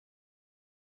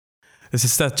This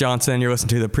is Seth Johnson. You're listening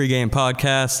to the PreGame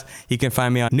podcast. You can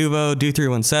find me on Nuvo,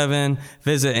 Do317.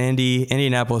 Visit Indy,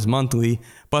 Indianapolis Monthly.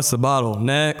 Bust the bottle.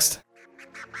 Next.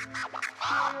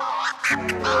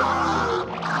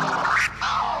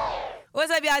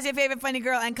 What's up, y'all? It's your favorite funny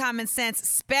girl and common sense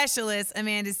specialist,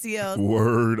 Amanda Seals.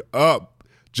 Word up.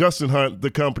 Justin Hunt,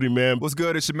 the company man. What's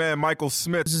good? It's your man, Michael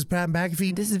Smith. This is Pat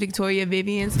McAfee. This is Victoria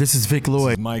Vivians. This is Vic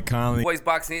Lloyd. Mike Conley. Voice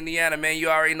Box Indiana, man. You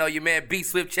already know your man B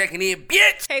Swift checking in,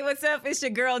 bitch. Hey, what's up? It's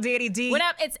your girl, Daddy D. What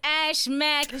up? It's Ash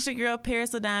Mack. It's your girl,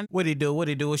 Paris Ladime. What it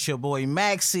do? It's your boy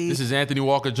Maxie. This is Anthony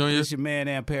Walker Jr. This is your man,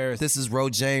 Ann Paris. This is Ro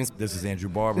James. This is Andrew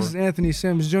Barber. This is Anthony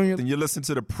Sims Jr. And you listen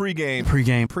to the PreGame.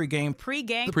 PreGame. Pre-game.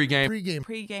 PreGame. Pre-game.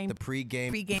 The PreGame.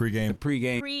 PreGame.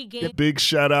 PreGame. Big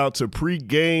shout out to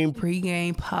PreGame.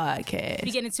 Pre-game podcast. We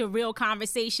get into real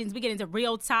conversations. We get into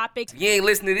real topics. If you ain't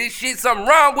listening to this shit, something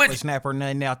wrong with you. Snapper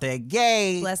nothing out there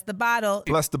gay. Bless the bottle.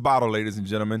 Bless the bottle, ladies and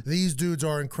gentlemen. These dudes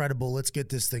are incredible. Let's get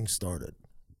this thing started.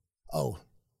 Oh.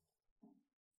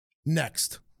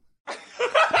 Next.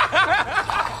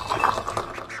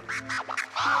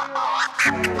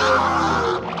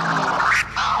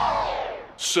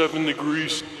 7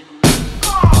 degrees.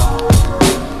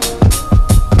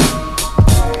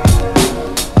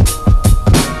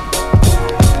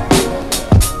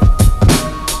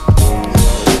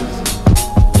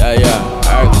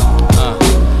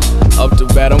 Up to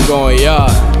bat, I'm going yard.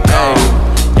 Hey,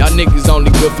 y'all niggas only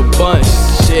good for bunch.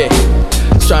 Shit,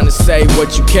 trying to say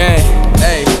what you can.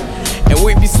 Hey, and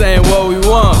we be saying what we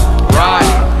want. Right?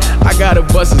 I gotta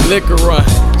bust his liquor run.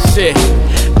 Shit,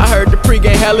 I heard the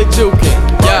pregame hella jukin'.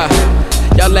 Yeah,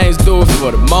 y'all lanes do it for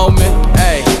the moment.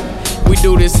 Hey, we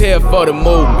do this here for the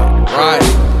movement. Right?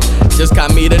 Just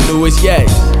got me the newest yes.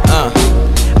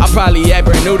 I probably act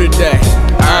brand new today.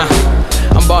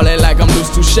 I'm ballin' like I'm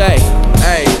loose touche.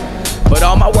 Hey. But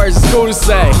all my words is cool to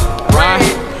say, right?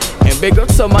 And big up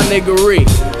to my niggery,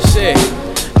 shit.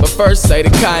 But first say the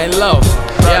kind low,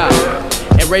 yeah.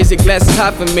 And raise your glasses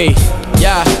high for me,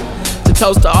 yeah. To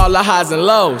toast to all the highs and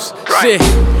lows, shit.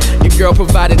 Your girl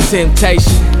provided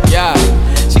temptation, yeah.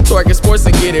 She twerking sports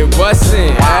and get it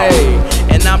bustin', hey.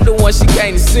 And I'm the one she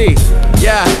came to see,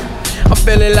 yeah. I'm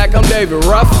feeling like I'm David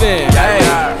Ruffin,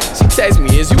 hey. She text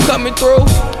me, is you coming through?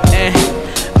 And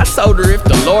I told her if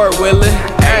the Lord willing,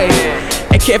 hey.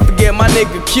 And can't forget my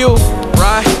nigga Q,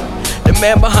 right? The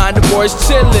man behind the boys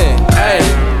chillin', hey.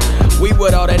 We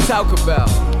what all that talk about,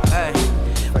 hey.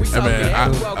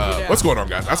 What's going on,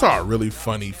 guys? I saw a really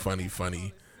funny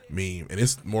meme, and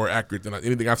it's more accurate than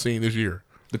anything I've seen this year.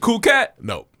 The cool cat?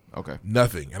 No. Okay.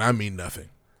 Nothing, and I mean nothing.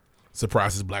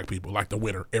 Surprises black people like the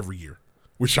winter every year.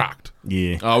 We're shocked.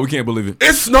 Yeah. Oh, we can't believe it.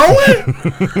 It's snowing? Get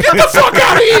the fuck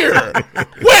out of here.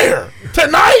 Where?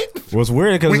 Tonight? What's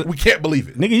weird because we can't believe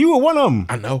it. Nigga, you were one of them.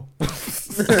 I know.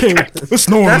 It's snowing That's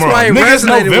tomorrow. why it Nigga, it's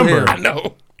resonated with November. him. I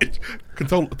know.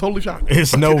 Totally shocked.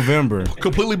 It's November.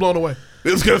 Completely blown away.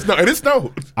 It's gonna snow, and it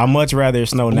snowed. I'd much rather it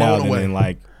snow now Blown than away. in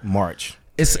like March.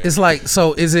 It's like,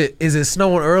 so is it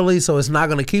snowing early so it's not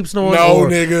going to keep snowing? No, or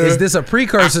nigga. Is this a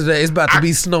precursor that it's about to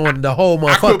be snowing the whole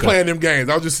I quit motherfucker? playing them games.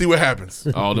 I'll just see what happens.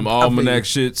 All them almanac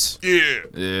shits. Yeah.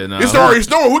 Yeah, nah. It's already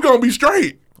snowing. We're going to be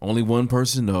straight. Only one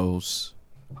person knows.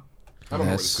 I don't know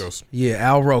where this goes. Yeah,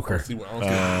 Al Roker.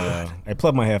 I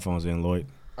plug my headphones in, Lloyd.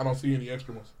 I don't see any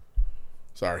extra ones.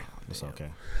 Sorry. It's okay.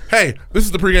 Hey, this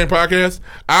is the PreGame podcast.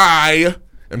 I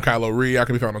am Kylo Ree. I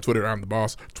can be found on Twitter. I'm the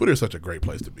boss. Twitter is such a great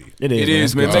place to be. It is. It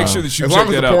is, man. Make sure that you as check long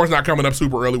as that the out. porn's not coming up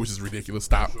super early, which is ridiculous.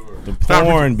 Stop. The Stop.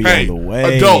 porn be Hey, on the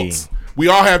way. adults, we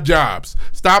all have jobs.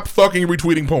 Stop fucking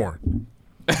retweeting porn.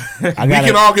 We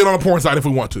can all get on a porn site if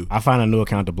we want to. I find a new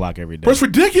account to block every day. But it's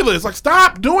ridiculous. Like,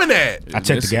 stop doing that. I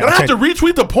check the You don't have to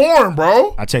retweet the porn,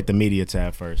 bro. I check the media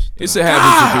tab first. It's a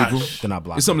habit for people. Then I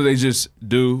block. It's something they just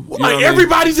do. Well, like,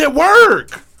 everybody's at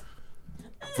work.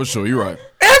 For sure, you're right.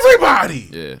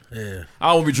 Everybody. Yeah.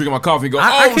 I won't be drinking my coffee and go,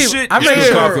 shit. I make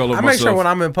Spill coffee all over I make sure myself. when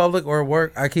I'm in public or at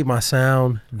work, I keep my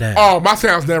sound down. Oh, my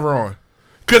sound's never on.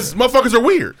 Because motherfuckers are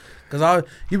weird. Because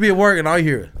you be at work and all you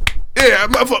hear it. Yeah,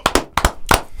 motherfucker.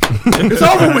 It's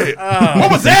over with.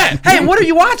 What was that? Hey, what are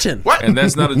you watching? What? And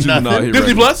that's not a juvenile here.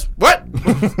 Disney right? Plus? What?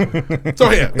 So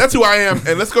yeah, that's who I am.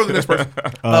 And let's go to the next person.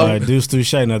 Deuce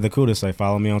Touche, another cool to say.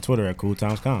 Follow me on Twitter at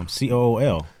CoolTimesCom.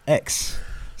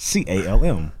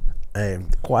 CoolXCalm. Hey,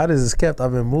 quiet as it's kept,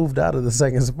 I've been moved out of the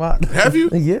second spot. Have you?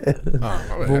 Yeah.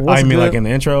 I mean, like in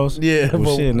the intros? Yeah.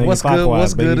 Well, shit, nigga, what's good? clockwise,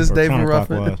 What's good? baby, It's or David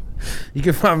Ruffin. counterclockwise. You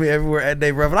can find me everywhere at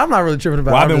Dave Ruffin. I'm not really tripping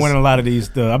about it. Well, I've been winning a lot of these.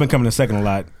 I've been coming in second a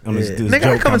lot on this Nigga,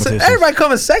 joke competitions. everybody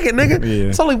coming second, nigga. Yeah.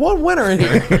 It's only one winner in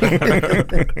here.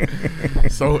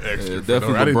 So extra.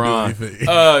 Definitely I didn't do LeBron. anything.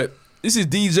 This is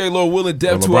DJ Lord Will and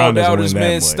Death to LeBron all doesn't doubters, win that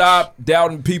man. much. Stop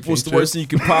doubting people. It's the worst thing you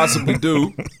can possibly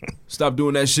do. Stop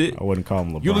doing that shit. I wouldn't call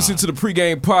him LeBron. You listen to the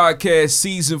Pregame Podcast,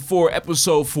 Season 4,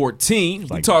 Episode 14.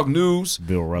 We talk news,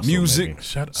 Bill Russell, music,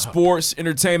 maybe. sports,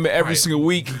 entertainment every single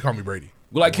week. You can call me Brady.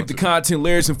 We like to keep the content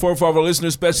layers informed for our listeners,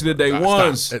 especially the day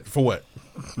ones. Stop. For what?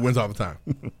 Wins all the time.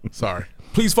 Sorry.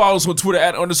 Please follow us on Twitter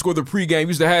 @_the pregame.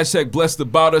 Use the hashtag blessed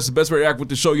about us. The best way to act with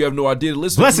the show. You have no idea. The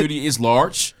listening community is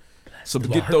large. So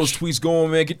get those tweets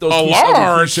going, man. Get those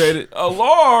tweets appreciated. A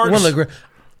large.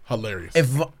 Hilarious. If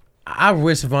I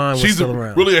wish Vaughn was She's still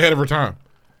around. really ahead of her time.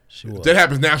 She was. That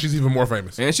happens now. She's even more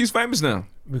famous. And she's famous now.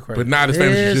 But not as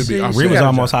famous as she should be. Ree was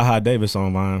almost Ha Davis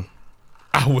on Vine.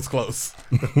 I was close.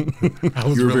 I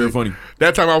was You were very funny.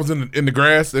 That time I was in the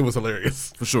grass, it was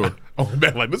hilarious. For sure. I went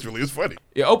back like, this really is funny.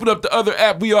 Yeah, open up the other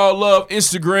app we all love,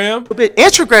 Instagram.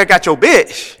 Instagram got your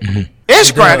bitch.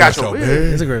 Instagram got your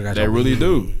bitch. Instagram got They your really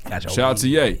do. Got your Shout out to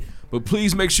Ye. But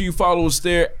please make sure you follow us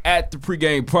there at the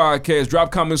Pregame Podcast.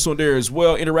 Drop comments on there as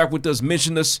well. Interact with us.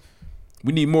 Mention us.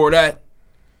 We need more of that.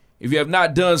 If you have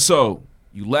not done so,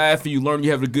 you laugh and you learn,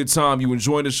 you have a good time, you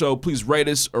enjoy the show, please rate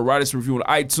us or write us a review on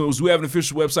iTunes. We have an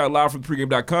official website,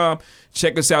 livefromthepregame.com.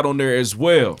 Check us out on there as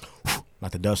well.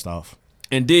 Knock the dust off.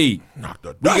 Indeed. Knock the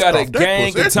We dust got a off that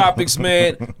gang pussy. of topics,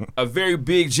 man. A very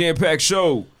big, jam-packed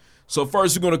show. So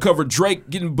first, we're going to cover Drake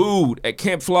getting booed at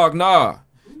Camp Flog Gnaw.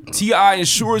 T.I.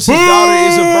 ensures his daughter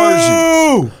is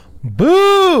a virgin.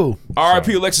 Boo!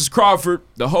 R.I.P. Alexis Crawford,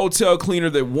 the hotel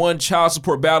cleaner that won child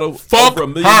support battle Fuck over a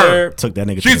millionaire. Took that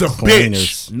nigga She's to a the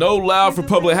cleaners. No loud for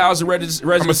public housing residents. I'm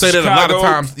going to say that a lot of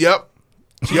times. Yep.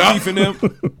 Beefing them.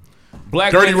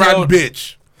 Black Dirty man rotten held,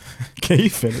 bitch. Can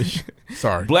you finish?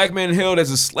 Sorry. Black man held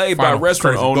as a slave by a Final.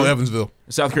 restaurant Crazy. owner Go Evansville.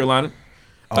 in South Carolina.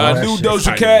 that New shit Doja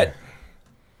tight. Cat.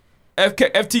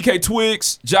 FTK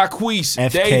Twigs, Jacquees,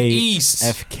 Dave East.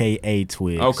 FKA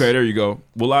Twigs. Okay, there you go.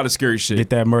 Well, a lot of scary shit. Get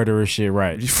that murderous shit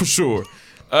right. For sure.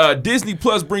 Disney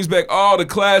Plus brings back all the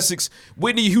classics.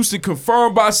 Whitney Houston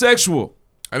confirmed bisexual.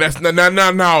 And that's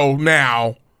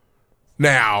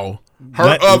now.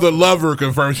 Her other lover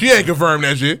confirmed. She ain't confirmed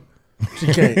that shit. She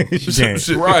can't. She can't.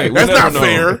 Right. That's we'll not never know.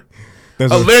 fair.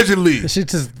 There's a- Allegedly. She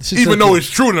Even though it's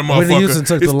true to the Whitney Houston motherfucker,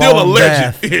 took it's the still long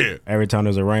alleged. bath. Yeah. Every time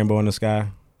there's a rainbow in the sky,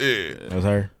 Yeah. that was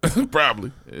her.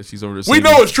 Probably. Yeah, she's over there We singing.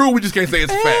 know it's true. We just can't say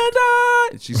it's a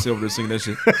fact. She's over there singing that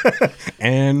shit.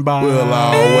 And by We'll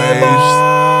always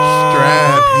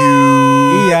strap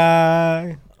you.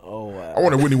 E.I. I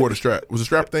wonder if Whitney wore the strap. Was the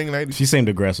strap thing in the 80s? She seemed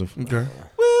aggressive. Okay.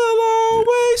 We'll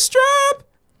always strap.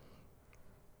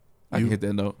 I can hit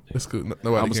that note. That's good. I'm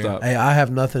Nobody gonna can. stop. Hey, I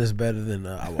have nothing that's better than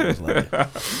I always love it.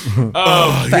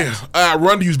 Oh, yeah.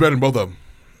 Run to you's better than both of them.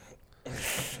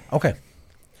 Okay.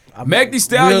 Meg Thee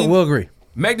Stallion. We'll agree.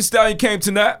 Meg Thee Stallion came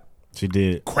tonight. She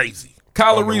did. Crazy.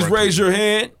 Kyla On the Reese, run raise to your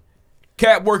hand.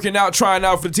 Cat working out, trying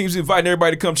out for the teams, inviting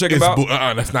everybody to come check him out.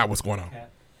 That's not what's going on.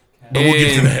 But we'll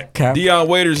get to that. Cap. Dion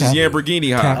Waiters is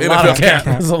Lamborghini high. A lot of NFL cap.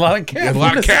 cap. There's a lot of cap. There's a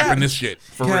lot of on this cap app. in this shit.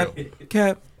 For real.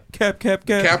 Cap.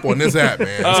 Cap on this app, man.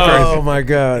 It's Oh crazy. my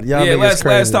God. Y'all Yeah, niggas crazy.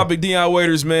 last topic, Dion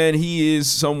Waiters, man. He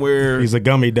is somewhere. He's a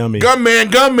gummy dummy. Gunman.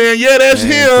 Yeah, that's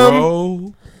him.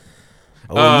 Bro.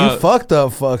 Oh, you fucked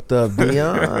up,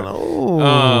 Dion.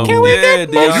 Oh. Can we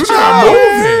get Dion? You not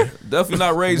moving. Definitely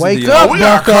not raising Wake Dion. up. We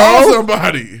gotta Bucko. call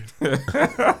somebody.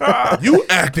 You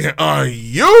acting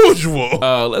unusual.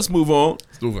 Let's move on.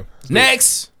 Moving.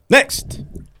 Next. Next.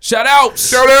 Shout outs.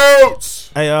 Shout outs.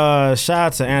 Hey, shout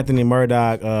out to Anthony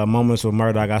Murdoch. Moments with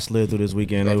Murdoch I slid through this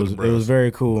weekend. Shout out It to was the bros.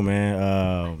 very cool,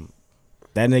 man.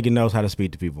 That nigga knows how to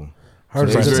speak to people. Heard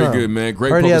That's it's a very time. good, man.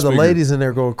 Great Heard he public has the speaker. ladies in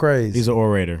there going crazy. He's an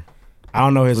orator. I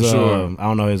don't know his For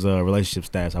sure. relationship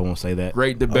stats. I won't say that.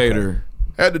 Great debater.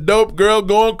 Had the dope girl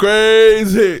going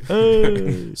crazy.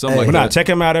 Something like But nah, that. check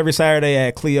him out every Saturday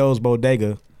at Cleo's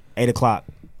Bodega, 8 o'clock.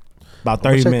 About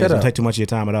 30 check minutes. that Don't out. take too much of your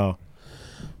time at all.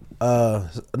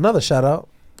 Another shout out.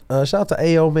 Shout out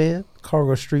to AO Man,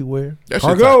 Cargo Streetwear. That shit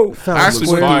Cargo. tight. Found I actually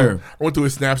square. Fire. I went through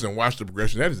his snaps and watched the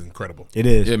progression. That is incredible. It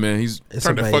is. Yeah, man. He's It's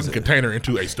Turned the fucking amazing. container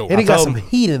into a store. And he got told some him-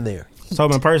 heat in there. So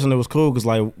in person, it was cool because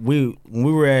like when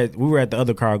we were at the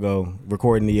other cargo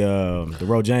recording the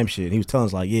Ro James shit. He was telling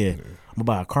us like, yeah, I'm gonna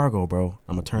buy a cargo, bro.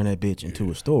 I'm gonna turn that bitch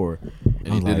into a store.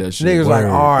 and he did that shit. Niggas like,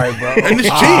 Word. all right, bro. And it's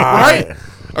cheap, right?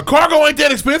 A cargo ain't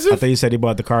that expensive. I think he said he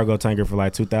bought the cargo tanker for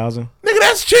like $2,000. Nigga,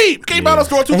 that's cheap. Can't buy no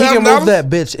store And he $2,000. can move that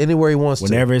bitch anywhere he wants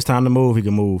Whenever it's time to move, he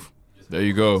can move. There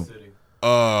you go.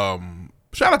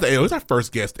 Shout out to AO. He's our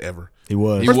first guest ever. He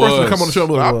was. First person to was. come on the show and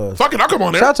be like, was. fuck it, I'll come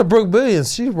on there. Shout out to Brooke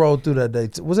Billions. She rolled through that day.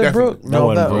 Was it Definitely. Brooke? That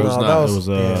wasn't Brooke. It was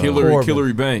not. that It was, Hillary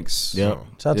Corbin. Banks. Yep.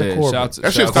 Shout out to Yeah, Corbin. shout That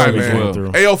shit's shout out tight, to him as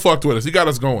man. well. AO fucked with us. He got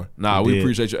us going. Nah, we did.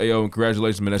 appreciate you, AO, and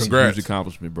congratulations, man. That's Congrats. a huge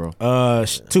accomplishment, bro.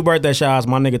 2 birthday shout outs.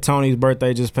 My nigga Tony's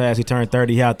birthday just passed. He turned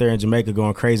 30. He out there in Jamaica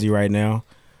going crazy right now.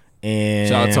 And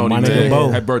Shout out Tony, my man. nigga Bo.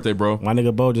 Happy birthday, bro. My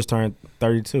nigga Bo just turned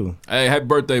 32. Hey, happy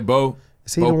birthday, Bo.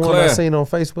 Is he Bo the one Claire. I seen on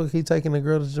Facebook? He taking the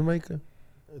girl to Jamaica?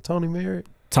 Tony married?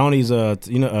 Tony's he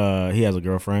has a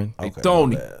girlfriend. Hey,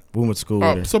 Tony. We went to school with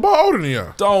Oh, her. so Bo older than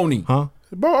y'all. Tony. Huh?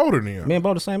 Bo older than y'all. Me and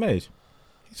Bo the same age.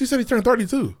 She said he turned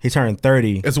 32. He turned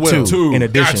 30 As well. Two. in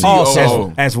addition. Gotcha.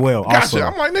 Also. As well. Gotcha. Also.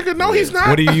 I'm like, nigga, no, he's not.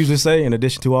 What do you usually say? In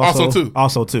addition to also? Also two.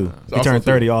 Also two. He Also turned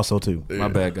two. 30 also two. My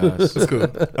bad, guys. That's cool.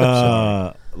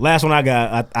 Last one I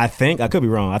got, I think, I could be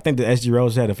wrong. I think the SG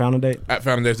Rose had a founding date. At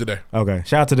Founding Days today. Okay.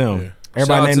 Shout out to them. Yeah.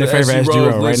 Everybody name their favorite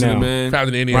SG Row right now. Man.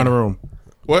 Founded in Run Indiana. the room.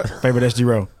 What? Favorite SG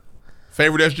Row.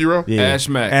 Favorite SG Row? Yeah. Ash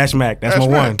Mack. Ash Mack. That's Ash my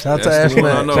Mack. one. Shout out to That's Ash the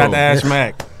one I Mack. know. Shout out to Ash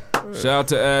Mack. Shout out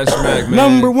to Ash Mack, man.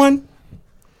 Number one.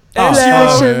 Oh,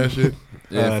 yeah, shit.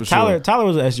 Yeah, for Tyler. sure. Tyler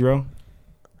was an SG Row.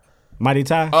 Mighty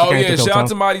Ty. Oh, She can't yeah. think of Shout out tongue.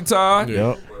 to Mighty Ty.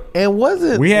 Yep. And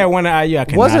wasn't We had one at IU. I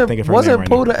cannot think of her wasn't name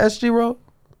Pooh right the now. SG Row?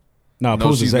 No, No,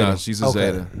 Pooh's a she's Zeta. not. She's a Okay.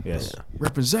 Zeta. Yes.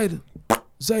 Reppin' Zeta.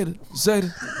 Zeta.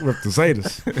 Zeta. Rip the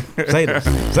Zetas.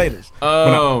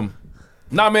 Zetas.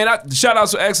 Nah, man. Shout out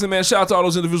to excellent, man. Shout out to all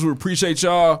those individuals. We appreciate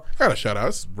y'all. I got a shout out.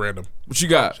 It's random. What you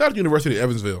got? Shout out to University of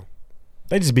Evansville.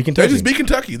 They just beat They Kentucky. just beat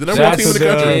Kentucky, the number Shout one team out in the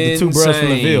to country. the two bros from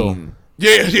the Ville. Insane.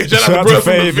 Yeah. Shout out to Bruce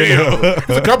from the Ville. It's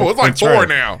a couple. It's like That's 4 right.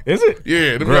 now. Is it?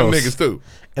 Yeah, them young Gross. niggas too.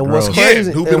 And what's Gross. crazy?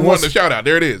 Yeah, who and been what's- wanting to shout out?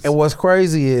 There it is. And what's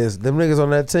crazy is them niggas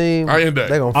on that team. I end that.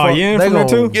 They gonna Oh, fuck. Yen they from there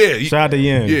gonna, too? Yeah, Shout out to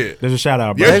Yen. yeah. There's a shout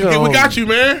out, bro. Yeah, They we gonna- got you,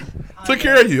 man. Took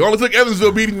care of you. Only took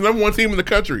Evansville beating the number one team in the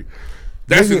country.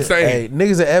 That's Nigga, insane. Hey,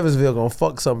 niggas at Evansville gonna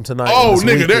fuck something tonight. Oh, this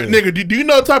nigga, that weekend. nigga. Do you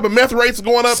know the type of meth rates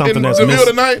going up Something in that's the Ville missing.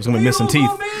 tonight? It's gonna be missing teeth.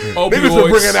 Niggas are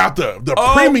bringing out the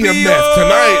premium meth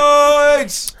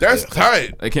tonight. That's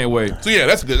tight. They can't wait. So yeah,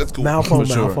 that's good. That's cool. Mouth on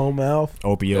For sure. mouth on mouth.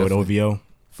 Opioid, Definitely. OVO.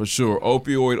 For sure.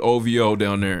 Opioid OVO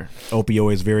down there.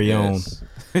 Opioid's very own. Yes.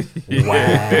 Wow.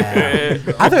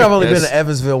 I think I've only been Yes. to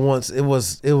Evansville once. It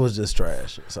was just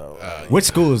trash. So Which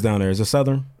school is down there? Is it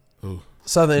Southern?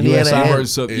 Southern Indiana. USI? I and- heard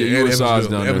some, Yeah, yeah, and USI's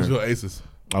Evansville, down there. Evansville Aces.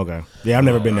 Okay. Yeah, I've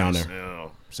never been down there. Yeah,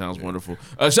 sounds wonderful.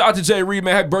 Shout out to Jay Reed,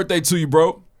 man. Happy birthday to you,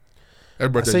 bro.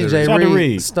 Happy birthday, CJ Jerry. Shout out to Reed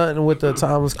Reed. stunting with the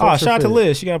Thomas. Oh, Culture shout out to Fit.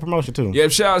 Liz. She got a promotion too. Yeah,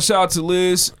 shout out to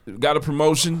Liz. Got a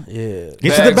promotion. Yeah.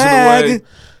 Get to the bag.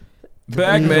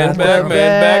 Bag You man, got bag that man,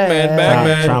 bag man, bag. bag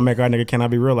Trying to man. make our nigga Can I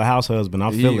Be Real a house husband.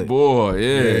 I feel Yeah, it. boy,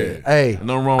 yeah. Hey,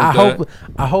 Nothing wrong with I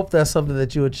that. hope that's something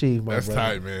that you achieve, my That's brother.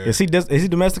 tight, man. Is he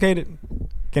domesticated?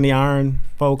 Can he iron,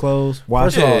 fold clothes,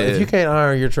 wash? First of all, Yeah. if you can't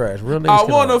iron, you're trash. Real niggas I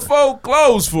can want to iron. fold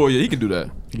clothes for you. He can do that.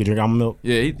 You can drink almond milk.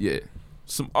 Yeah, yeah.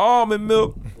 Some almond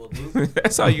milk.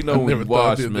 That's how you know when Never you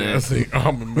thought wash, I did that. I man. seen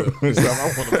almond milk. I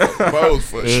want to propose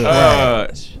for sure.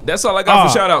 That's all I got Oh.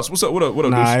 for shout outs. What's up? What up? What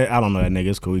up, Nah, dude? I don't know that nigga.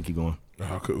 It's cool. We keep going.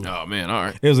 Oh, cool. Oh, man. All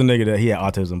right. It was a nigga that he had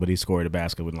autism, but he scored a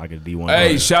basket with like a D1.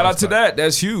 Hey, shout out to that.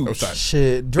 That's huge. That was tight.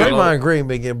 Shit, Draymond Green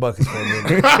been getting buckets for a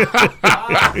minute.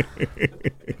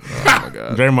 Oh, my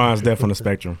God. Draymond's deaf on the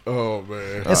spectrum. Oh,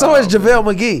 man. And so is JaVale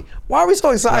McGee. Why are we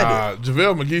so excited?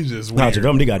 JaVale McGee just Nah, weird.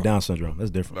 JaVale McGee got Down syndrome. That's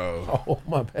different. No. Oh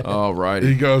my bad. All righty.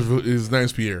 He goes, his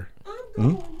name's Pierre.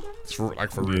 It's for,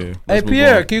 like for real. Yeah. Hey move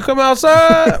Pierre, on. can you come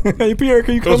outside? Hey Pierre,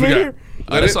 can you What else come we in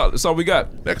got? here? That's all we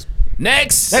got. Next.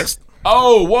 Next.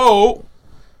 Oh, whoa.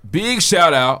 Big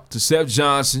shout out to Seth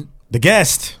Johnson The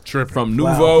guest. Tripping. from Who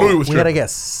Nouveau, he was We got a tripping?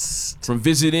 guest. from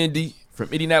Visit Indy, from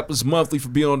Indianapolis Monthly for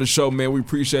being on the show, man. We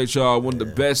appreciate y'all. One of the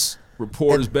best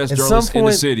reporters, best At some journalists in the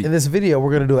point city. in this video,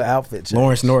 we're gonna do an outfit check.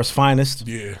 Lawrence North's finest.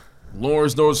 Yeah.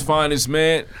 Lawrence North's finest,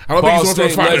 man. I don't Ball think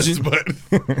he's one of the State finest,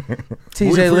 legend. but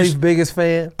TJ We Leaf's biggest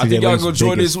fan. I think TJ y'all Leaf's gonna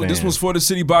enjoy this. biggest This fan. one's for the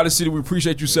city, by the city. We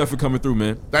appreciate you, Seth, for coming through,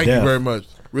 man. thank Yeah. you very much.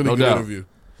 Really No good doubt. interview.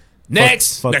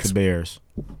 Next. Fuck Next. the Bears.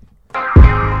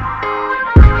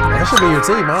 That should be your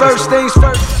team. Honestly.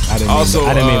 I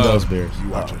didn't mean Also, those Bears. You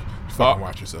watch it. Fucking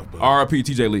watch yourself, bud. RIP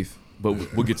TJ Leaf. But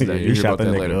we'll get to that. You You'll hear shot about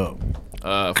that that nigga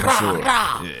later. up. For sure.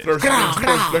 Yeah.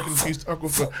 First peace to Uncle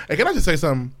Phil. Hey, can I just say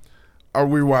something? I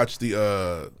rewatched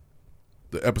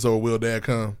the episode of Will Dad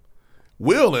Come.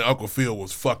 Will and Uncle Phil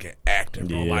was fucking acting,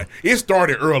 bro. Yeah. Like, it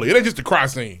started early. It ain't just a cry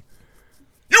scene.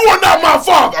 You are not my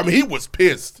father. I mean, he was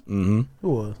pissed. Who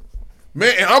was?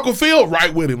 Man, and Uncle Phil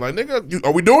right with him. Like, nigga,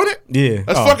 are we doing it? Yeah.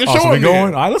 Let's fucking show so we him going?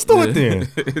 then. All right, let's do it then.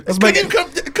 Let's make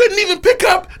Couldn't even pick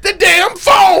up the damn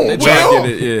phone, They try to Will. get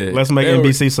it, yeah. Let's make They were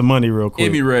NBC some money real quick.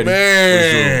 Emmy ready. For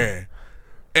Man.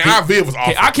 And Aunt Viv was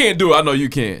awful. I can't do it. I know you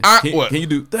can. What? Can you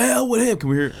do the hell with him? Can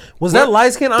we hear it? Was that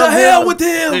light skin Aunt The Viv? hell with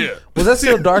him? Yeah. Was that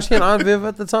still dark skin Aunt Viv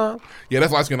at the time? Yeah,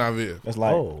 that's light skin Aunt Viv. That's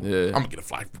like, Yeah. I'm gonna get a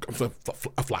fly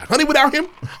honey without him.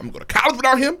 I'm gonna go to college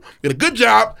without him. Get a good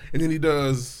job, and then he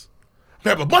does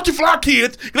have a bunch of fly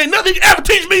kids. And ain't nothing you ever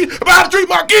teach me about how to treat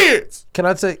my kids. Can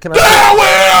I tell you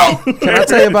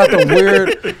about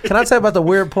the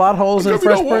weird plot holes in Because he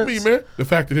Fresh don't want me, Prince? man. The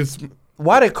fact that it's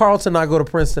Why did Carlton not go to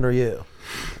Princeton or Yale?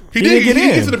 he did get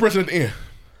into the Princeton at the end.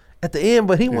 At the end,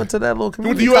 but he went to that little He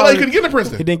went community to ULA. He college. couldn't get into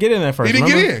Princeton. he didn't get in that first. He didn't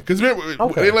remember? get in because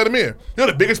they didn't let him in. You know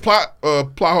the biggest plot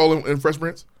hole in Fresh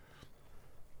Prince?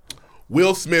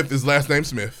 Will Smith, his last name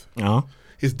Smith. Uh-huh.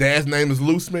 His dad's name is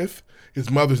Lou Smith. His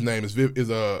mother's name is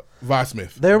Vi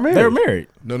Smith. They were married. They were married.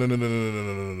 No.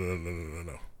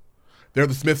 They're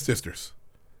the Smith sisters.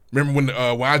 Remember when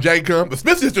YJ come? The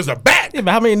Smith sisters are back. Yeah,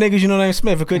 but how many niggas you know named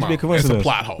Smith? It couldn't be a It's coincidence. a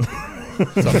plot hole.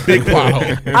 It's a big plot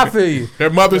hole. I feel you.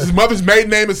 His mother's maiden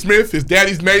name is Smith. His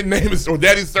daddy's maiden name is, or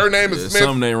daddy's surname is Smith.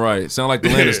 Something ain't right. Sound like the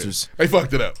Lannisters. They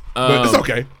fucked it up. But it's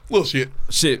okay. Little shit.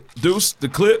 Shit. Deuce, the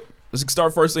clip. Let's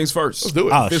start first things first. Let's do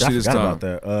it. Oh shit, I Officially this forgot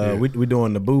time. about that. We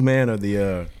doing the Boo Man or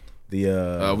the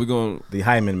we going the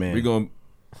Hyman Man. we going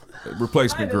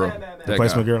replacement girl. That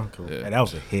Replacement guy. Girl. Cool. Yeah. Hey, that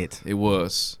was a hit. It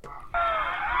was.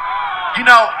 You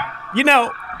know,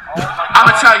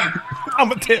 I'ma tell you.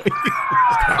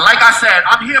 Like I said,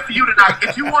 I'm here for you tonight.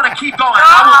 If you want to keep going,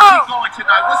 I will keep going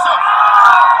tonight. What's up?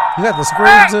 You got the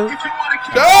screen too? If you want to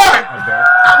keep going,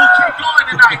 I will keep going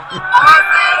tonight.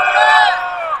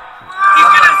 He's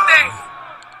gonna stay.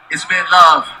 It's been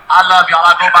love. I love y'all.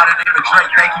 I go by the name of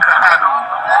Drake. Thank you for having me.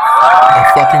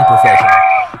 A fucking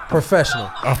Professional.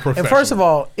 And first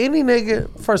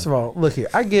of all, look here.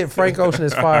 I get Frank Ocean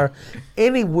is fire.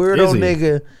 Any weirdo Is he?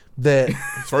 nigga that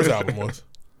His first album was.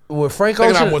 with Frank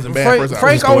Second Ocean, album wasn't bad. First album.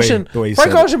 Frank Just the way- Ocean, the way he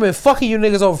Frank said it. Ocean been fucking you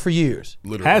niggas over for years.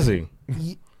 Literally. Has he?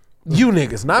 You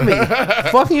niggas, not me.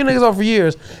 Fucking you niggas over for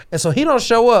years. And so he don't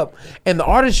show up. And the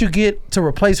artist you get to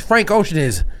replace Frank Ocean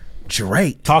is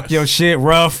Drake. Talk your shit,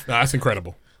 rough. Nah, that's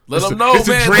incredible. Let them know, it's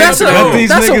a man. dream That's a, to know. Let these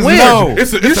that's a niggas win. know.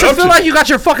 It's You should feel like you got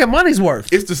your fucking money's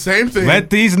worth. It's the same thing. Let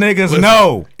these niggas Listen,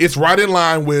 know. It's right in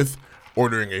line with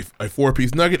ordering a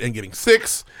 4-piece nugget and getting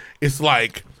 6. It's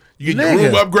like you get your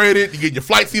room Nigga. upgraded, you get your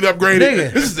flight seat upgraded.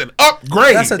 Nigga. This is an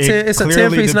upgrade. That's a it's a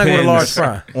clearly 10-piece nugget with a large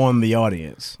depends fry. on the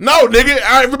audience. No, nigga.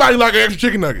 Everybody like an extra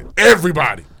chicken nugget.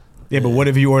 Everybody. Yeah, but what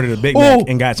if you ordered a Big Ooh. Mac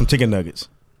and got some chicken nuggets?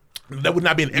 That would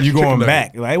not be an extra You chicken going nugget.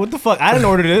 back? Like, what the fuck? I didn't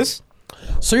order this.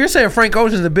 So you're saying Frank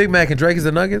Ocean's the Big Mac and Drake is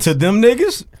the Nuggets? To them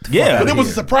niggas? Yeah. But it was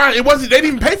a surprise. It wasn't. They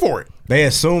didn't even pay for it. They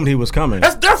assumed he was coming.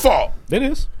 That's their fault. It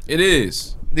is. It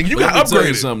is. Nigga, you Let got me tell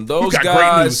you upgraded. something. You Those got great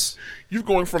guys, news. You're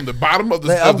going from the bottom of They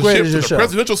the upgraded ship to your the show.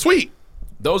 presidential suite.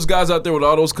 those guys out there with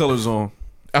all those colors on.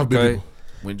 Alphabet Okay, people.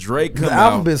 when Drake come The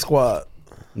out, Alphabet Squad.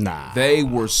 Nah. they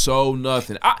were so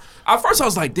nothing. At first I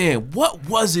was like, damn, what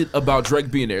was it about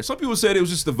Drake being there? Some people said it was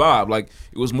just the vibe. Like,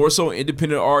 it was more so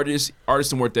independent artists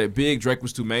weren't that big. Drake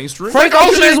was too mainstream. Frank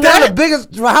Ocean is one of the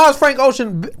biggest. How is Frank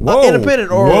Ocean independent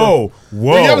or? Whoa.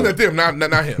 We're yelling at them, not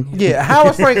him. Yeah, how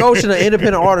is Frank Ocean an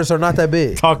independent artist or not that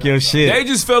big? Talk your shit. They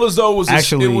just felt as though it was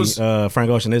Actually, it was Frank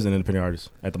Ocean is an independent artist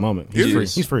at the moment. He's He free.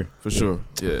 is. He's free. for sure.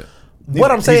 Yeah.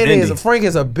 What I'm he's saying indie. is Frank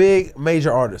is a big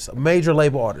major artist, a major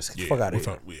label artist. Get the fuck out of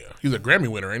here. Yeah. He's a Grammy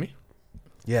winner, ain't he?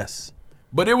 Yes.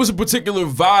 But it was a particular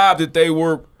vibe that they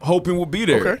were hoping would be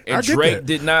there. Okay, I And get Drake that.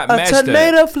 did not A match that.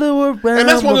 tornado flew around And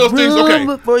that's one of those things, okay.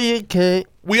 before you came.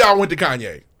 We all went to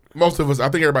Kanye. Most of us, I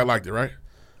think everybody liked it, right?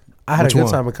 I had Which a good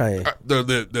one? time with Kanye. The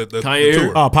Kanye?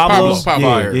 tour. Oh, Pablo?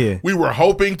 Pablo. Yeah. We were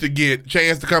hoping to get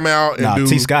Chance to come out and Nah, do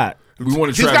T. Scott. We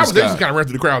wanted T. Scott Travis was just Scott. kind of ran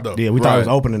through the crowd though. Yeah, we thought it was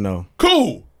Right. opening though.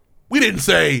 Cool. We didn't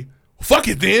say fuck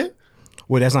it then.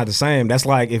 Well, that's not the same. That's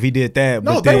like if he did that.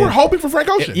 No, but they then, were hoping for Frank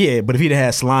Ocean. Yeah, but if he'd have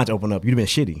had Solange open up, you'd have been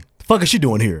shitty. The fuck is she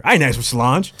doing here? I ain't asked for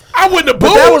Solange. I wouldn't have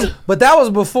booed. But that was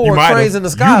before You might Cranes have. in the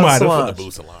Sky. You was might have. Solange. Wouldn't have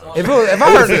booed Solange. If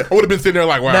I heard, I would have been sitting there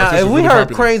like, wow. now this if is we really heard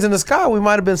popular. Cranes in the Sky, we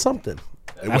might have been something.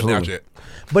 It wasn't out yet.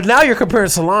 But now you're comparing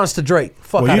Solange to Drake.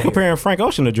 Fuck Well, out you're of here. comparing Frank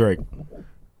Ocean to Drake.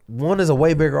 One is a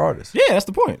way bigger artist. Yeah, that's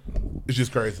the point. It's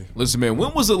just crazy. Listen, man,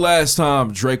 when was the last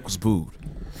time Drake was booed?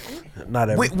 Not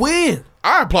ever. When?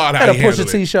 I applaud how At a he handled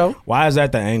Pusha T it. show. Why is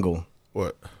that the angle?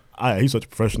 What? He's such a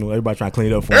professional. Everybody trying to clean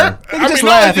it up for I him. mean, Just no,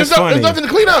 laugh. there's, It's funny. there's nothing to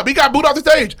clean up. He got booed off the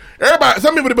stage.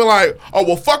 Some people would have been like, "Oh,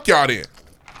 well, fuck y'all then."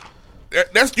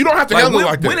 That's you don't have to handle when, it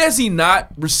like that. when has he not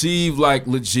received like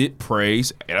legit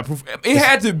praise? It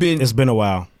had to have been It's been a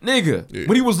while. nigga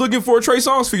when he was looking for a Trey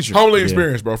Songz feature. Homely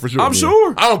experience, bro, for sure. I'm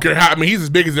sure. I don't care how. I mean, he's as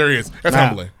big as there is. That's Nah,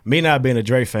 humbling. me not being a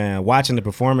Drake fan, watching the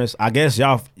performance, I guess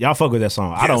y'all fuck with that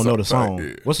song. I don't know the song.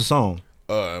 yeah. What's the song?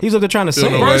 He's up there trying to Feel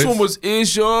sing. No The first Ways. one was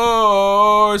 "It's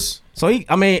Yours." So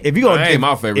if you go, That ain't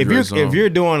my favorite Drake song. if you're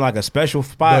doing like a special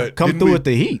spot, But come didn't through we- with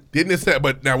the heat. Didn't it say?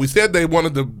 But now we said they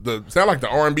wanted the sound like the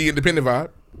R&B independent vibe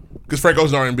because Frank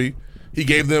Ocean R&B. He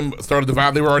gave them started the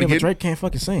vibe they were already Yeah, but getting. Drake can't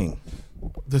fucking sing.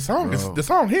 The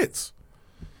song hits.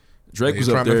 Drake was He's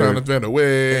up trying to there. find a better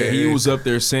way. He was up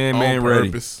there saying, on "Man, ready."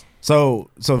 purpose. So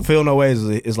Feel No Ways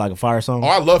is like a fire song. Oh,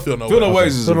 I love Feel No Feel No Ways.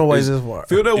 Ways is Feel No Ways is what?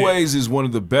 Feel No Ways is one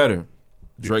of the better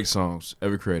Drake songs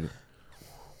ever created.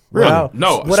 Really? Wow.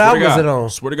 No. What swear to album is God. it on?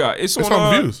 Swear to God, it's It's on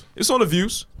on The Views. It's on the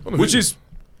Views, On The which Views.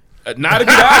 is not a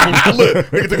good album. Look,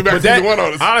 they can take it back But to season one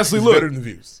on this. honestly, It's look, better than The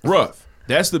Views. rough.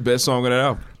 That's the best song on that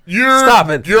album. Stop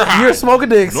it. You're high. You're smoking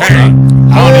dicks. No, I'm not.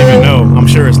 I don't even know. I'm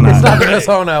sure it's not. It's not the best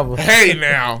song album. Hey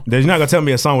now. You're not gonna tell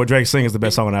me a song with Drake singing is the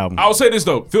best song on the album. I'll say this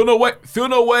though, Feel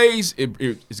No Ways.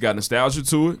 It's got nostalgia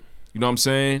to it. You know what I'm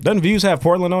saying? Doesn't Views have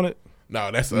Portland on it?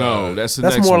 No, that's No, that's the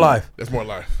That's next More one. Life. That's More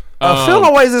Life. Feel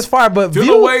No Ways is fire, but Feel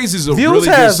No Ways is a Views really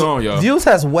good has, song, y'all. Views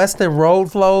has Weston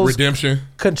Road Flows, Redemption.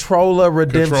 Controller,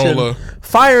 Redemption, Controller.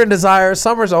 Fire and Desire,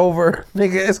 Summer's Over.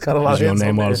 Nigga, it's got a lot of You hits gonna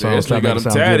on name all there. the songs? This Try nigga to got make him it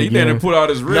sound tatted. good He again. didn't put out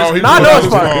his wrist. No, he No, I put know out it's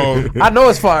his fire. phone. I know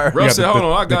it's fire. Russ said, "Hold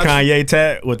on, I The got you." Kanye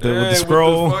tat with the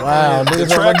scroll. Wow, the niggas on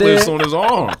my track list dick. on his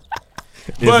arm.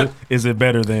 Is But it, is it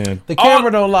better than? The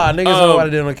camera don't lie. Niggas know what I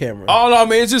did on camera. Oh no,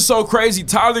 man, it's just so crazy.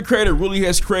 Tyler the Creator really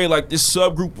has created like this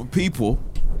subgroup of people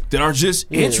that are just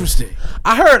interesting.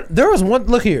 I heard there was one.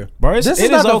 Look here, Bro, it this is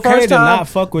not the okay first to time not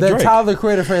fuck with that Drake. Tyler the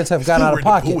Creator fans have gone out of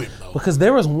Still ready to pocket boo him, though. because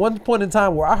there was one point in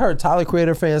time where I heard Tyler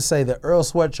Creator fans say that Earl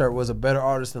Sweatshirt was a better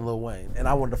artist than Lil Wayne, and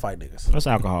I wanted to fight niggas. That's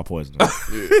alcohol poisoning.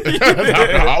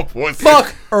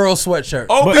 Fuck Earl Sweatshirt.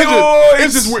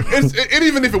 It's just weird. And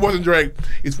even if it wasn't Drake,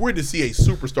 it's weird to see a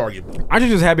superstar get booed. Aren't you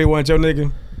just happy it wasn't your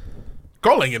nigga?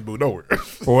 Cole ain't getting booed, don't worry.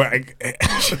 Or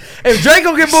If Drake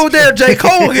gonna get booed there, J.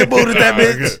 Cole will get booed at that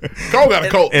bitch. Cole got a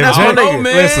coat. if That's J- my nigga.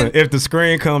 man. Listen, if the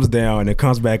screen comes down and it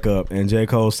comes back up, and J.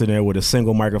 Cole's sitting there with a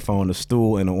single microphone, a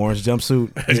stool, and an orange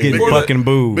jumpsuit, he's getting nigga, fucking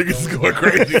booed. Niggas is going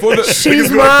crazy. She's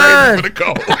Niggas going mine. crazy for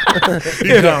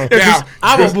the Cole. Now,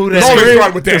 I'm gonna boo that Cole shit. ain't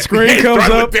started with that. The screen He ain't comes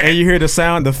started up with that. and you hear the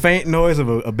sound, the faint noise of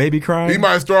a baby crying. He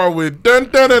might start with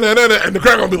dun dun dun dun dun, dun and the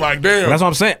crowd gonna be like, "Damn." That's what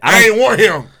I'm saying. I ain't want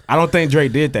him. I don't think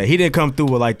Drake did that. He didn't come through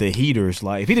with like the heaters.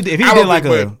 Like if he did I don't like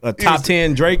think, a but top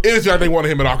 10 Drake. It is like they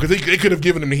wanted him at all because they could have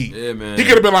given him the heat. Yeah, man. He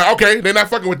could have been like, "Okay, they're not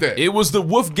fucking with that." It was the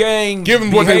Wolfgang Give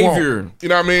them what they behavior. want. You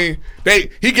know what I mean?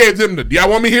 He gave them the. Do y'all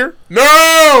want me here?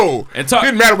 No. And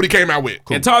Didn't matter what he came out with.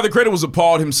 And Tyler the Creator was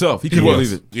appalled himself. He couldn't was.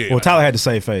 believe it. Yeah. Well, Tyler had to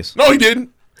save face. No, he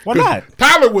didn't. Why 'Cause not?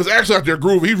 Tyler was actually out there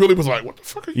grooving. He really was like, "What the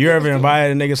fuck are you?" You ever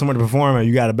invited a nigga somewhere to perform and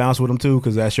you got to bounce with him too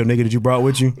because that's your nigga that you brought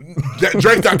with you?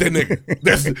 Drake's not that nigga.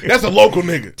 That's a local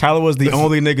nigga. Tyler was the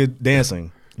only nigga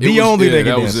dancing. It The was- only yeah, nigga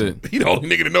that was dancing. it. He the only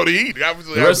nigga to know the heat.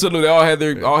 Obviously, The rest of them, they all had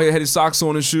his socks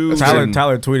on and shoes. Tyler and-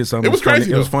 tweeted something. It was funny.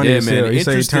 crazy, It was though. funny Yeah, as man, hell. He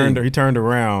said interesting. he turned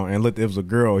around and looked. It was a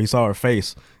girl. He saw her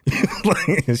face.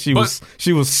 And she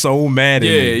was so mad at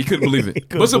Yeah, me. he couldn't believe it.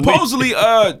 couldn't But supposedly,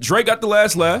 Drake got the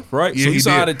last laugh, right? Yeah, so he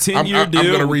signed did. a 10-year I'm deal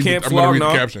gonna with read Camp I'm gonna read the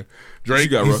Flog. caption. Drake,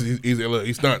 got,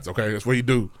 he stunts. Okay, that's what he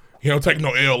do. He don't take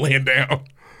no L laying down.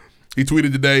 He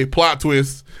tweeted today, plot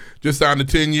twist, just signed a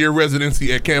 10-year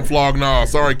residency at Camp Flog Gnaw.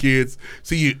 Sorry, kids.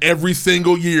 See you every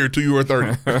single year till you are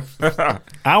 30. I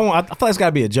feel like it's got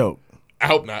to be a joke. I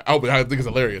hope not. I think it's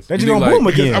hilarious. That you gonna boom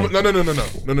again?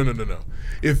 No.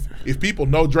 If people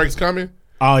know Drake's coming,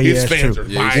 Oh yeah, his that's fans true. are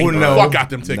buying the fuck out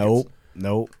them tickets.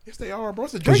 Nope. Yes, they are, bro.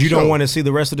 It's a Drake Because you show. don't want to see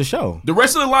the rest of the show. The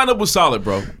rest of the lineup was solid,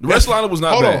 bro. The rest of the lineup was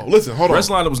not Hold bad. on, listen, hold on. The rest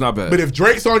of the lineup was not bad. But if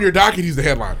Drake's on your docket, he's the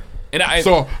headliner. And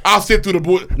So I'll sit through the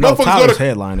boy. No, Motherfuckers Tyler's go to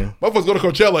headlining. Motherfuckers go to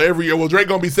Coachella every year. Well, Drake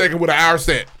gonna be second with an hour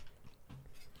set.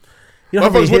 You know how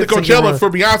many Motherfuckers went to hits he can Coachella run? for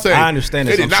Beyonce. I understand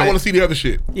They this, did I'm not saying- want to see the other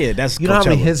shit. Yeah, that's You know how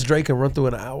many Coachella. hits Drake can run through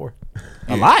in an hour?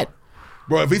 A lot.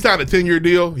 Bro, if he signed a 10-year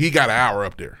deal, he got an hour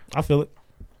up there. I feel it.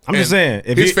 I'm And just saying.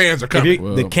 If his fans are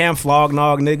coming. The Camp Flog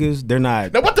Gnaw niggas, they're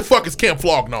not. Now, what the fuck is Camp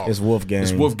Flog Gnaw? It's Wolfgang.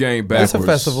 it's Wolfgang backwards. It's a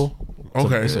festival.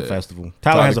 Okay. It's a festival.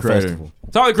 Tyler has a Creator. festival.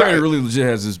 Tyler Creator really legit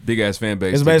has this big ass fan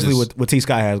base. It's that basically just- what T.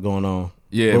 Scott has going on.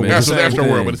 Yeah, With- man. That's It's the the same Astro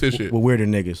World, thing. but it's his shit. with weirder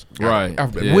niggas. Right.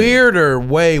 Alphabet. Yeah. Weirder,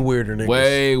 way weirder niggas.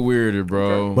 Way weirder,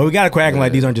 bro. But we gotta quit acting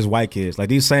like these aren't just white kids. Like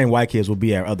these same white kids will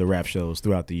be at other rap shows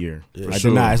throughout the year. Like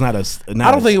sure. they're not. It's not a.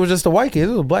 I don't think it was just the white kids.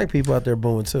 It was black people out there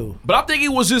booing too. But I think it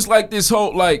was just like this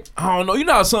whole, like, I don't know. You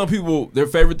know how some people, their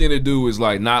favorite thing to do is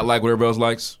like not like what everybody else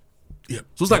likes? Yeah.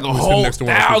 So it's like a Listen whole next to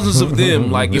one of those thousands of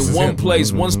them, like This in is one him.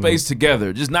 place, one space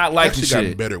together, just not liking Actually gotten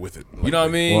shit. better with it. You know what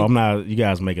I mean? Well, I'm not. You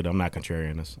guys make it. I'm not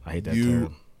contrarian. This. I hate that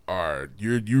term.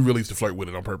 You really used to flirt with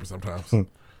it on purpose sometimes. Y'all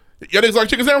niggas like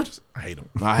chicken sandwiches? I hate them.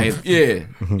 I hate, yeah.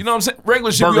 You know what I'm saying?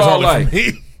 Regular shit we Burgers all only for like.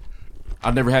 me.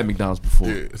 I've never had McDonald's before.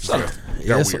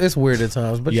 Yeah, it's It's weird at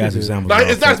times, but You guys do. example.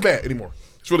 It's not as bad anymore.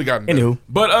 It's really gotten better. Anywho.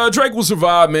 But Drake will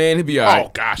survive, man. He'll be all right.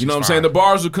 Oh, gosh, you know what I'm he's saying? fine. The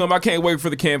bars will come. I can't wait for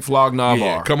the Camp Flog Gnaw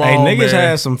bar. Come Hey, on, niggas man.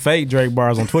 had some fake Drake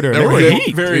bars on Twitter. They They were were heat.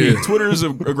 heat. Very Twitter is a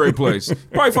great place.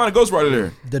 Probably find a ghostwriter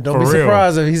there. Don't For be real.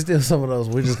 surprised if he steals some of those.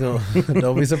 We're just gonna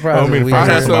don't be surprised. Don't be if we I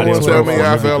had surprised. someone Somebody tell else me will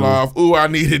I follow fell through. off. Ooh, I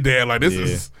needed that. Like this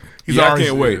is. He's Yeah, I already,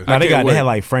 can't wait. Nah, they can't had wait.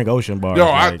 like Frank Ocean bars. Yo,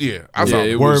 like, I saw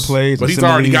it word was- plays, but and he's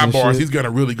already got similes and bars. shit. He's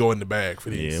gonna really go in the bag for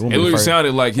these. Yeah, It we'll be literally first.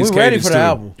 sounded like his We're ready cadence for the too.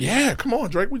 album. Yeah, come on,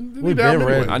 Drake. We We've need the been album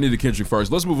ready. anyway. I need the Kendrick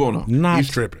first. Let's move on though. Not He's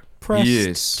tripping. pressed.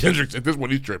 Yes. Kendrick at this one,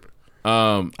 he's tripping.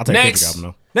 I'll take Next. Kendrick album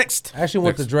though. Next. I actually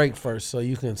want the Drake first, so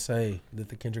you can say that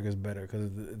the Kendrick is better. Because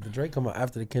the Drake come out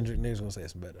after the Kendrick, niggas gonna say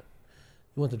it's better.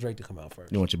 You want the Drake to come out first.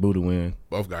 You want your boo to win.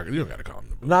 Both guys, you don't gotta call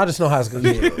him. No, I just know how it's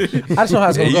gonna. Yeah. I just know how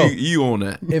it's gonna go. You on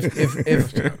that?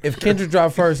 If Kendrick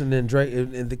drop first and then Drake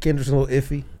and the Kendrick's a little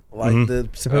iffy, like the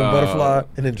Supreme Butterfly,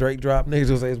 and then Drake drop, niggas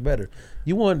gonna say it's better.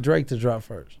 You want Drake to drop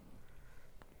first.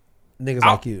 Niggas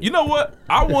like you. You know what?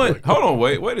 I want. Hold on,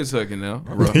 wait a second now.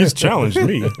 Bro. He's challenged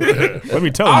me. Let me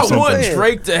tell you I something. want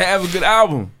Drake to have a good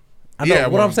album. I know. Yeah,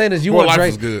 what well, I'm saying is you More want Life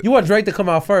is Drake. good. You want Drake to come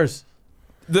out first.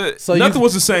 So Nothing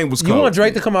was the same. Was You cold. want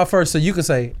Drake to come out first so you can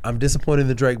say, I'm disappointed in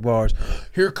the Drake bars.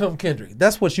 Here come Kendrick.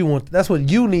 That's what you want. That's what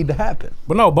you need to happen.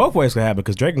 But no, both ways can happen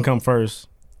because Drake can come first.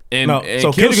 And, No, and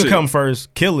so kill Kendrick shit. can come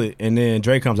first, kill it, and then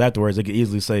Drake comes afterwards. They could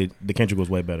easily say the Kendrick was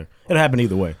way better. It'll happen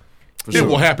either way. It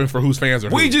will happen for whose fans are.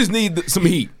 We who. just need some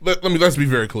heat. Let's be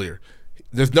very clear.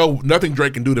 There's nothing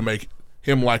Drake can do to make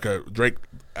him like a Drake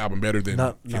album better than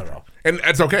Not Kendrick. at all. And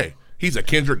that's okay. He's a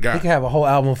Kendrick guy. He can have a whole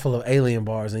album full of alien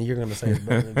bars, and you're gonna say it's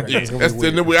better than Drake. Yeah, It's gonna that's be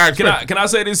weird. the way I expect. Can I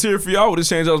say this here for y'all? Would this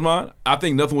change y'all's mind? I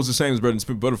think Nothing Was the Same is better than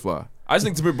Spit Butterfly. I just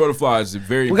think Spit Butterfly is a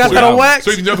very. We got important that on album. wax. So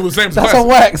you think Nothing Was the Same as a That's classic? on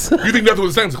wax. You think Nothing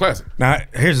Was the Same as a classic? Now,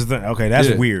 here's the thing. Okay, that's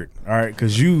Yeah. weird. All right,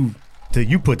 because you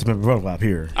put the Butterfly up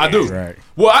here. I do. Right.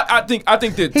 Well, I think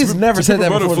that He's never said that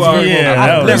before. Butterfly. Yeah,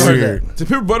 I've that was never heard weird. that. To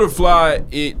Pimp Butterfly,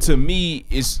 it to me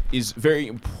is very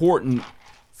important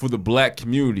for the black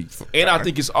community, and I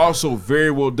think it's also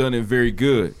very well done and very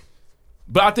good.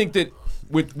 But I think that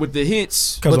with the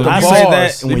hits, Because when the I say bars,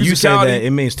 that, and the when you say musicality- that,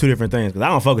 it means two different things. Because I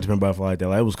don't fuck with the Pimp Butterfly like that.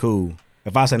 Like, it was cool.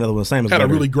 If I say Another Was the Same, was Had a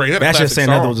better. really great- had a That's just classic saying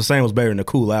Another song. Was the Same was better than a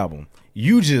cool album.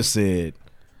 You just said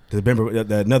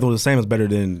that Another Was the Same is better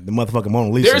than the motherfucking Mona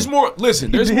Lisa. there's more.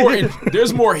 Listen,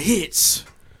 there's more hits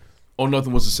on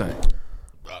Nothing Was the Same.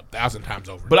 1,000 times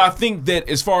over. But I think that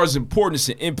as far as importance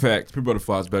and impact, Pimp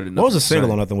Butterfly is better than What was Nothing the single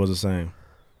Same. on Nothing Was the Same?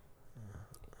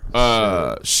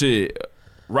 Shit.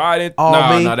 Riding?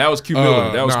 All Me? Nah, that was Q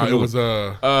Miller. That was nah, Q it Miller. was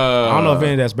I don't know if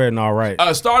any of that's better than All Right.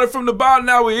 Started from the bottom,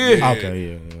 now we here.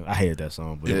 Okay, yeah. I hated that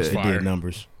song, but It was it fire. did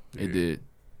numbers. It did.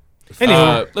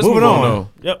 Anyway, Let's moving move on. on. though.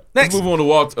 Yep. Let's Next, move on to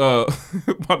Walt. My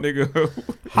nigga.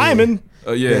 Hyman.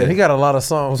 Yeah, he got a lot of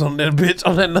songs on that bitch.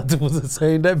 On that Nothing Was the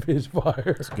Same. That bitch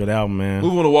fire. Good album, man.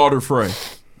 Move on to Walter Frey.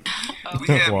 We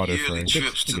have Water yearly friend.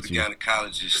 trips to the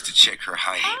gynecologist to check her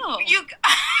height. Oh,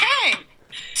 hey,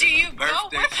 do you go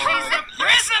Birthday with party. She's a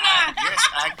prisoner. Yes,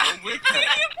 I go with her.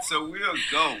 So we'll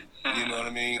go. You know what I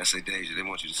mean? I say, Deja, they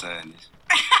want you to sign this.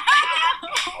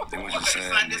 They want you to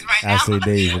sign this. Right I say now.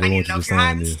 Dave, they I want know you to your sign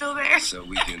hand's this. still there. So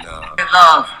we can, Love.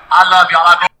 I love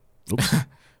y'all. I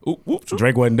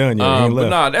Drake wasn't done yet. He ain't But left.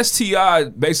 nah, that's T.I.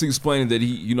 basically explaining that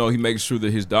he makes sure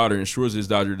that his daughter ensures his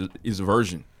daughter is a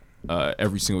virgin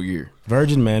every single year.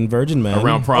 Virgin man.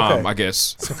 Around prom, Okay. I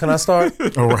guess. So can I start?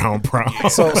 Around prom.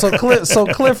 So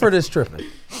Clifford is tripping.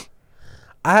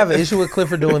 I have an issue with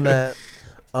Clifford doing that.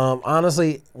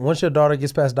 Honestly, once your daughter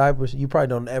gets past diapers, you probably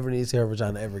don't ever need to see her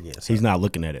vagina ever again. So He's not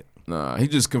looking at it. Nah, he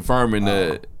just confirming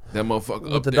that motherfucker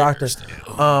with up the there doctor.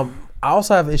 still. I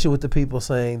also have an issue with the people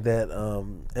saying that,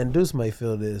 and Deuce may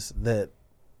feel this, that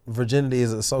virginity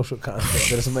is a social concept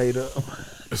that is made up.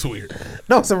 It's weird.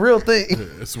 No, it's a real thing. Yeah,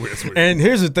 it's weird. It's weird. And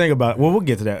here's the thing about we'll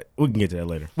get to that. We can get to that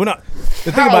later. We're not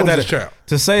the thing How about old that is is this child?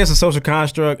 to say it's a social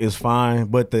construct is fine,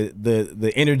 but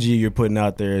the energy you're putting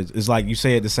out there is like you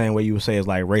say it the same way you would say it's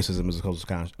like racism is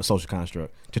a social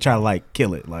construct to try to like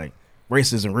kill it like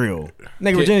race isn't real.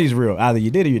 Nigga, virginity's real. Either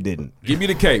you did or you didn't. Give me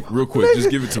the cape real quick. Just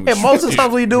give it to me. And most of the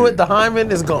times when you do it, the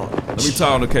hymen is gone. Let me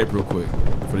tie on the cape real quick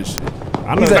for this shit.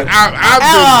 I know He's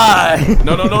that. like,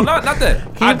 No, not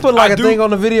that. Can you put like a thing on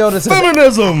the video that says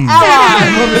Feminism.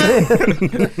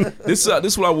 This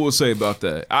is what I will say about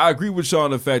that. I agree with y'all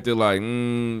on the fact that like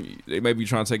they may be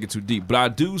trying to take it too deep, but I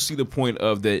do see the point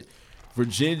of that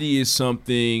virginity is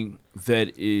something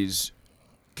that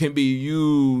can be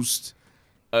used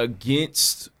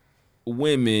against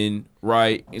women,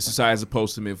 right, in society as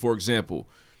opposed to men. For example,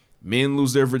 men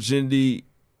lose their virginity,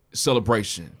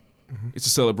 celebration. It's a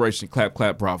celebration. Clap,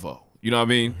 clap, bravo. You know what I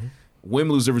mean?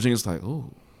 Women lose their virginity. It's like, oh,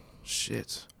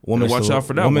 shit. Woman Watch still, out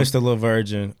for that woman one. still a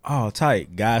virgin. Oh,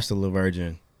 tight. Guy still a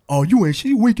virgin. Oh, you ain't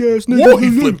shit, weak ass nigga. Whoa,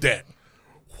 he flipped that.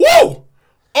 Whoa!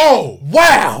 Oh,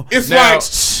 wow! It's Now-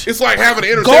 like having an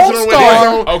interception on the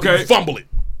radio. Okay. You fumble it.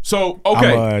 So,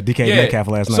 okay. I'm DK Metcalf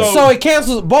last night. So it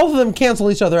cancels. Both of them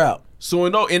cancel each other out. So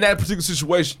in that particular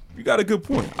situation, you got a good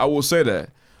point. I will say that.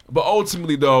 But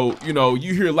ultimately, though,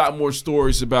 you hear a lot more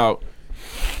stories about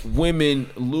women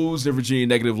lose their virginity in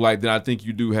negative light than I think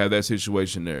you do have that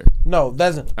situation there. No,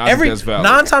 that's I think that's valid.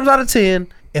 9 times out of 10,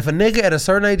 if a nigga at a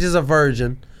certain age is a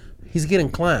virgin, he's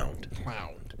getting clowned.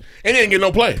 And he didn't get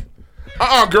no play.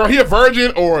 Girl, he a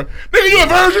virgin or nigga, you a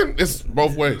virgin? It's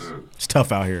both ways. It's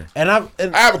tough out here. And I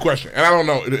have a question, and I don't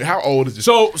know how old is this.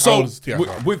 So how old is T.I.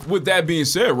 with that being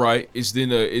said, right? It's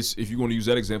then it's if you're going to use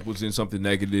that example, it's in something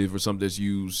negative or something that's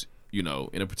used, in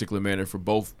a particular manner for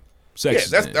both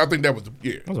sexes. Yeah, I think that was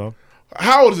That's all.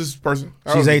 How old is this person?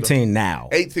 How She's old is 18 now.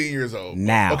 18 years old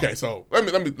Now. Okay, so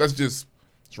let's just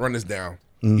run this down.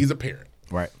 He's a parent.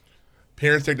 Right.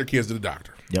 Parents take their kids to the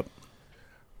doctor. Yep.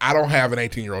 I don't have an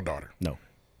 18-year-old daughter. No.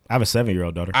 I have a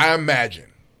 7-year-old daughter. I imagine.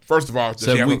 First of all, does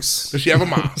she have a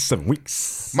mom? 7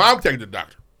 weeks. Mom take her to the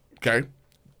doctor. Okay.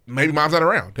 Maybe mom's not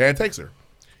around. Dad takes her.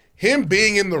 Him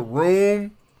being in the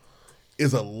room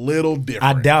is a little different.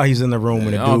 I doubt he's in the room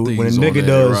when a don't dude, think when a he's on nigga there,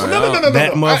 does right. No.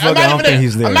 that motherfucker. I don't think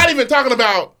he's there. I'm not even talking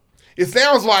about. It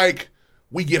sounds like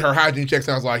we get her hygiene check.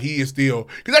 Sounds like he is still,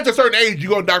 because after a certain age, you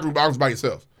go to the doctor's office by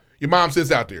yourself. Your mom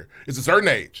sits out there. It's a certain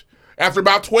age. After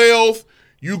about 12,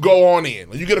 you go on in.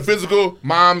 When you get a physical,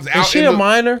 mom's out. Is she a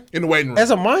minor? In the waiting room.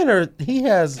 As a minor, he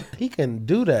can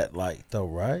do that, though,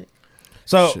 right?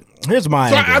 So here's my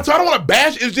angle. So I don't want to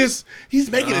bash. It's just he's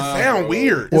making it sound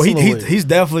weird. Well, he's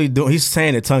definitely doing. He's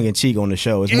saying it tongue in cheek on the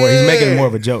show. It's more. He's making it more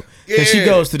of a joke. Because she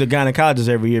goes to the gynecologist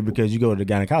every year because you go to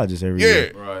the gynecologist every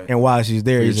year. Right. And while she's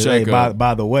there, he says, "Hey,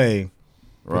 by the way,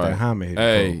 Right.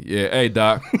 Right. Hey,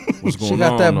 Doc, what's going on? She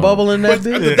got that bubble in that But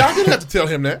bitch. the doctor didn't have to tell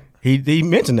him that. He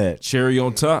mentioned that. Cherry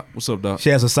on top. What's up, Doc? She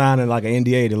has to sign in like an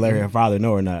NDA to let her father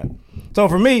know or not. So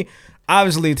for me,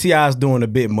 obviously T.I.'s doing a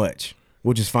bit much,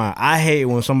 which is fine. I hate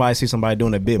when somebody sees somebody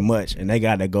doing a bit much and they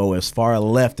got to go as far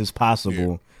left as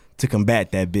possible to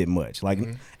combat that bit much. Like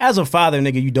as a father,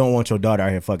 nigga, you don't want your daughter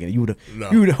out here fucking. You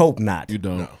would hope not. You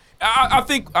don't. I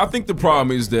think the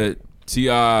problem is that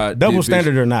T.I. double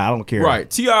standard or not, I don't care. Right.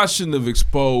 T.I. shouldn't have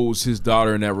exposed his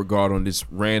daughter in that regard on this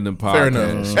random podcast. Fair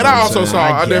enough. And I also saw,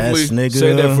 I definitely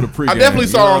say that for the pregame. I definitely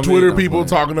saw on Twitter what I mean? people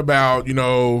talking about,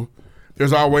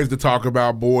 there's always the talk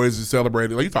about boys and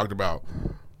celebrating. Like you talked about.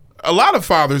 A lot of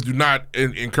fathers do not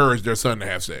encourage their son to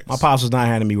have sex. My pops was not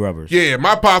handing me rubbers. Yeah,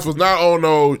 my pops was not, oh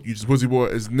no, you just pussy boy.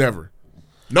 It's never.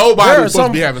 Nobody was supposed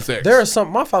to be having sex. There are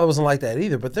some. My father wasn't like that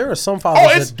either, but there are some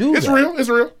fathers that do. It's that. real. It's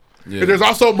real. Yeah. And there's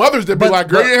also mothers that be like,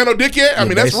 girl, you ain't had no dick yet? I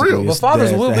mean, that's real. But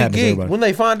fathers will be geeked when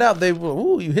they find out they will.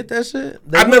 Ooh, you hit that shit.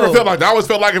 I never felt like that. I always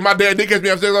felt like if my dad did catch me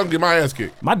upstairs, I'm going to get my ass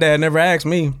kicked. My dad never asked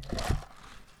me.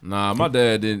 Nah, my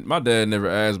dad didn't. My dad never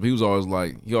asked, but he was always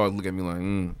like, he always look at me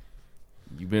like,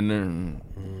 you been there?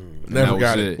 Never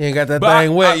got it. You ain't got that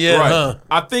thing wet yet, right. huh?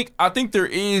 I think there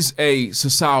is a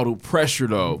societal pressure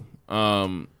though,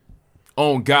 on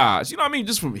guys. You know what I mean?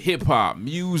 Just from hip hop,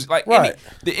 music, like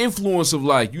the influence of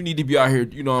like you need to be out here.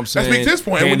 You know what I'm saying? That speaks this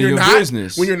point. When handling you're your not,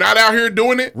 business. when you're not out here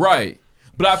doing it, right?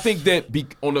 But I think that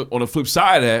on the flip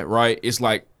side of that, right? It's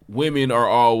like women are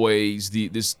always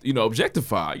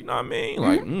objectified. You know what I mean?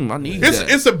 Like I need that.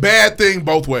 It's a bad thing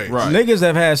both ways. Right. Niggas that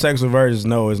have had sex with virgins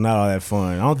know it's not all that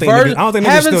fun. I don't think Virgin- niggas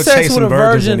having still sex chasing with a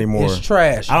virgins virgin anymore. is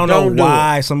trash. I don't Don't know do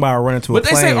why somebody run into a But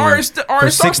they plane say Artist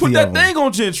for 60 put that of them. thing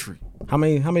on Gentry. How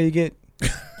many you get?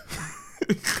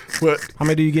 What? How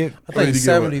many do you get? I think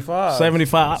 75.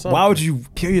 75. Why would you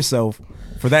kill yourself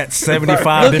for that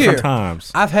 75 Look different here.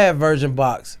 times? I've had virgin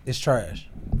box. It's trash.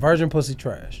 Virgin pussy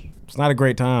trash. It's not a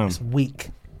great time. It's weak.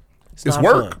 It's not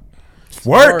work. fun. It's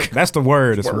work. That's the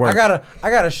word. It's work. I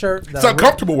got a shirt. That It's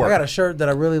uncomfortable work. I got a shirt that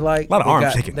I really like. A lot of They arm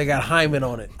got- shaking. They got Hyman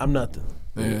on it. I'm nothing.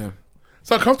 Yeah. It's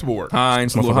uncomfortable work.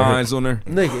 Heinz, little Heinz on there.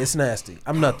 Nigga, it's nasty.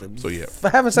 I'm nothing. So yeah. For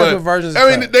having sex with virgins.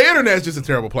 I mean, the internet's just a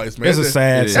terrible place, man. It's a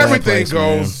sad Everything place,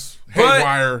 man. goes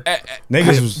haywire.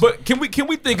 But can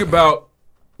we think about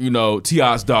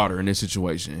T.I.'s daughter in this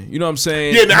situation? You know what I'm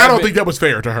saying? Yeah, I don't think that was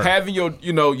fair to her. Having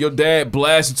your dad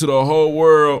blast into the whole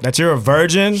world. That you're a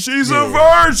virgin? She's a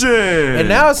virgin. And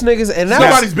now it's niggas. And now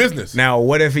Nobody's business. Now,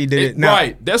 what if he did it? Now,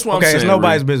 right. That's what I'm saying. Okay, it's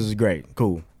nobody's Rick. business. Great.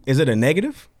 Cool. Is it a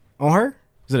negative on her?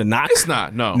 Is it a knock? It's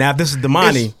not. No. Now, if this is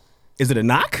Damani, is it a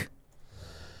knock?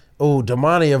 Oh,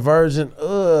 Damani a virgin.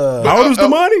 Ugh. How old is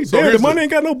Damani? So Damn, here's Damani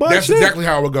ain't got no butt That's shit. exactly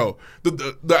how it would go.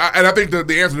 And I think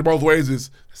the answer to both ways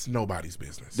is it's nobody's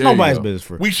business. Nobody's business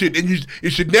for. We should, and it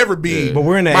should never be. But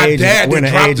we're in the my age. dad We're in the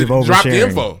dropped age of dropped the oversharing.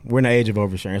 info. We're in the age of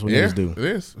oversharing. That's what niggas do. It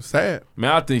is. It's sad.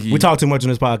 Man, I think We talk too much on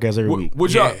this podcast every week.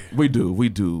 Which y'all, we do. Know what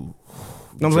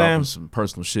I'm Dropping saying? some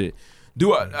personal shit.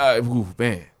 Do I? Ooh,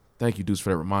 man, thank you, Deuce, for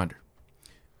that reminder.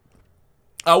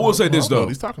 I will say this I don't know though. what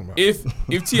he's talking about. If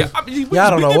T.I., I mean, we Y'all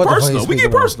don't know get what the fuck personal. he's We get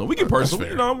speaking personal. We get That's personal.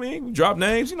 fair. You know what I mean? We drop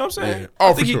names. You know what I'm saying? Yeah. Oh,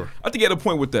 I think for sure. I think he had a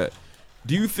point with that.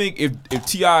 Do you think if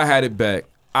T.I. had it back,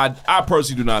 I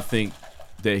personally do not think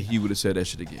that he would have said that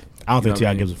shit again. I don't think You know T.I.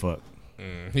 what gives a fuck.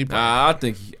 I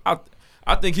think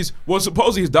I think he's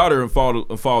supposedly his daughter followed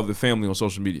the family on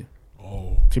social media.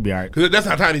 Oh, She'd be all right. because that's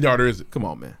how tiny daughter is. Come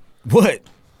on, man. What?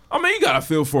 I mean, you gotta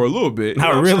feel for a little bit. You know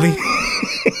Not what I'm really.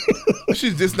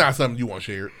 She's just not something you want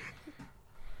shared.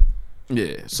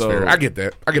 Yeah, So I get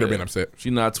that. I get her being upset. She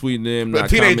not tweeting them, But not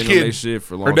teenage commenting on their kid, shit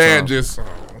for a long her dad time. just.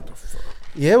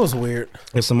 Yeah, it was weird.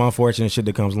 It's some unfortunate shit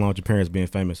that comes along with your parents being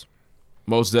famous.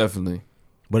 Most definitely.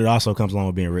 But it also comes along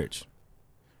with being rich.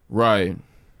 Right.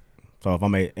 So if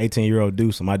I'm an 18-year-old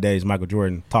Deuce and my dad's Michael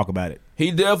Jordan, talk about it. He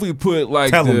definitely put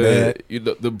like Tell him, Dad.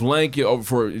 the blanket over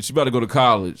for she about to go to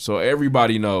college, so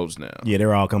everybody knows now. Yeah,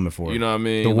 they're all coming for it. You know what I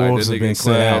mean? The like wolves that have nigga in been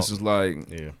sent class out. is like,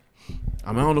 Yeah.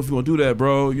 I mean, I don't know if you want to do that,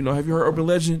 bro. You know, have you heard Urban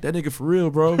Legend? That nigga for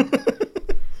real, bro.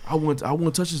 I want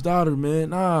to touch his daughter, man.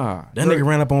 Nah, That nigga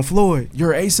ran up on Floyd.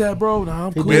 You're ASAP, bro. Nah,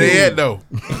 I'm cool. Where they at though?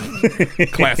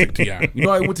 Classic T.I. You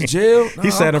know, he went to jail. Nah,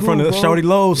 He sat I'm in front cool, of bro. Shorty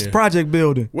Lowe's project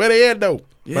building. Where they at though?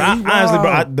 Yeah, But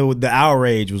honestly, bro, the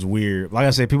outrage was weird. Like I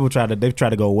said, people try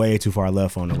to go way too far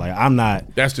left on it. Like I'm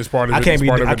not. That's just part of it. I can't It's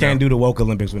part of I it can't now. do the woke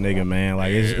Olympics with nigga, man.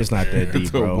 Like it's not that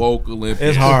deep, The bro. woke Olympics.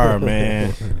 It's hard,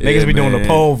 man. Niggas be doing the man.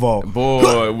 pole vault.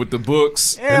 Boy, with the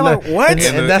books. Yeah, like, what?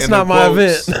 And that's not my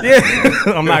event.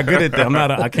 Yeah, I'm not good at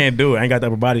that. I can't do it. I ain't got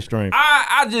that body strength.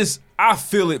 I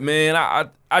feel it, man.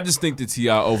 I just think that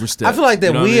T.I. overstepped. I feel like that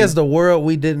You know what we I mean? as the world,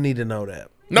 we didn't need to know that.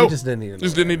 Nope. We just didn't need to know.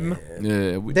 Just didn't need to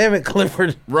know. Yeah. We, Damn it,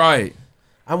 Clifford. right.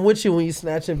 I'm with you when you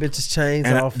snatching bitches' chains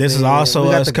And off. this is man. also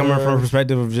We got us the coming from a guns.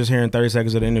 perspective of just hearing 30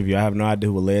 seconds of the interview. I have no idea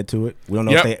what led to it. We don't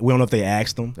know Yep. if they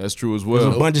asked them. That's true as There's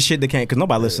well. a bunch of shit that can't because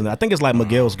nobody listens. I think it's like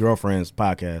Miguel's girlfriend's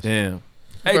podcast. Damn.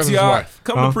 Hey, That's his T.I., wife.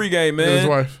 come Huh? to pregame, man. His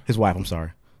wife. His wife. I'm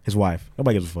sorry. His wife.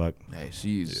 Nobody gives a fuck. Hey,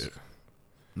 she's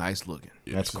nice looking.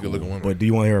 Yeah, That's she's a cool. good-looking woman. But do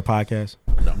you want to hear her podcast?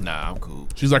 Nah, I'm cool.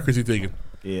 She's like Chrissy Teigen.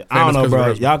 Yeah, I don't know, Famous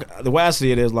 'cause of bro. her Y'all, the way I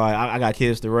see it is like I got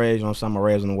kids to raise. You know what I'm saying? I'm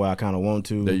raising the way I kind of want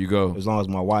to. There you go. As long as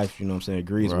my wife, you know what I'm saying,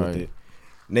 agrees Right. with it.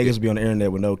 Niggas be on the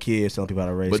internet with no kids telling people how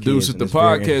to raise But kids. Deuce, if and the it's very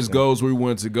podcast interesting. goes where we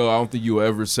want it to go, I don't think you'll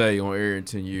ever say on air in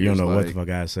 10 years. You don't know what like, the fuck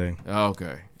I say.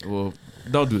 Okay. Well,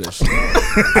 don't do that shit.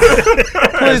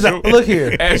 Please, look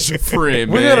here. As your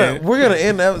friend, We're man. gonna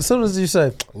end that as soon as you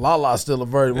say Lala's still a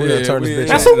virgin. We're Yeah, gonna turn we this bitch ain't-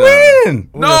 That's off. a win.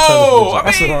 We're gonna turn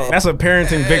this bitch off. I mean, That's a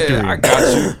parenting victory. I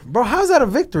got you. Bro, how's that a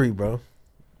victory, bro?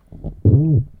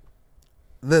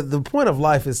 The point of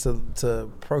life is to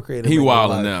procreate. and He make a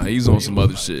wilding life. now. He's on some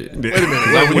other shit. Wait a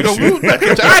minute. Like, we don't back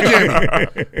into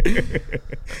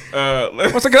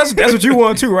That's what you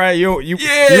want too, right? You would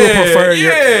prefer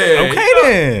your okay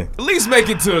then. At least make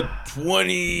it to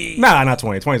 20. Nah, not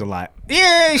 20. 20's a lot.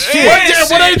 Yeah, shit.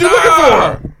 What age you looking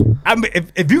for? I mean,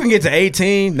 if you can get to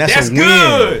 18, that's a win.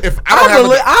 good. If I don't have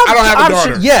a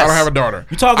daughter, yes. I don't have a daughter.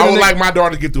 You talking I to would nigga- like my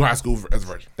daughter to get through high school as a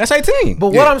virgin. That's 18.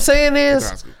 But Yeah. what I'm saying is,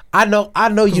 That's good. I know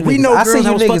you. We niggas. know I see girls you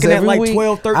that was niggas fucking at every like week.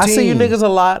 12, I see you 13. niggas a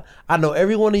lot. I know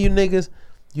every one of you niggas.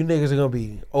 You niggas are gonna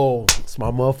be, it's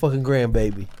my motherfucking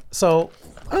grandbaby. So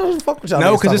I don't fuck with y'all.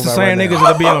 No, niggas because it's the talking same about niggas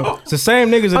right that be on. It's the same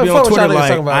niggas that be I on fuck with Twitter y'all niggas like,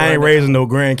 talking about I ain't right now. raising no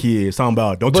grandkids. Talking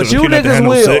about don't tell But the you kid not to niggas have no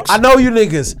will. sex. I know you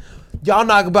niggas. Y'all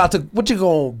not about to. What you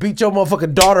gonna beat your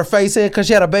motherfucking daughter face in because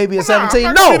she had a baby at 17?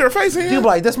 I'm not gonna No. beat her face in. You be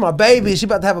like, that's my baby. She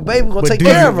about to have a baby. We're gonna But take do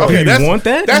care you- of her. okay, Okay, you want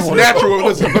that? That's natural.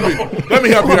 Listen, let me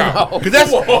help you out. Because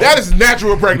that is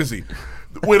natural pregnancy.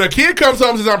 When a kid comes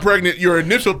home and says I'm pregnant, your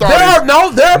initial thought There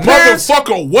are parents.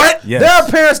 motherfucker, what? Yes. There are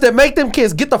parents that make them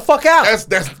kids get the fuck out.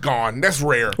 That's gone. That's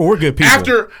rare. Well, we're good people.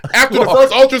 After the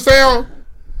first ultrasound,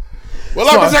 well,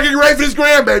 I'm just getting ready for this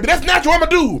grandbaby. That's natural. I'm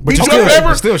gonna do. Beat you still- up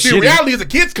ever. still The shitty. reality is the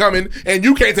kid's coming and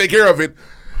you can't take care of it.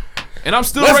 And I'm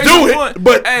still Let's raising do one. it.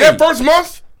 But Hey, that first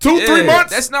month, 3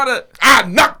 months, That's not a. I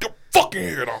knocked your fucking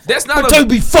head off. That's not Until you a.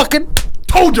 be fucking.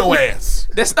 Told your ass.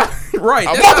 That's not right.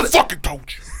 I That's not a, motherfucking told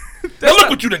you. Now look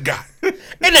what you done got.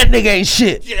 And that nigga ain't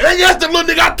shit. Yeah, that's the little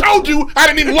nigga I told you I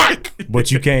didn't even like.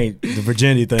 But you can't. The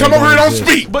virginity thing. Come over here and don't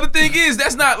speak. But the thing is,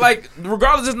 that's not like,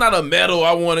 regardless, it's not a medal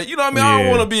I want to, you know what I mean? I don't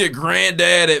Yeah. want to be a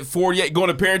granddad at 48 going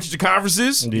to parent-teacher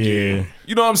conferences. Yeah.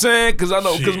 You know what I'm saying? Because I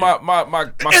know, because my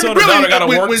And son or daughter got to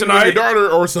work when tonight. your daughter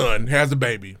or son has a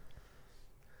baby,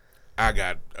 I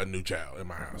got a new child in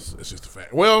my house. It's just a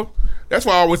fact. Well, that's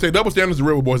why I always say double standards are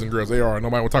real with boys and girls. They are.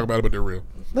 Nobody will talk about it, but they're real.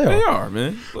 They are,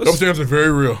 man. Double standards are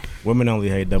very real. Women only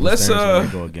hate double standards when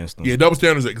they go against them. Yeah, double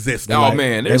standards exist. Oh,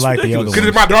 man. They It's like the ridiculous. other Because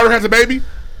if my daughter has a baby,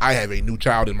 I have a new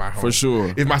child in my home. For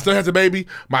sure. If my son has a baby,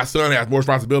 my son has more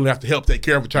responsibility, has to help take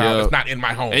care of a child that's not in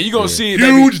my home. And you're going to see it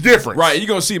huge difference. Right. You're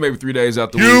going to see it maybe 3 days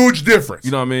out the week. Huge difference.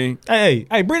 You know what I mean? Hey,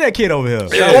 bring that kid over here.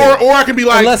 Yeah. Or I can be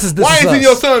like, Unless it's this why is ain't us. you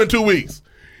your son in 2 weeks?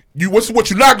 What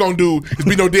you're not gonna do is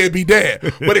be no deadbeat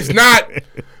dad. But it's not.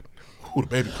 Ooh, the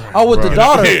baby crying. Oh, with the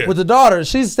daughter, Yeah. with the daughter,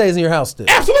 she stays in your house still.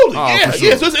 Absolutely. Oh, yeah. for sure.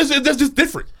 Yeah. So it's just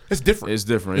different. It's different. It's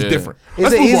different. It's Yeah. different. Is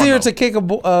Let's it move on, easier though. to kick a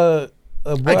boy out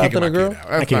than a girl?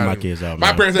 I kick my kids out, My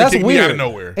man. parents That's didn't kick weird. me out of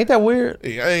nowhere. Ain't that weird?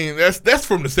 Yeah, I mean, that's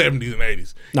from the 70s and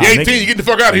 80s. Nah, you 18, niggas- you get the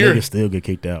fuck out of here. Niggas still get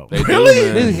kicked out. They do, Really?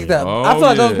 man. They get kicked out. Oh, I feel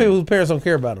like those yeah. people whose parents don't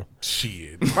care about them.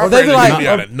 Shit. Or My they be parents like, didn't kick me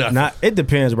out of nothing. Nah, it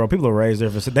depends, bro. People are raised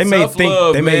different. They may Tough think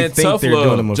love, they may man. think Tough they're love.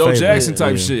 doing them a Joe favor. Jackson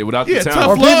type Yeah. shit without Yeah, the tough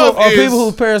talent. love. Or is- people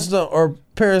whose parents don't, or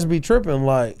parents be tripping.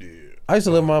 Like, I used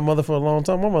to live with my mother for a long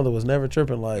time. My mother was never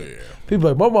tripping. Like, people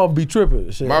like, my mom be tripping.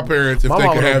 Shit. My parents, if My they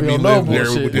mama could don't have be me on no live there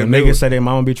bullshit. with When them, niggas say their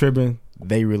mama be tripping,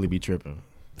 they really be tripping.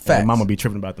 Facts. And mama be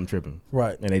tripping about them tripping.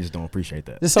 Right. And they just don't appreciate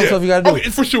that. There's some stuff you gotta do. Okay,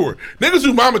 for sure. Niggas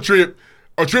who mama trip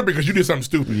are tripping because you did something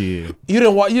stupid. Yeah. You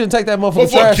didn't take that motherfucker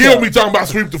Motherfucker trash killed out. me talking about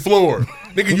sweep the floor.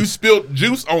 Nigga, you spilled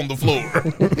juice on the floor.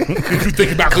 Did you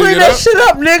think about Clean cleaning it that up? shit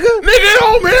up, nigga. Nigga, it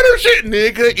don't matter shit,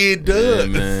 nigga. It does.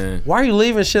 Yeah, man. Why are you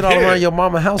leaving shit all Yeah. around your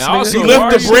mama house, And nigga? also, You why left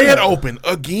are the you- bread open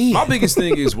again. My biggest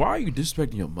thing is, why are you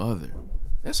disrespecting your mother?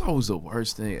 That's always the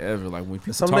worst thing ever. Like when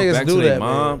people Some talk niggas back do to their that,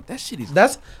 mom, man. that shit is.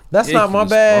 That's not my ridiculous,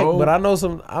 bag, bro. but I know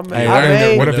some. Hey,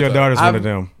 I what if your daughter's one of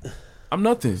them? I'm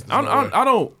nothing. I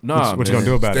don't. Nah, What you man. gonna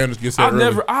do about it? Standards get set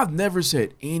early. I've never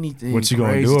said anything. What you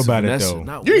gonna crazy do to about it, Vanessa. though?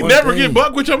 Not You ain't one never thing. get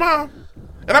bucked with your mom.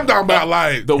 And I'm talking about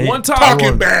like The one time,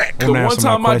 talking back. the Don't one answer my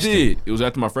time I question. did, it was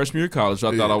after my freshman year of college. So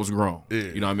I thought I was grown. Yeah.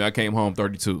 You know what I mean? I came home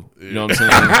 32. You know what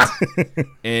I'm saying? You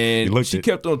And looked she it.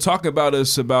 kept on talking about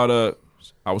us about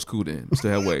I was cool then.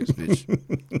 Still had waves,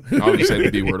 bitch. I always say the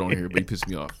B word on here, but he pissed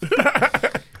me off.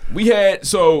 We had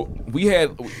mom was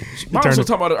turned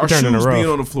talking about our it into shoes rough. being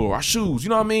on the floor. Our shoes, you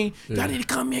know what I mean? Y'all need to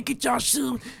come here and get y'all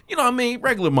shoes. You know what I mean?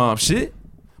 Regular mom shit.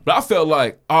 But I felt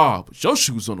like, but your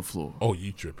shoes on the floor. Oh,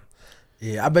 you tripping.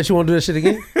 Yeah, I bet you want to do that shit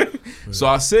again. So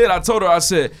I told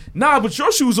her, nah, but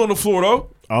your shoes on the floor though.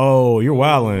 Oh, you're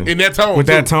wilding. In that tone. With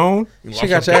too. that tone? She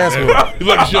got your ass whooped. You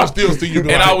lucky she'll still see you.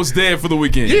 And I was dead for the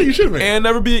weekend. Yeah, you should have been. And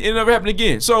it never happened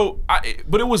again. So,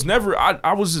 but it was never.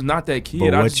 I was just not that kid.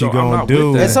 But I what just you don't- I'm gonna not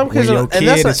do? with that. And some kids, When your and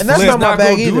that's kid is not flipped. my not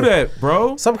bag gonna either. do that,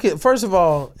 bro. Some kid, first of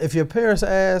all, if your parents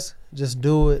ask, just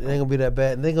do it. It ain't gonna be that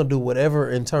bad, and they gonna do whatever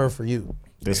in turn for you.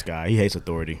 This guy, he hates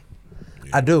authority.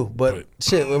 I do, but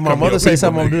shit, when my Come mother your say people,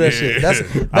 something, I'm gonna do that nigga.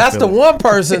 shit. Yeah. That's the feel it. one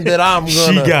person that I'm gonna.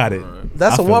 She got it.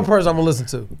 That's the I feel one it. person I'm gonna listen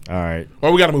to. All right.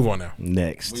 Well, we got to move on now.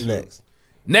 Next.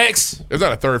 Next. There's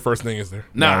not a third first thing, is there?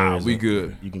 Nah, there we isn't.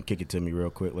 good. You can kick it to me real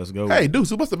quick. Let's go. Hey,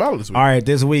 Deuce, what's the battle this week? All right,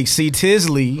 this week, C.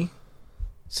 Tisley.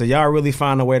 So y'all really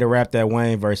find a way to rap that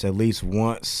Wayne verse at least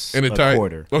once In a the tight.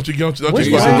 quarter. Don't you Which get Wayne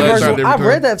some verse? inside every I time?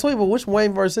 read that tweet, but which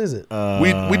Wayne verse is it?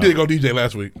 We did go DJ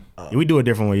last week. We do a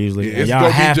different one usually. Yeah, and it's y'all go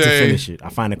have to DJ. finish it. I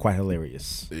find it quite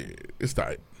hilarious. Yeah, it's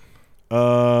tight.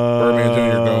 Birdman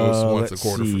Jr. goes once a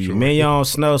quarter for sure. Million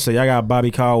Snow, so y'all got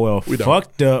Bobby Caldwell We don't.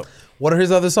 fucked up. What are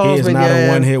his other He songs? is Big not a Yan?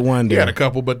 one-hit wonder. He had a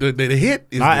couple, but the hit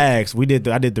is. I asked. I did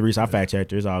the research. I fact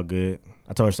checked her. It's all good.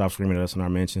 I told her to stop screaming at us in our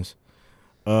mentions.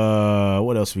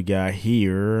 What else we got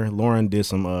here? Lauren did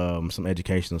some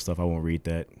educational stuff. I won't read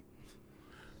that.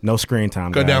 No screen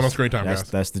time. Cut guys. down on screen time, guys.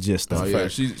 That's the gist. Oh Stuff. yeah,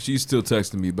 she's still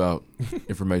texting me about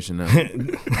information now.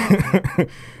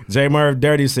 J Murph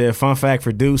Dirty said, "Fun fact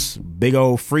for Deuce: Big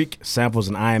Old Freak samples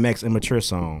an IMX Immature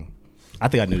song." I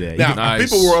think I knew that. Now,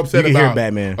 Nice. people were upset You can hear about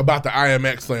Batman. about the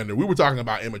IMX slander. We were talking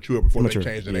about Immature before Immature,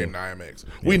 they changed the yeah. name to IMX.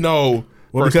 We know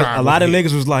Well, first because time a lot was of hit.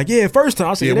 niggas was like, "Yeah, first time."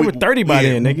 I said, Yeah, "They were 30 by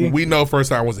then, nigga." We know first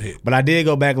time was a hit. But I did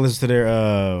go back and listen to their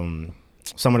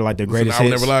some of their greatest I Will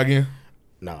hits. Never Lie Again.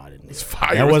 No, I didn't. It's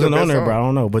fire. That It's wasn't the on best there, bro. I song.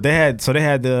 don't know. But they had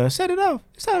the Set It Off.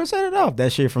 It's time to set it off.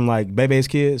 That shit from like Bebe's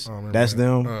Kids. That's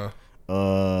them.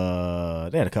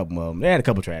 They had a couple of them. They had a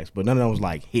couple tracks, but none of them was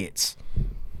like hits.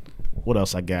 What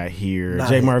else I got here? Nice.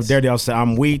 J Murph Daredevil said,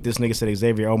 "I'm weak." This nigga said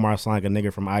Xavier Omar sound like a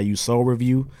nigga from IU Soul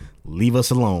Review. Leave us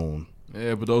alone.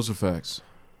 Yeah, but those are facts.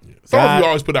 Some of you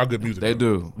always put out good music. They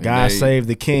do. God Save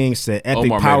the King said, epic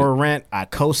Omar power rant. I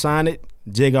co-sign it.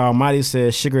 Jig Almighty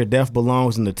says, sugar death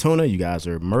belongs in the tuna. You guys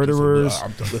are murderers.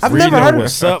 I've never heard of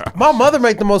what's up. My mother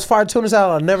make the most fire tuna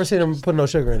salad. I've never seen them put no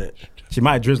sugar in it. She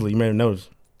might drizzle. You may have noticed.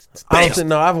 I don't think,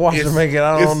 no, I've watched her make it.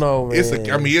 I don't know, man.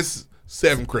 It's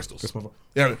 7 crystals.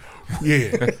 Yeah,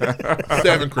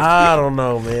 7 crystals. I don't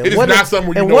know, man. It is not something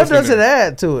where you and know what it's in does it there.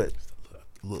 add to it?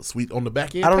 A little sweet on the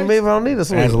back end. I don't need a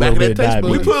sweet. Adds a little bit of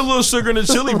diabetes. We put a little sugar in the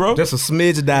chili, bro. Just a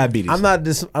smidge of diabetes. I'm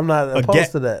not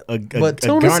opposed to that. But a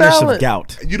tuna garnish salad, of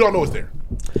gout. You don't know it's there.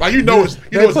 Like you know it's.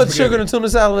 You they know put it's sugar in tuna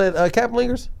salad at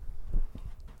Caplingers.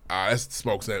 That's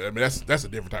smoked salad. I mean that's a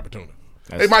different type of tuna.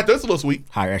 Hey, Mike, that's a little sweet.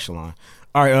 Higher echelon.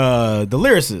 All right, the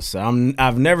lyricists.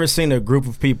 I've never seen a group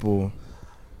of people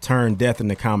turn death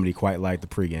into comedy quite like the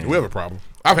pregame. We have a problem.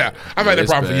 I've had that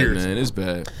problem for years. Man, it's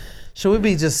bad. Should we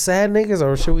be just sad niggas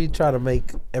or should we try to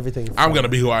make everything fun? I'm gonna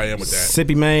be who I am with that.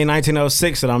 Sippy Main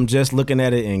 1906 and I'm just looking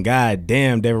at it and god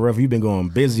damn, David Ruff, you've been going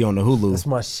busy on the Hulu. That's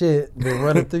my shit. Been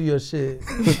running through your shit.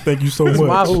 Thank you so It's much.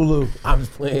 my Hulu. I'm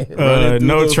just playing.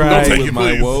 No try. Don't take it,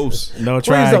 please. No Please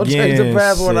try don't again. change the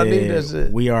password. I need that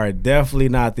shit. We are definitely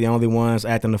not the only ones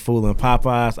acting the fool in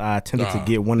Popeyes. I attempted to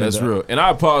get one That's of the. real. And I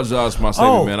apologize for my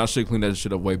statement, man. I should clean that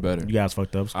shit up way better. You guys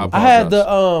fucked up. I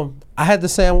apologize. I had the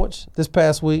sandwich this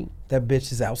past week. That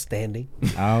bitch is outstanding.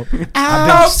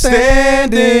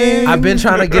 Outstanding. I've been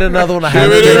trying to get another one. I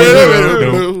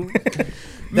haven't.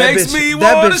 Makes me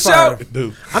want to shout.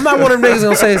 I'm not one of them niggas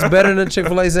gonna say it's better than a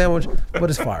Chick-fil-A sandwich, but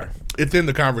it's fire. It's in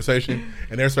the conversation,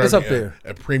 and they're serving up there.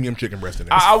 a premium chicken breast in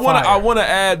there. I want to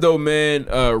add though, man.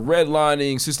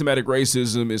 Redlining, systematic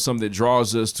racism is something that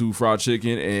draws us to fried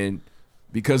chicken, and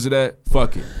because of that,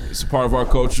 fuck it. It's a part of our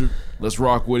culture. Let's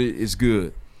rock with it. It's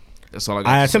good. That's all I got.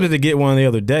 I attempted to get one the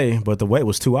other day, but the wait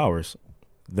was 2 hours.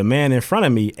 The man in front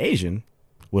of me, Asian,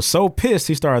 was so pissed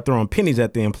he started throwing pennies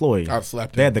at the employee. I've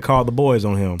slapped him. They had to call the boys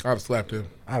on him. I've slapped him.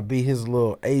 I beat his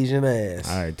little Asian ass.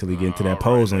 All right, till he get into that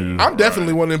pose on you. I'm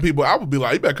definitely one of them people. I would be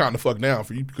like, you better calm the fuck down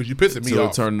for you because you pissing me Till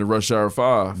off. turning to Rush Hour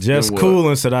 5. Just cool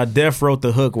and said I def wrote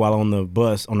the hook while on the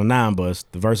bus, on the 9 bus.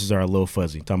 The verses are a little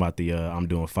fuzzy. Talking about the I'm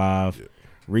doing 5. Yeah.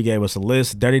 Regave us a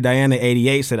list. Dirty Diana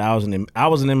 88 said I was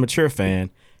an immature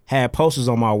fan. Had posters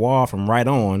on my wall from Right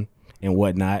On and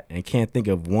whatnot, and can't think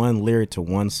of one lyric to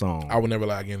one song. I Will Never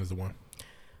Lie Again is the one.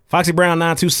 Foxy Brown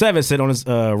 927 said on his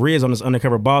Riz on his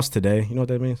undercover boss today. You know what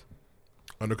that means?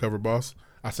 Undercover boss.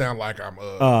 I sound like I'm.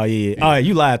 Oh yeah. Oh,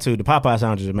 you lied too. The Popeye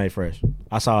sandwiches are made fresh.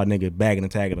 I saw a nigga bagging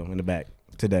and tagging them in the back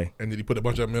today. And did he put a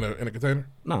bunch of them in a container?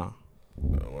 No.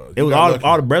 Well, it was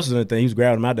all the breasts and everything. He was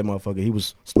grabbing them out that motherfucker. He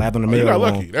was slapping the You meal. got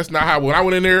lucky. That's not how. When I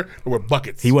went in there were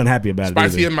buckets. He wasn't happy about it.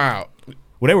 Spicy either. and mild.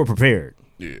 Well, they were prepared.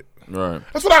 Yeah. Right.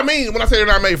 That's what I mean when I say they're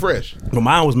not made fresh. But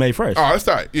mine was made fresh. Oh, that's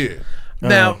tight. Yeah.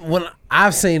 Now, when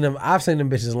I've seen them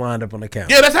bitches lined up on the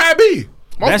counter. Yeah, that's how it be.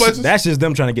 Most places. That's just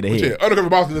them trying to get ahead. Yeah, undercover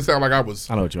boss doesn't sound like I was.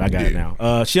 I know what you. I got it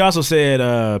now. She also said,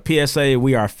 "PSA: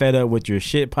 We are fed up with your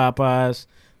shit, Popeyes.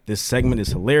 This segment is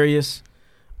hilarious."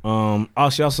 She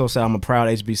also said, "I'm a proud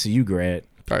HBCU grad.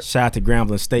 Right. Shout out to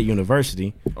Grambling State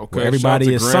University, Okay, where everybody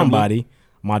shout out is to Grambling. somebody.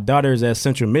 My daughter is at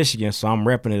Central Michigan, so I'm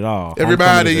repping it all.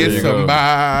 Everybody Homecoming is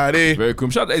somebody. Very cool.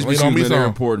 Shout out to Lean on HBCUs, me man. They're some.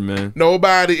 important, man.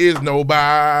 Nobody is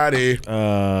nobody.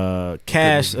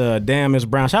 Cash, damn Miss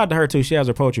Brown. Shout out to her too. She has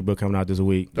her poetry book coming out this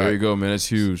week. There you go, man. That's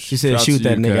huge. She said, Shout out "Shoot to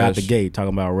that you, nigga out Cash. the gate."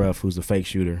 Talking about Ruff, who's the fake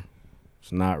shooter.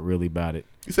 It's not really about it.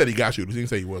 He said he got shooters. He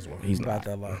didn't say he was one. He's About not.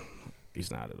 that long.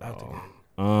 He's not at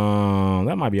all.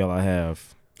 That might be all I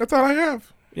have. That's all I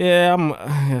have. Yeah,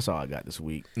 that's all I got this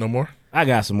week. No more? I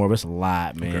got some more, but it's a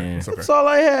lot, man. Okay, it's okay. That's all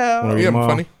I have. Wanna read Yeah, them all?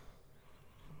 funny.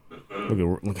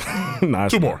 Look, nah,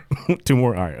 Two more. 2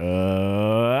 more. All right.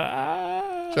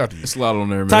 Shout out to you. It's a lot on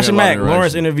there, man. Tasha A lot Mack, of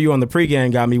Lawrence interaction. interview on the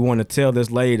pregame got me wanting to tell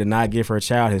this lady to not give her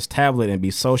child his tablet and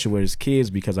be social with his kids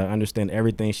because I understand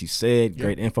everything she said.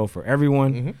 Great info for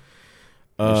everyone. Mm-hmm.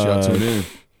 Make sure y'all tune in.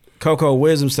 Coco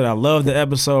Wisdom said, I love the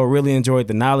episode. Really enjoyed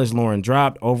the knowledge Lauren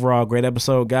dropped. Overall, great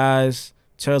episode, guys.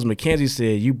 Charles McKenzie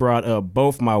said, you brought up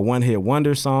both my one-hit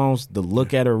wonder songs. The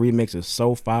Look at Her remix is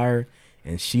so fire,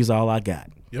 and She's All I Got.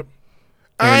 Yep.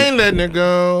 I ain't letting it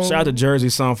go. Shout out to Jersey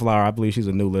Sunflower. I believe she's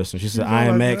a new listener. She said,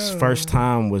 IMX first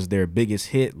time was their biggest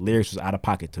hit. Lyrics was out of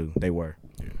pocket, too. They were.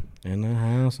 In the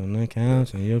house, on the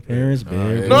couch, in your parents'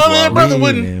 bed. No, that brother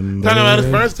wouldn't. Talking about his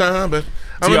first time, but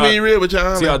I'm going to be real with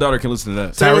y'all. See, our daughter can listen to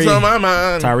that. Say what's on my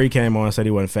mind. Tyree came on and said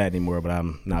he wasn't fat anymore, but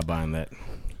I'm not buying that.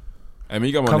 I mean,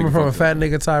 you got my Coming nigga from a fucked fat up.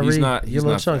 nigga, Tyree, He's you're a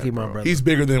little not chunky, fat, my bro. brother. He's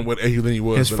bigger than what he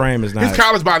was. His but frame is not. His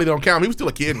college body don't count. He was still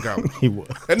a kid in college. He was.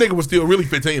 That nigga was still really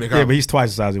 15 in college. Yeah, but he's twice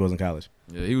the size he was in college.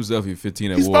 Yeah, he was definitely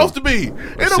 15 at He's war. supposed to be. Ain't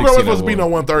no girl 16 supposed to be at no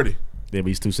war. 130. Yeah, but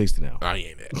he's 260 now. Oh, he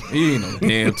ain't that. He ain't no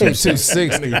damn 260.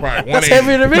 That nigga probably That's 180.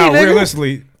 heavier than me, No, nigga.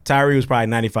 realistically, Tyree was probably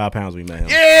 95 pounds when we met him.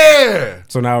 Yeah.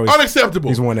 So now he's Unacceptable.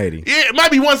 He's 180. Yeah, it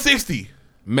might be 160.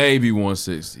 Maybe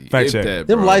 160. Fact If check. that,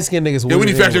 Them bro. light skinned niggas. Yeah, we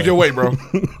need to fact check your weight, bro.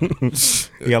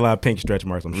 He got a lot of pink stretch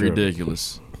marks, I'm sure.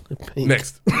 Ridiculous.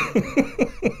 Next.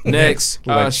 Next,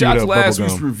 Like shout out to chewed up last bubble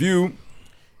week's gum. review.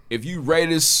 If you rate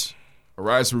us or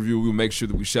write us a review, we'll make sure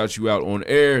that we shout you out on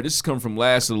air. This is coming from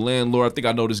Laster, the landlord. I think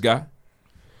I know this guy.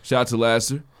 Shout out to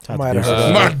Laster. Might have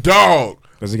heard My dog.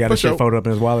 Does he got For his shit sure. folded up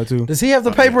in his wallet too? Does he have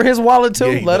the paper in his wallet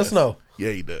too? Yeah, he Let does. us know.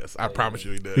 Yeah, he does. I promise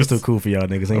you he does. He's too cool for y'all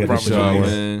niggas. Ain't got promise this shit you, on.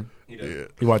 Man. Yeah.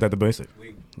 He walked out the basic.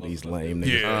 These lame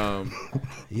niggas. Yeah.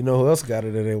 You know who else got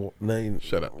it in their name?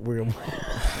 Shut up. We're gonna-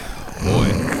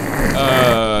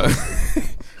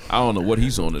 I don't know what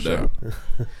he's on today.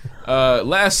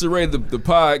 Laster rated the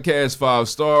podcast 5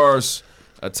 stars.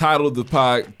 Title of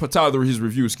his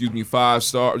review, 5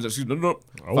 stars. Excuse me, no,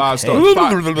 5 stars.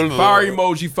 Fire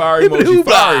emoji, fire emoji,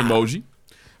 fire emoji.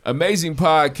 Amazing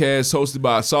podcast hosted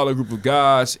by a solid group of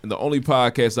guys, and the only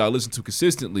podcast I listen to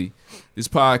consistently. This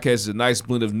podcast is a nice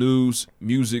blend of news,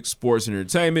 music, sports, and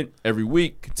entertainment every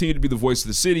week. Continue to be the voice of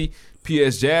the city.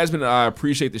 P.S. Jasmine and I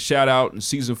appreciate the shout out in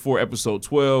season 4, episode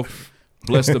 12.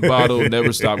 Bless the bottle,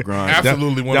 never stop grinding.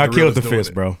 Absolutely one Y'all of the killed realest the doing fist,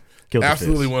 it. bro. Killed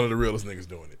Absolutely the fist. one of the realest niggas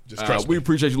doing it. Just trust We me.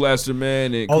 appreciate you, Laster,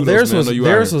 man. And Oh, kudos, man. I know you out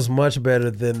theirs here. was much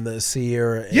better than the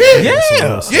Sierra. And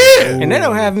Yeah. And they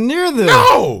don't have near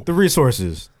the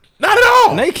resources. Not at all.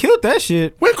 And they killed that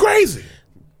shit. Went crazy.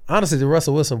 Honestly, the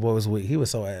Russell Wilson boy was weak. He was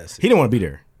so ass. He didn't want to be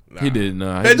there. He did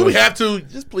not. Hey, do we have to?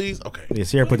 Just please. Okay. Yeah,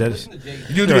 Sierra put that.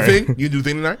 You do the thing? You do the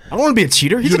thing tonight? I don't want to be a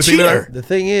cheater. He's You a do the thing cheater. tonight? The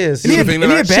thing is, You do the thing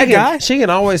tonight? she can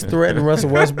always threaten Russell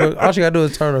Westbrook. All she gotta do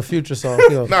is turn a Future song.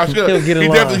 He'll Nah, get in he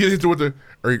line. definitely hits it with the.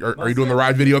 Are you doing the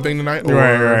ride video thing tonight? Or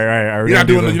Right. You're not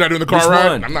doing the car Which ride.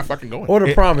 one? I'm not fucking going. Or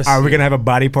the promise. Are we gonna have a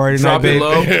body party Drop tonight, it babe?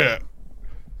 low. Yeah.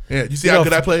 Yeah. You see how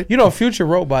good I play? You know, Future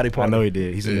wrote Body I Part. know he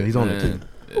did. He's on it too.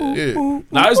 Yeah.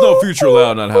 Nah, there's no future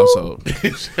allowed in that household.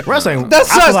 Russ ain't. That I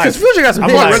sucks feel like- because Future got some I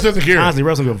hits. feel like- Russ doesn't care. Honestly,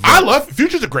 Russ don't give a I fuck. love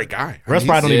Future's a great guy. Russ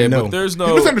probably don't Yeah, even know. but there's He's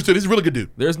no misunderstood. He's a really good dude.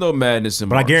 there's no madness in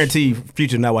But I March. guarantee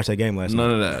Future did not watch that game last night.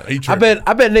 none of that. He I tripped.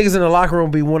 bet niggas in the locker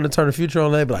room be wanting to turn the Future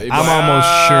on. They be like, I'm almost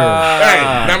sure. Hey,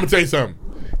 now I'm gonna tell you something.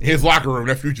 In his locker room,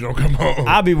 that Future don't come home.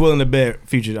 I'll be willing to bet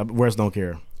Future. Russ don't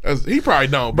care. He probably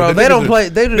don't. bro, but they niggas don't are- play.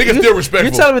 They niggas you, still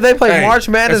respectful. You telling me they play Hey, March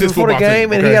Madness that's his before the football game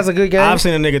team, and he okay? has a good game? I've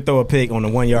seen a nigga throw a pick on the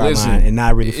 1 yard Listen, line and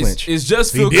not really It's, flinch. it's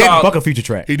just He Phil did. Fuck Collins. a Future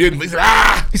track. He didn't. He said,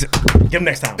 ah, He said, "Get him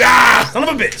next time." ah, Son of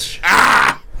a bitch.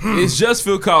 It's just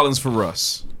Phil Collins for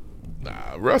us. Nah,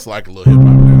 Russ like a little hip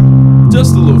hop now.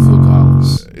 Just a little Phil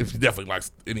Collins. He definitely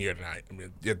likes In the Air Tonight. I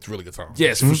mean, it's a really good song.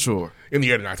 Yes, for sure. In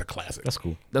the Air Tonight's a classic. That's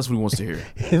cool. That's what he wants to hear.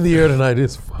 In the air tonight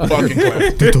is fun. Fucking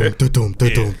classic.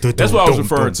 That's what I was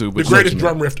referring to. The But greatest you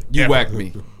drum riff. You ever. whacked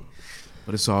me.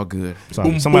 But it's all good.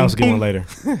 Sorry, somebody else will get one later.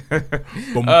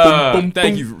 Boom, boom,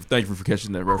 Thank you for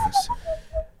catching that reference.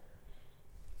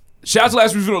 Shout out to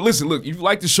last review. Listen, look, if you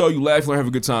like the show, you laugh, you learn, have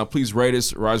a good time, please rate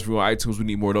us, rise review on iTunes. We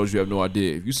need more of those. You have no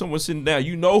idea. If you're someone sitting down,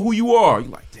 you know who you are.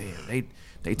 You're like, damn,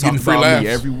 they talk Getting free about laughs. me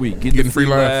every week. Getting free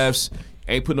laughs.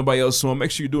 Ain't putting nobody else on. Make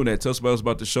sure you're doing that. Tell somebody else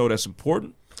about the show. That's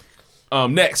important.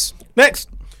 Next.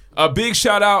 A big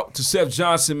shout out to Seth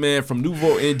Johnson, man, from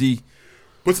Nouveau Indy.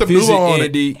 What's up, Visit Nouveau on it?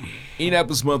 Indy,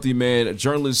 Indianapolis Monthly, man. A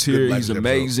journalist here. Good He's episode.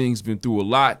 amazing. He's been through a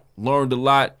lot, learned a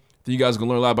lot. I think you guys are gonna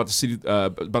learn a lot about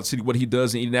the city, what he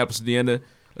does in Indianapolis, Indiana.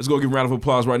 Let's go give a round of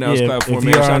applause right now. Let's Yeah, clap for if him,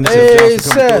 you man. are Shout out on to the- Seth Hey,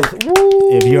 Johnson coming through. Seth.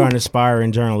 Woo. If you're an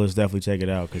aspiring journalist, definitely check it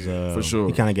out because For sure.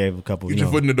 he kind of gave a couple. Get you your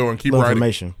know, foot in the door and keep little writing.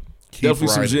 information. Keep Definitely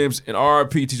some writing. gems. And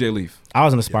RIP TJ Leaf. I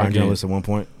was an aspiring Again. journalist at one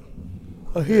point.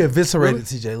 Oh, he eviscerated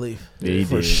TJ Leaf. Yeah, he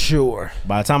for did. sure.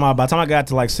 By the time I got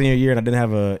to like senior year and I didn't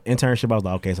have an internship, I was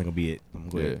like, okay, it's not gonna be it. I'm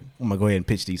gonna go ahead and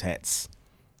pitch these hats.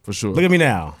 For sure. Look at me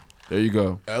now. There you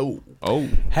go. Oh.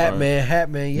 Hat All right.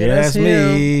 man. Yeah, Yeah, that's that's him.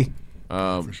 me.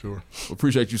 For sure. We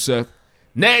appreciate you, Seth.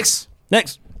 Next.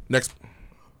 Next.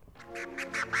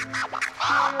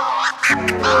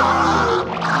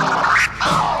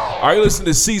 Are you listening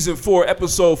to Season 4,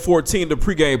 Episode 14, the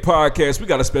PreGame Podcast? We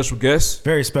got a special guest.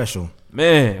 Very special.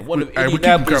 Man, one of Hey, we keep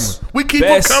 'em Indianapolis' coming. We keep 'em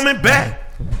best- coming back.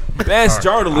 Best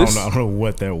journalist. I don't know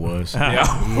what that was. Yeah,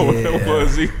 I don't know what it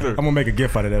was either. I'm gonna make a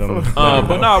gift out of that.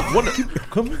 But now,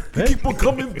 keep on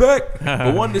coming back.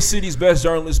 But one of the city's best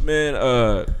journalists, man.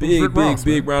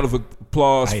 Big round of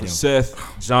applause for Seth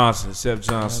Johnson. Seth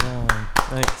Johnson.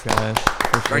 Thanks, guys.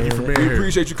 Thank you for being We here.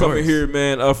 appreciate you coming here,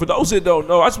 man. For those that don't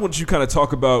know, I just want you to kind of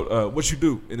talk about what you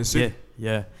do in the city.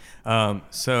 Yeah.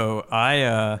 So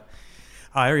I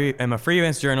I am a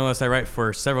freelance journalist. I write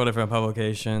for several different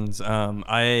publications.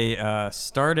 I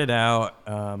started out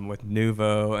with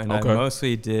Nuvo, and I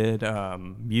mostly did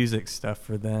music stuff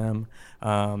for them.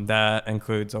 That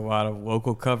includes a lot of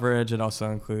local coverage. It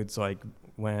also includes like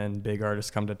when big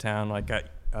artists come to town, like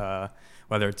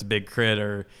whether it's Big Crit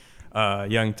or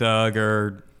Young Thug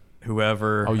or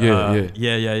whoever. Oh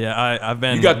yeah. I've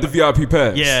been. You got the VIP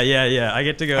pass. Yeah. I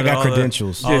get to go. I to got all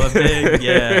credentials. All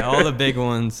the big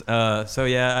ones. So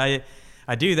yeah,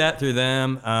 I do that through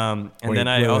them. And then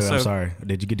I also. I'm sorry.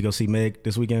 Did you get to go see Meg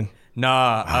this weekend?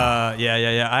 Nah.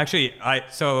 Yeah. Actually,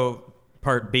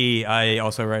 Part B, I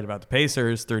also write about the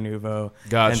Pacers through Nuvo.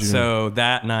 Gotcha. And so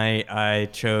that night, I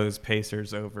chose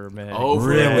Pacers over Meg. Oh,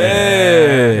 really?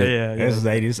 Yeah. That's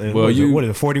 80s. Well, what is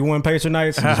it, 41 Pacer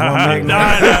nights? Just one Meg No,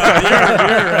 night?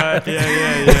 you're right.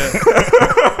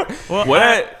 Yeah. Well,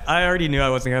 What? I already knew I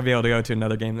wasn't going to be able to go to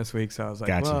another game this week, so I was like,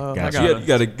 Gotcha. I You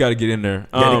got to get in there.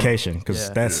 Dedication, because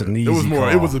that's an easy call.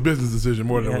 It was a business decision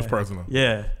more than it was personal.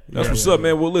 Yeah. That's what's up,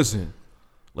 man. Well, listen.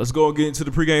 Let's go and get into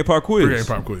the pregame pop quiz. Pregame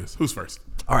pop quiz. Who's first?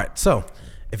 All right. So,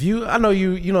 if I know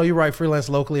you write freelance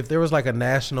locally. If there was like a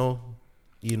national,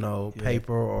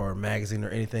 paper or magazine or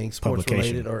anything sports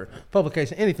related or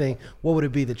publication, anything, what would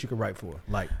it be that you could write for?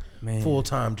 Like full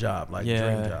time job, like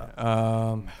dream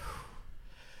job.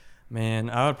 Man,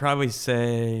 I would probably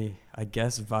say, I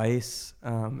guess Vice.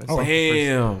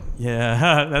 Damn.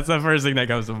 Yeah, that's the first thing that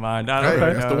comes to mind. I don't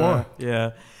Hey, that's the one.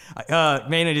 Yeah.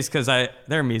 Mainly just because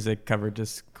their music coverage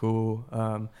is cool.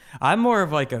 I'm more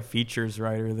of like a features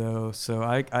writer though, so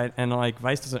I like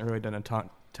Vice doesn't really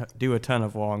do a ton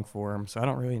of long form, so I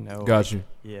don't really know. Got you.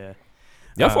 Yeah.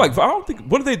 Yeah, I feel like I don't think.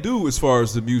 What do they do as far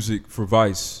as the music for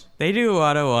Vice? They do a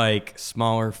lot of like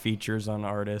smaller features on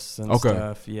artists and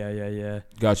stuff. Yeah.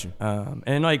 Got you.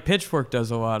 And like Pitchfork does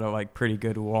a lot of like pretty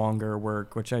good longer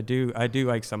work, which I do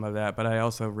like some of that, but I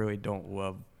also really don't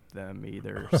love them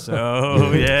either.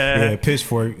 So yeah,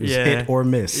 Pitchfork is hit or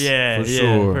miss. Yeah,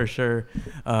 for sure.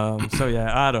 So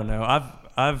yeah, I don't know.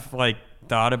 I've like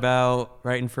thought about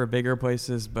writing for bigger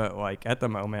places, but like at the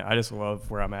moment, I just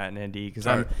love where I'm at in Indy because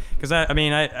I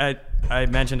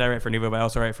mentioned I write for Nuvo, but I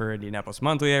also write for Indianapolis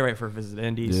Monthly. I write for Visit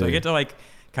Indy, so I get to like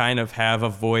kind of have a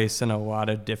voice in a lot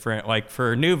of different. Like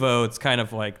for Nuvo, it's kind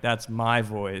of like that's my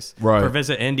voice. Right. For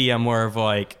Visit Indy, I'm more of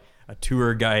like a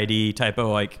tour guidey type of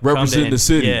like represent the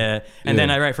city. Yeah. And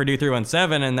then I write for Do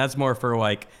 317, and that's more for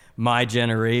like my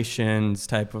generation's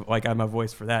type of like I'm a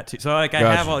voice for that too. So like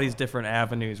I have all these different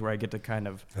avenues where I get to kind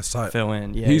of fill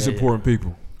in. Yeah, he's important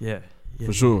people. Yeah.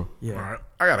 For sure. Yeah. All right.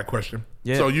 I got a question.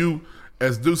 Yeah. So you,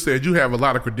 as Deuce said, you have a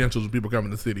lot of credentials when people come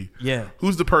in the city. Yeah.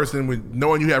 Who's the person when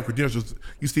knowing you have credentials,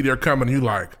 you see they're coming and you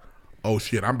like, oh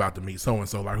shit, I'm about to meet so and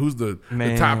so. Like who's the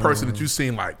top person that you've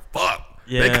seen like, fuck.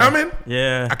 Yeah. They coming?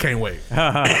 Yeah. I can't wait.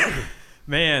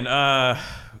 Man,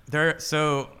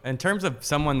 so in terms of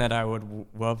someone that I would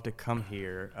love to come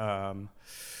here, I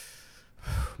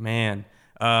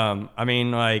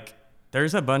mean, like,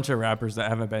 there's a bunch of rappers that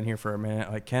haven't been here for a minute.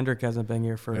 Like Kendrick hasn't been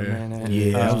here for a minute.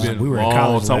 Yeah, we were in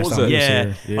college.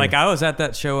 Like I was at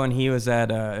that show and he was at.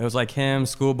 It was like him,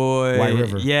 Schoolboy, White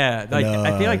River. Yeah, like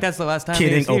I feel like that's the last time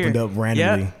he was here. opened up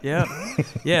randomly.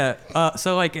 Yeah.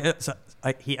 So like,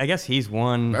 I guess he's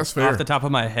one. That's fair. Off the top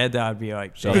of my head, that I'd be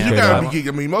like. Because you gotta be.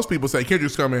 I mean, most people say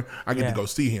Kendrick's coming. I get to go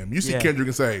see him. You see Kendrick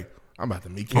and say, I'm about to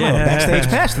meet Kendrick. Backstage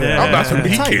pass for that. I'm about to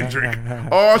meet Kendrick.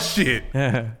 Oh shit.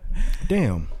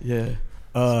 Damn. Yeah.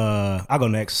 I'll go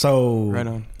next. So, right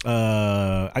on.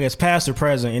 I guess past or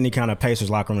present, any kind of Pacers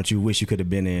locker room that you wish you could have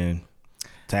been in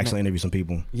to actually interview some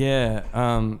people. Yeah.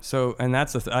 So, and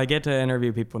that's I get to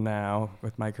interview people now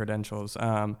with my credentials.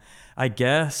 I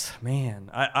guess, man,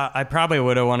 I probably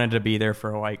would have wanted to be there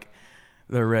for like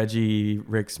the Reggie,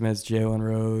 Rick Smith, Jalen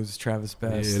Rose, Travis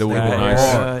Best. Yeah, they were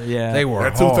nice. They were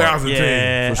that 2000 team.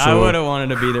 Yeah, for sure. I would have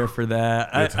wanted to be there for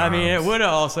that. I mean, it would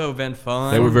have also been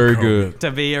fun. They were very good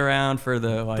to be around for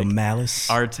the Malice,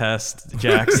 Artest,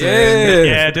 Jackson.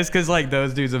 Yeah, just because like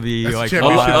those dudes would be like a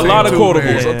lot of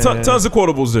quotables, tons of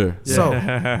quotables there.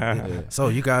 Yeah. So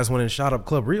you guys went and shot up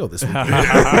Club Rio this week.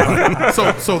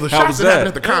 So the shots that happened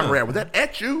at the Conrad, was that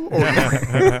at you or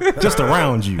just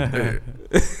around you?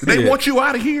 They want you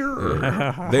out of here.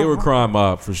 They were crime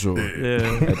mob for sure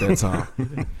at that time.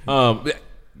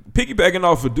 Piggybacking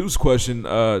off of Deuce's question,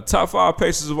 top 5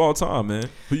 Pacers of all time, man.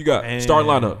 Who you got? Start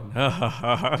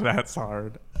lineup. That's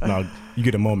hard. No, you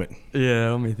get a moment.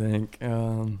 Yeah, let me think.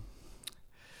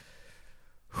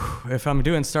 If I'm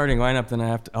doing starting lineup, then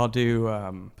I'll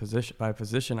do position by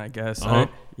position, I guess.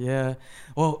 Yeah.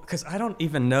 Well, because I don't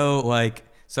even know like.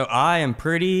 So I am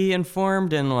pretty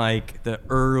informed in like the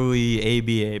early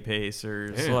ABA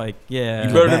Pacers. Damn. Like, yeah.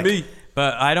 You better than me.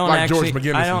 But I don't like actually. George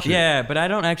McGinnis I and don't. shit. Yeah, but I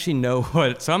don't actually know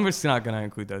what. So I'm just not gonna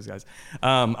include those guys.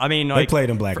 I mean, They like played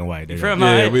in black and white. They from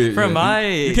don't. my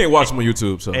you can't watch them on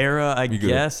YouTube. So era, I you good.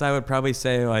 guess I would probably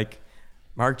say like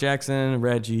Mark Jackson,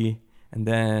 Reggie, and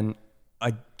then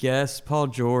I guess Paul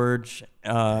George,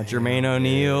 Jermaine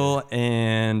O'Neal,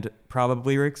 and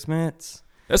probably Rick Smits.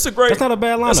 That's a great. That's not a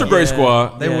bad lineup. That's a great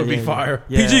squad. They would be fire.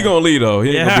 Yeah. PG gonna lead though.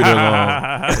 He ain't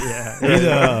gonna be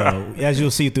there long. He's, as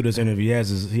you'll see through this interview,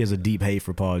 he has a deep hate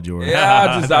for Paul George.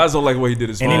 Yeah, I just don't like what he did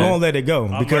his and he won't let it go.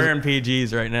 I'm because wearing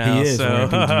PGs right now. He is so wearing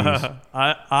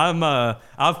PGs.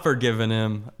 I've forgiven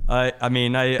him. I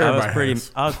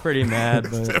was pretty mad,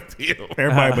 but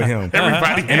everybody but him.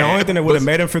 Everybody. And the only thing that would have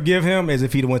made him forgive him is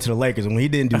if he'd went to the Lakers. And when he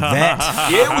didn't do that,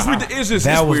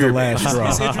 that was weird, the last straw.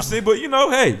 It's interesting, but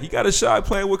hey, he got a shot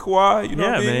playing with Kawhi. You know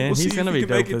what I mean? Man, We'll he's see gonna if be he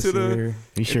can dope make it this to the year.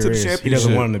 He into sure the is. championship. He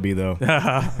doesn't want him to be though.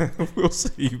 We'll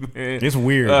see, man. It's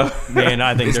weird. Man,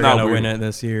 I think they're gonna win it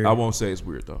this year. I won't say it's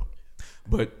weird though,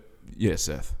 but yeah,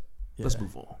 Seth. Let's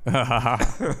move on.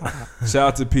 Shout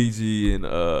out to PG and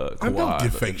Kawhi. I don't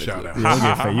give fake shout outs. You don't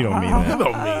get fake. You don't mean that. I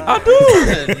don't mean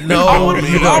that. I do. No, I want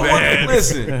to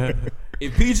listen.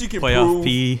 If PG can playoff prove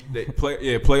P,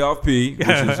 playoff P, which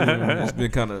has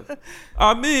been kind of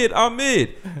mid.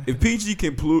 If PG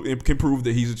can prove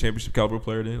that he's a championship caliber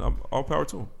player, then I'm all power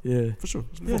to him. Yeah, for sure.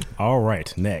 All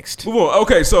right, next. Move on.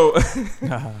 Okay, so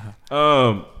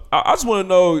I just want to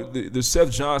know the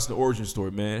Seth Johnson origin story,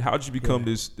 man. How did you become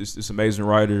this amazing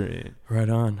writer and right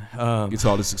on get to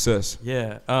all this success?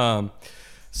 Yeah.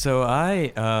 So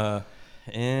I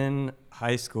in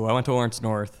high school I went to Lawrence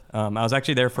North. I was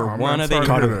actually there for one of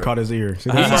the caught his ear.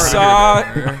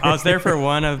 I was there for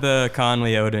one of the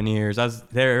Conley Oden years. I was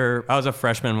a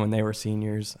freshman when they were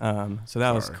seniors. So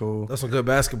that was cool. That's some good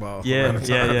basketball.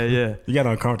 Yeah. You got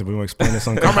uncomfortable. You want to explain this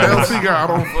I'm an LC guy. I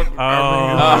don't fucking.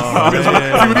 Oh,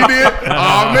 see what he did?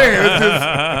 Oh man, it's just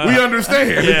we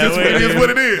understand. It is what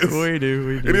it is. We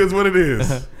do. It is what it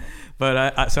is.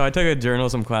 But so I took a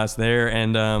journalism class there,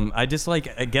 and I just I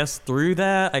guess through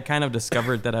that I kind of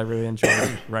discovered that I really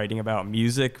enjoyed writing about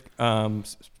music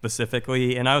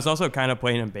specifically, and I was also kind of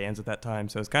playing in bands at that time,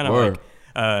 so it's kind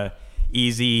of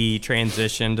easy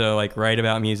transition to write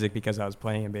about music because I was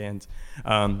playing in bands.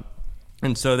 And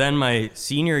so then my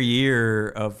senior year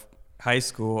of high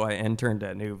school, I interned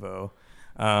at Nouveau,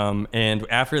 and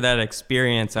after that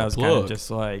experience, I was kind of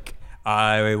just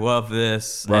I love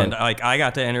this. Right. And I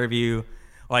got to interview,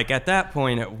 at that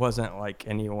point it wasn't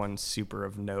anyone super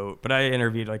of note, but I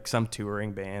interviewed some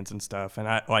touring bands and stuff, and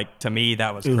I to me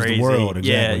that was crazy. The world,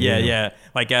 exactly. Yeah.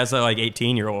 As a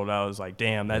 18-year-old, I was like,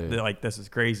 damn, that this is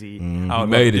crazy. Mm-hmm. I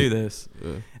would love to do this.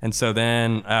 Yeah. And so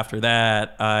then after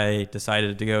that, I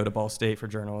decided to go to Ball State for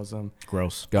journalism.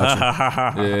 Gross.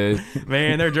 Gotcha. Yeah.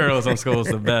 Man, their journalism school is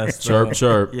the best.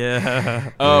 Chirp.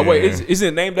 Yeah. Wait, is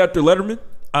it named after Letterman?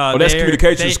 That's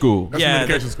communication school. That's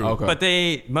communication school. Okay. But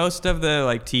most of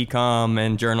the TCOM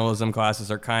and journalism classes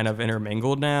are kind of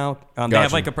intermingled now. They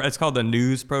have it's called the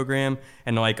news program,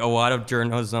 and a lot of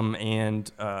journalism and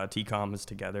TCOM is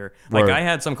together. I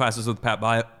had some classes with Pat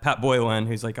Boylan,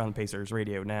 who's on Pacers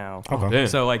Radio now. Okay.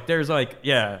 So there's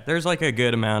there's a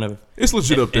good amount of it's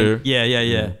legit up there.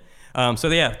 Yeah. So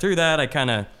through that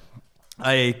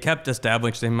I kept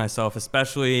establishing myself,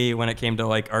 especially when it came to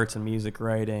arts and music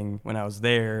writing when I was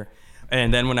there.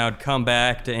 And then when I would come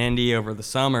back to Indy over the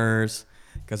summers,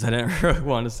 because I didn't really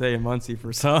want to stay in Muncie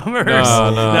for summers. No.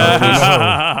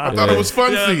 I thought it was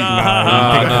funcy.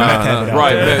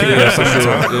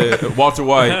 Right. Walter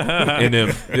White and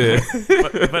them. Yeah.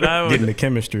 But I would, getting the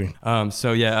chemistry.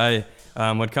 I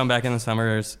would come back in the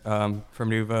summers from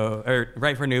Nouveau, or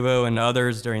write for Nouveau and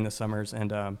others during the summers.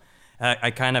 And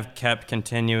I kind of kept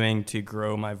continuing to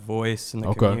grow my voice in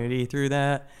the community through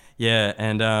that. Yeah,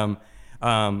 and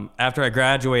after I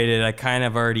graduated, I kind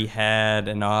of already had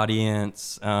an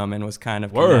audience and was kind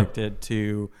of connected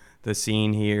to the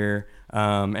scene here.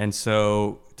 And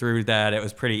so through that, it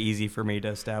was pretty easy for me to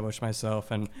establish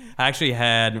myself. And I actually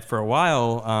had, for a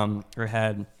while,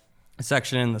 had a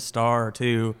section in the Star,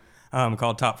 too,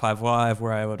 called Top 5 Live,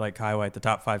 where I would highlight the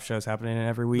top 5 shows happening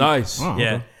every week. Nice. Oh,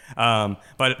 yeah. Okay.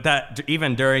 But that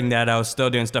even during that, I was still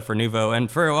doing stuff for Nouveau,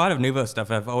 and for a lot of Nouveau stuff,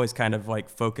 I've always kind of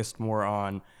focused more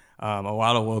on a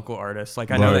lot of local artists. I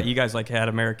know that you guys had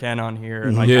American on here,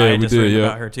 and I just heard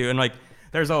about her too, and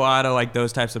there's a lot of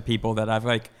those types of people that I've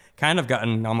kind of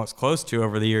gotten almost close to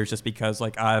over the years, just because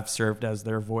I've served as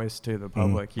their voice to the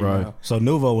public. You know? So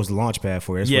Nouveau was the launch pad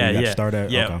for it. That's where you got to start at.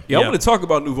 Yeah. I want to talk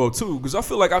about Nouveau too, because I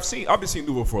feel like I've been seeing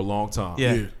Nouveau for a long time.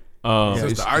 Yeah.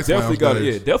 Since It's the Ice definitely Lounge got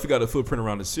days. definitely got a footprint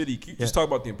around the city. Can you just talk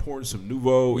about the importance of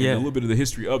Nouveau and a little bit of the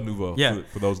history of Nouveau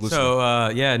for those listening?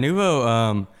 So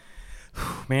Nouveau,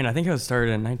 man, I think it was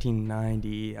started in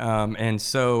 1990,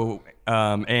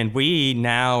 and we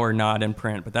now are not in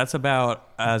print, but that's about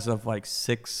as of like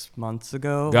 6 months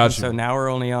ago. Gotcha. So now we're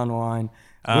only online.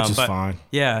 Which is fine.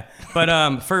 Yeah,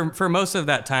 but for most of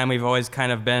that time, we've always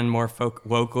kind of been more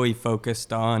locally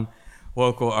focused on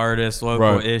local artists,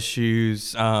 local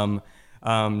issues. Not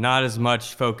as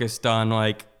much focused on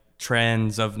like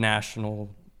trends of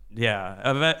national.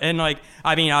 Yeah, and like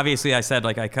I mean, obviously, I said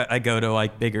like I go to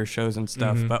like bigger shows and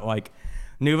stuff, but like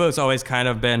Nouveau's always kind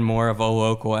of been more of a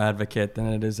local advocate than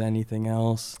it is anything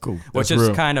else. Cool, which is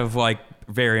kind of like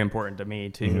very important to me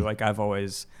too. Like I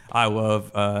love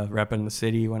repping the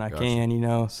city when I can, you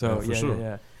know. So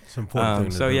yeah. It's an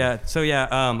important thing.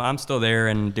 I'm still there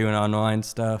and doing online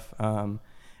stuff, and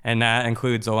that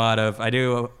includes I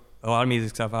do a lot of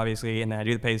music stuff, obviously, and then I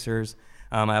do the Pacers.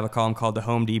 I have a column called the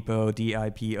Home Depot,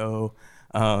 DIPO.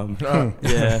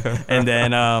 Yeah, and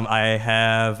then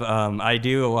I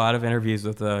do a lot of interviews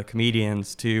with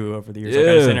comedians too over the years. Like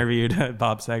I just interviewed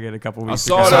Bob Saget a couple weeks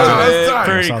ago. I saw that.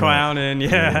 Pretty clowning,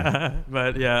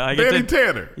 but I get Danny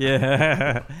Tanner.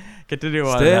 Yeah. Get to do a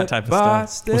lot of that type of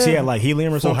stuff. Was he at like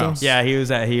Helium or something? Yeah, he was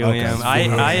at Helium. Okay.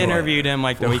 I interviewed him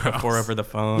like the week before over the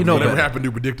phone. You know whatever happened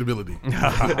to predictability.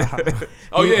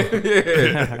 Oh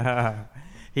yeah.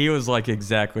 He was like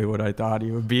exactly what I thought he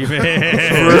would be. He's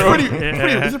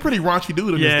a pretty raunchy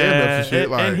dude in his stand-ups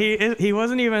and shit. And he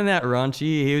wasn't even that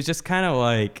raunchy. He was just kind of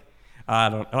like,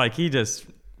 he just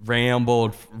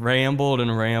rambled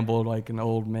like an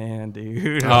old man,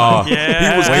 dude. Oh,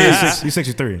 yeah. He was he's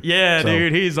 63. Yeah, so.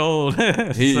 Dude, he's old.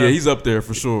 He's up there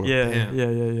for sure.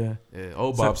 Yeah.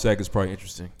 Old Bob Saget's probably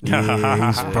interesting. Yeah,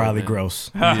 he's probably gross.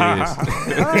 He is.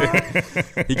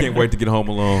 He can't wait to get home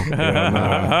alone. You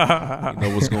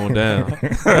know what's going down.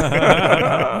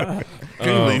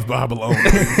 Can you leave Bob alone?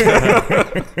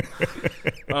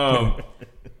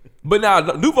 But now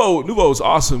Nouveau is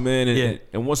awesome, man.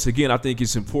 And once again, I think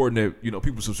it's important that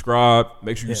people subscribe.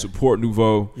 Make sure you support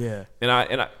Nouveau. Yeah. And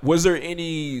I was there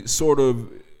any sort of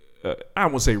I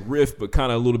don't want to say rift, but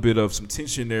kind of a little bit of some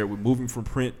tension there with moving from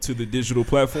print to the digital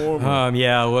platform?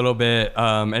 Yeah, a little bit.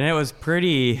 And it was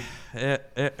pretty.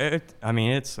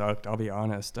 It sucked. I'll be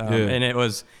honest. And it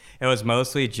was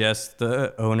mostly just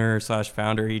the owner /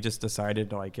 founder. He just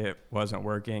decided like it wasn't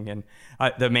working, and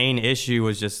the main issue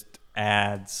was just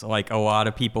ads. Like a lot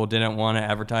of people didn't want to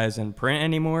advertise in print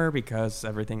anymore because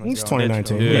everything was going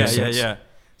 2019. Yeah.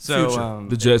 So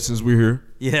the Jetsons, we're here.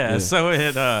 Yeah. So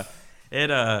it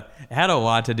had a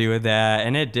lot to do with that,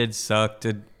 and it did suck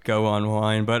to go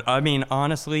online. But I mean,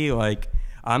 honestly, like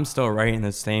I'm still writing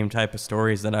the same type of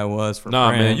stories that I was for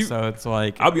print. Man, so it's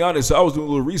like I'll be honest. I was doing a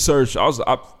little research.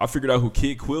 I figured out who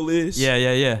Kid Quill is.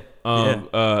 Yeah.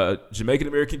 Jamaican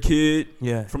American kid.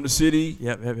 Yeah. From the city.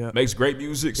 Yep. Makes great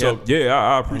music. So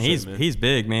I appreciate it. He's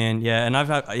big, man. Yeah, and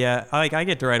I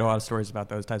get to write a lot of stories about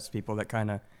those types of people that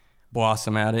kind of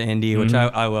blossom out of indie, which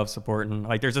I love supporting.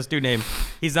 Like there's this dude named,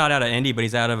 he's not out of indie, but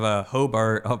he's out of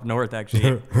Hobart up north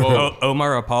actually.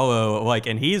 Omar Apollo,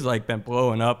 and he's like been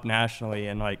blowing up nationally,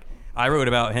 and like I wrote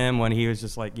about him when he was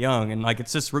just like young, and like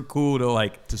it's just cool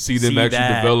to see them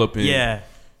actually develop.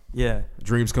 Yeah.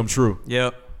 Dreams come true.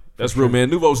 Yep. That's real, man.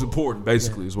 Nouveau's important,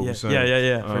 basically, is what we're saying.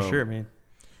 Yeah, for sure, man.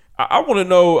 I want to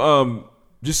know,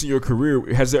 just in your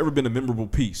career, has there ever been a memorable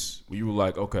piece where you were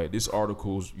like, okay, this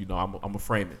article's, I'm a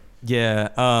frame it? Yeah.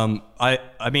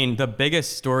 I mean, the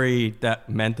biggest story that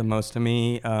meant the most to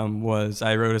me was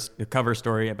I wrote a cover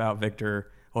story about Victor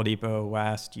Oladipo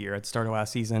last year. It started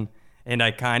last season, and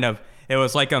it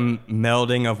was like a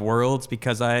melding of worlds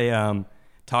because I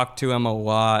talked to him a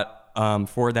lot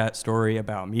for that story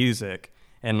about music.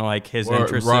 And like his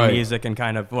interest in music and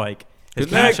kind of like his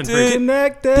passion for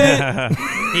connected.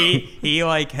 he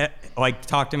like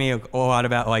talked to me a lot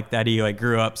about like that he like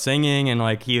grew up singing and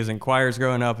like he was in choirs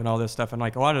growing up and all this stuff, and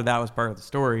like a lot of that was part of the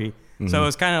story. Mm-hmm. So it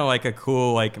was kind of like a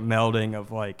cool like melding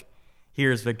of like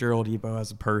here's Victor Oladipo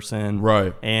as a person,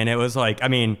 right? And it was like, I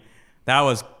mean, that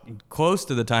was close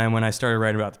to the time when I started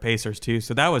writing about the Pacers too.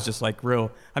 So that was just like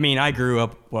real. I mean, I grew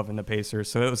up loving the Pacers,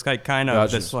 so it was like kind of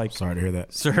this like sorry to hear that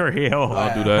surreal.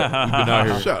 I'll do that. You've been out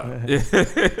here. Shut up.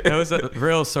 It was a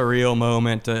real surreal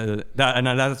moment. And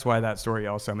that's why that story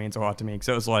also means a lot to me, because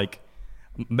it was like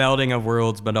melding of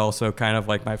worlds, but also kind of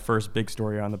like my first big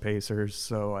story on the Pacers.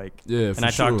 So like, and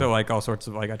I talked to like all sorts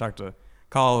of like I talked to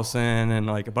Collison and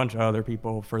like a bunch of other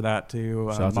people for that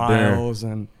too. Miles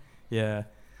and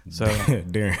So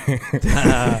Darren's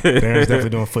definitely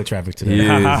doing foot traffic today.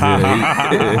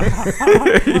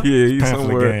 He's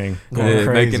somewhere gang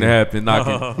making it happen,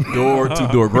 knocking door to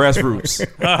door, grassroots.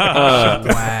 Wow,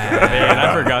 man,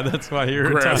 I forgot that's why you were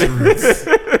Grassroots.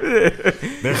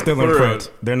 They're still in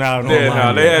print. They're not online.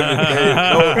 No, they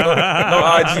haven't.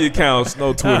 No IG accounts,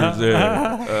 no Twitters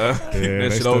there.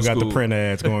 They still got the print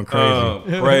ads going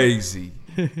crazy.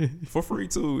 Crazy. For free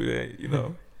too, you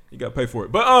know. You got to pay for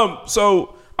it. But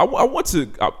so I want to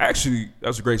actually,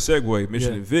 that's a great segue,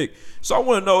 mentioning Vic. So I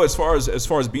want to know as far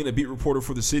as being a beat reporter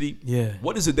for the city. Yeah.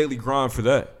 What is the daily grind for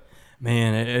that?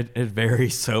 Man, it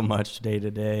varies so much day to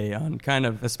day on kind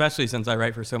of, especially since I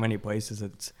write for so many places,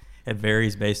 it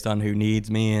varies based on who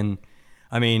needs me. And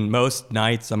I mean, most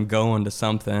nights I'm going to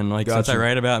something. Like since I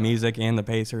write about music and the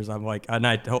Pacers, I'm like, and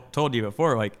I told you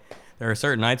before, like there are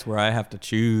certain nights where I have to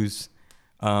choose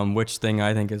which thing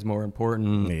I think is more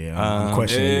important. Yeah, I'm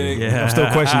questioning you. Yeah. I'm still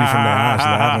questioning you from that,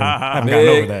 honestly. I haven't gotten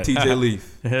over that. TJ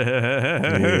Leaf.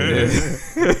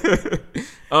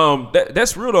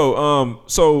 That's real though.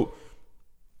 So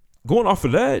going off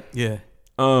of that,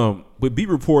 with beat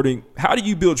reporting, how do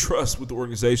you build trust with the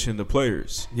organization and the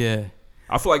players? Yeah.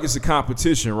 I feel like it's a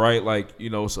competition, right? Like, you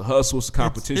know, it's a hustle, it's a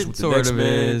competition with the next man. It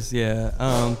sort of is,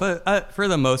 yeah. But for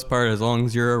the most part, as long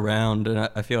as you're around, and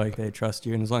I feel like they trust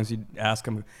you, and as long as you ask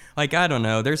them, like, I don't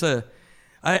know,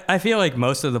 I feel like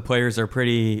most of the players are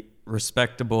pretty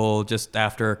respectable just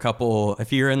after a couple,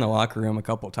 if you're in the locker room a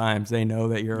couple times, they know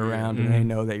that you're around and they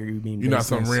know that you mean you're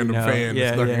business, not some random fan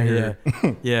that's stuck in here.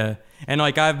 Yeah. And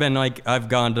like I've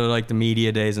gone to like the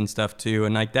media days and stuff too,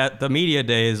 and like the media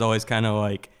day is always kind of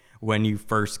like when you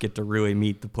first get to really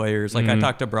meet the players. Like I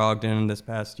talked to Brogdon this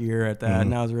past year at that,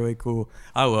 and that was really cool.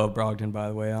 I love Brogdon, by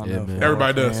the way. I don't know if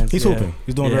everybody does. He's hooping.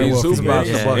 He's doing very well.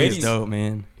 He's dope,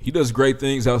 man. He does great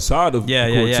things outside of the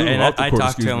court too. And I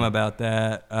talked to him about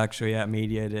that actually at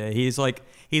media day.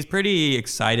 He's pretty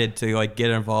excited to like get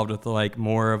involved with like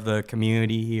more of the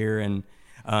community here, and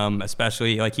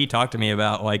especially like he talked to me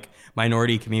about like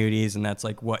minority communities, and that's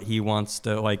like what he wants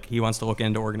to look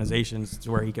into organizations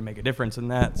where he can make a difference in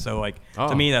that. So like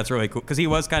to me that's really cool because he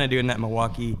was kind of doing that in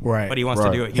Milwaukee, right? But he wants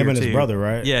to do it here him and too. His brother,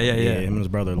 right? Yeah. Him and his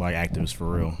brother like activists for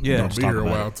real. Yeah, be here a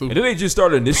while too. And then they just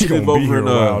started an initiative over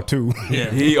in too. Yeah,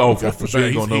 he for sure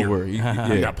ain't going nowhere. He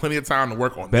got plenty of time to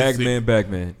work on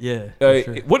Bagman. Yeah,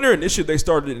 wasn't there an initiative they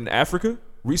started in Africa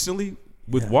recently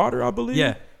with water? I believe.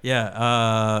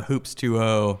 Yeah. Hoops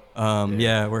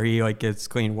 2.0. Where he like gets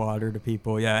clean water to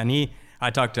people. Yeah, and I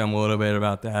talked to him a little bit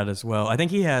about that as well. I think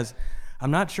he has.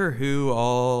 I'm not sure who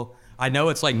all. I know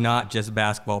it's like not just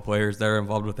basketball players that are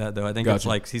involved with that though. I think it's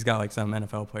like he's got like some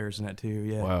NFL players in it too.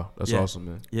 Yeah. Wow, that's awesome,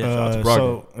 man. Yeah.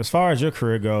 So as far as your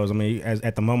career goes, I mean,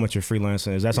 at the moment you're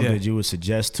freelancing. Is that something that you would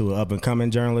suggest to an up and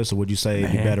coming journalist, or would you say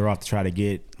it'd be better off to try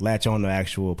to latch on to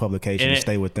actual publication and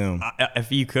stay with them?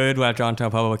 If you could latch on to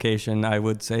a publication, I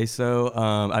would say so.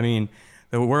 I mean,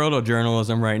 the world of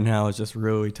journalism right now is just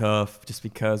really tough, just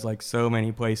because like so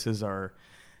many places are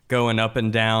going up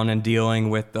and down and dealing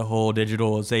with the whole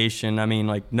digitalization. I mean,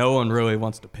 like no one really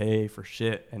wants to pay for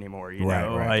shit anymore, you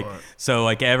know? Right. So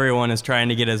like everyone is trying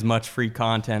to get as much free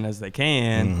content as they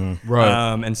can. Mm-hmm.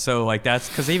 Right. And so like that's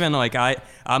because even like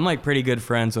I'm like pretty good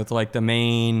friends with like the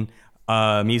main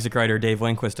music writer Dave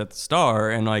Lindquist at the Star,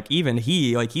 and like even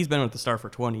he's been with the Star for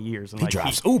 20 years, and he like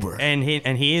drives Uber, and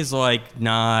he's like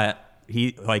not.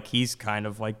 He's kind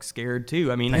of like scared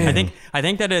too. I mean, I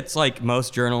think that it's like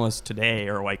most journalists today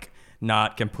are like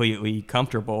not completely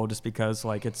comfortable just because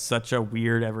like it's such a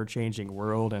weird, ever-changing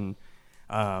world. And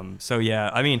so yeah,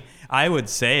 I mean, I would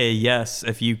say yes,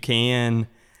 if you can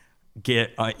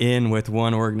get in with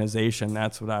one organization,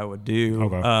 that's what I would do.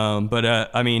 Okay.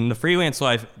 But I mean, the freelance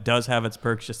life does have its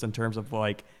perks just in terms of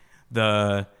like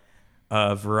the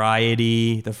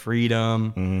variety, the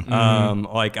freedom. Mm-hmm.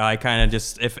 Like I kind of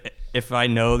just if I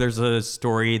know there's a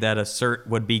story that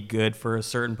would be good for a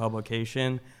certain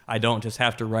publication, I don't just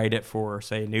have to write it for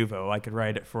say Nuvo. I could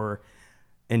write it for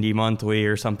Indie Monthly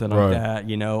or something like that,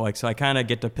 you know, like, so I kind of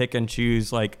get to pick and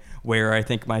choose like where I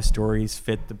think my stories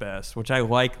fit the best, which I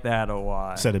like that a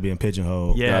lot. Instead of being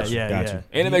pigeonholed. Yeah.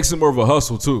 And it makes it more of a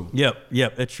hustle too.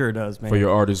 Yep, it sure does, man. For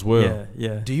your art as well.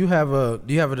 Yeah. Do you have a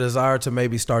desire to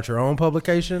maybe start your own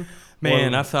publication?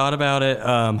 Man, I've thought about it,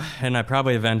 and I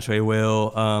probably eventually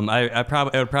will.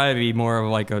 It would probably be more of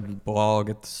like a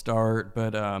blog at the start,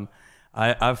 but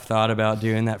I've thought about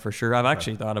doing that for sure. I've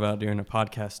actually thought about doing a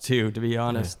podcast too, to be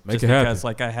honest. Make just it happen. because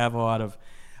like I have a lot of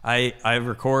I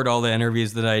record all the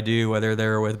interviews that I do, whether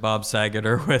they're with Bob Saget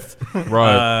or with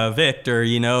Victor,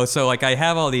 you know. So like I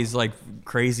have all these like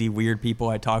crazy weird people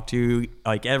I talk to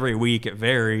like every week. It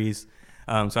varies.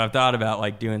 So I've thought about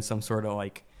like doing some sort of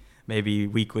like maybe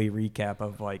weekly recap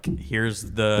of like here's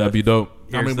the That'd be dope.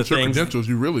 I mean, with your credentials,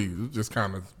 you really just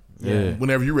kind of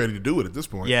whenever you're ready to do it at this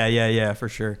point. Yeah, for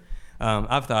sure.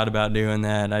 I've thought about doing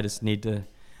that. I just need to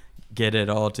get it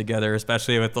all together,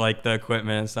 especially with like the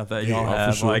equipment and stuff that y'all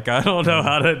have. Sure. Like, I don't know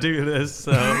how to do this.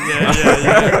 So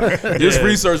yeah. Just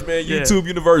research, man. YouTube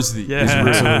University. Yeah.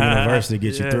 YouTube University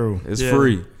gets you through. It's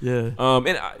free. Yeah.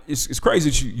 It's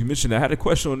crazy that you mentioned that. I had a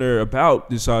question on there about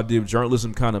this idea of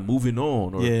journalism kind of moving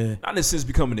on, or not in a sense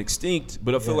becoming extinct,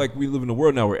 but I feel like we live in a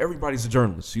world now where everybody's a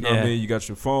journalist. You know what I mean? You got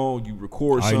your phone, you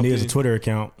record something. All you need is a Twitter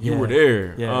account. You were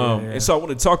there. And so I want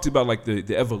to talk to you about like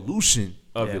the evolution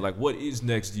of it. Like, what is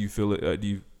next? Do you feel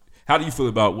it? How do you feel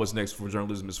about what's next for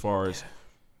journalism as far as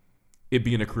it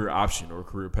being a career option or a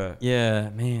career path? Yeah,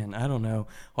 man, I don't know.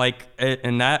 Like,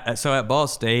 so at Ball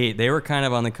State, they were kind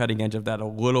of on the cutting edge of that a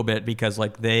little bit because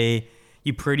like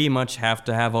you pretty much have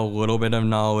to have a little bit of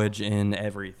knowledge in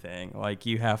everything. Like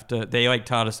they like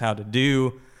taught us how to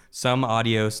do some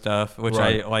audio stuff, which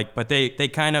I like, but they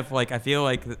kind of like, I feel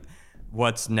like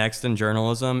what's next in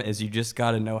journalism is you just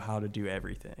got to know how to do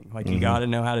everything. Like you got to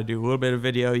know how to do a little bit of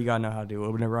video, you got to know how to do a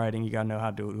little bit of writing, you got to know how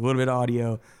to do a little bit of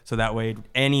audio, so that way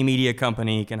any media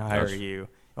company can hire you.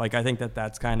 Like I think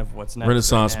that's kind of what's next.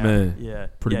 Renaissance right now. man. Yeah.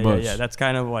 Pretty much. Yeah. That's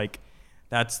kind of like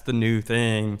that's the new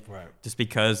thing. Right. Just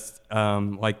because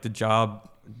like the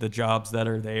jobs that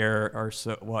are there are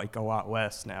so like a lot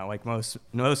less now. Like most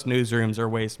newsrooms are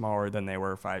way smaller than they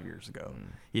were 5 years ago.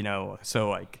 You know, so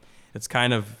like it's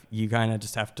kind of you kind of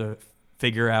just have to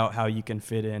figure out how you can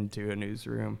fit into a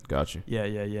newsroom. Got you.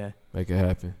 Yeah. Make it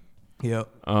happen. Yep.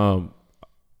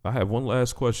 I have one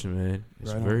last question, man.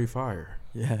 It's very fire.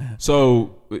 Yeah.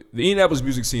 So the Indianapolis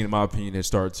music scene, in my opinion, has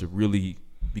started to really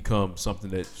become something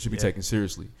that should be taken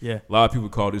seriously. Yeah. A lot of people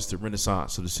call this the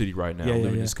renaissance of the city right now.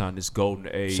 Living this kind of this golden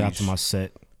age. Shout out to my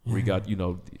set. Where we got,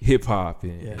 hip hop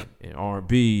and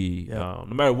R&B. No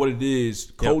matter what it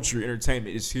is, culture,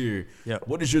 entertainment is here. Yep.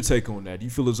 What is your take on that? Do you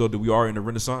feel as though that we are in a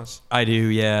renaissance? I do,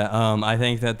 yeah. I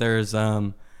think that there's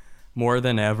more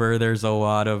than ever, there's a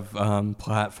lot of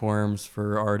platforms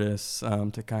for artists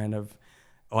to kind of,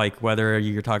 like whether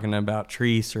you're talking about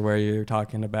Treese or whether you're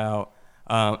talking about,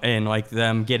 and like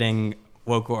them getting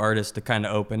local artists to kind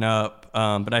of open up.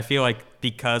 But I feel like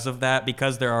because of that,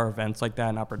 because there are events like that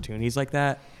and opportunities like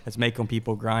that, it's making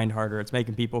people grind harder. It's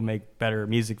making people make better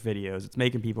music videos. It's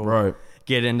making people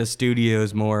get into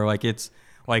studios more. Like it's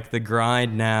like the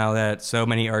grind now that so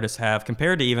many artists have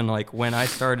compared to even like when I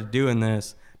started doing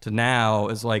this to now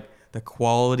is like the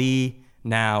quality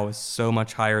now is so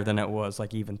much higher than it was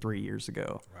like even 3 years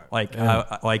ago. Like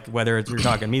like whether it's you're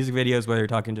talking music videos, whether you're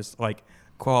talking just like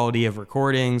quality of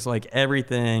recordings, like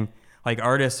everything, like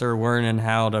artists are learning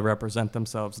how to represent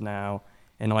themselves now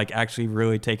and like actually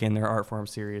really taking their art form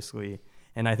seriously.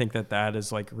 And I think that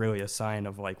is like really a sign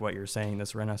of like what you're saying,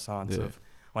 this renaissance of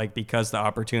like, because the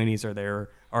opportunities are there,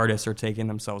 artists are taking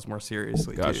themselves more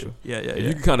seriously too. Yeah. If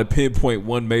you can kind of pinpoint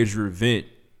one major event,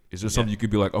 is there something you could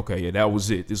be like, okay, that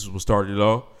was it. This is what started it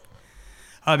all?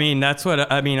 I mean,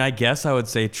 I guess I would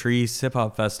say Treese Hip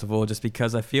Hop Festival, just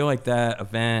because I feel like that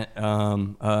event,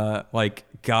 like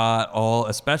got all,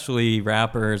 especially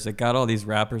rappers, it got all these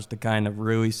rappers to kind of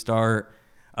really start,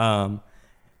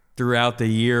 throughout the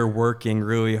year working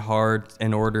really hard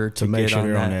in order to make get sure on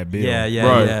they're that. on that bill.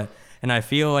 Yeah. And I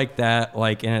feel like that,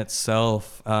 like in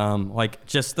itself, like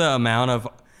just the amount of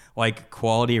like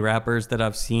quality rappers that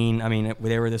I've seen. I mean,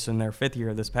 they were in their 5th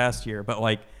year this past year, but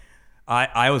like,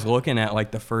 I was looking at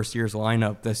like the first year's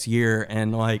lineup this year,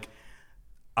 and like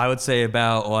I would say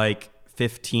about like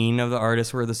 15 of the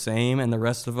artists were the same and the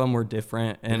rest of them were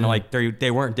different. And like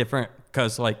they weren't different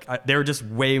because like they were just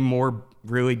way more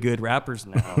really good rappers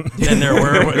now than there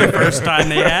were the first time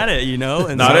they had it, And no,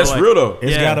 so that's like, real though.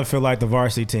 It's gotta feel like the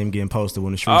varsity team getting posted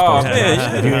when the shoes posted.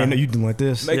 If you ain't know, you doing like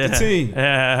this. Make the team. Oh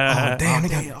damn,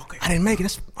 I didn't make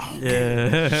it.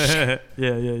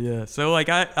 Yeah. So like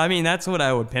I mean that's what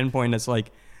I would pinpoint as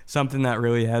like something that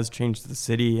really has changed the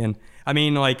city. And I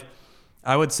mean like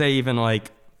I would say even like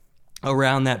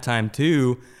around that time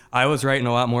too, I was writing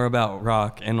a lot more about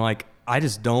rock, and like I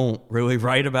just don't really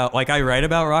write about, like I write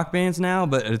about rock bands now,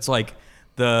 but it's like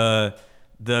the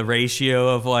ratio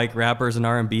of like rappers and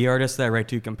R&B artists that I write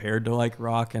to compared to like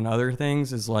rock and other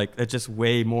things is like, it's just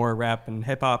way more rap and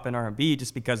hip hop and R&B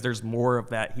just because there's more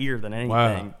of that here than anything.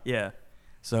 Wow. Yeah.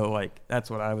 So like, that's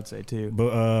what I would say too.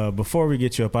 But before we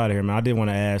get you up out of here, man, I did want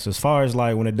to ask, as far as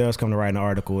like when it does come to writing an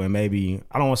article, and maybe,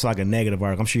 I don't want to say like a negative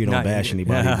article, I'm sure you don't bash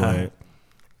anybody, but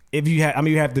if you have,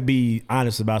 you have to be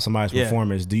honest about somebody's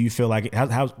performance. Do you feel like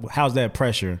how's that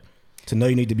pressure to know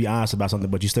you need to be honest about something,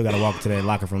 but you still got to walk to that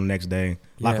locker room the next day,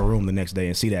 locker room the next day,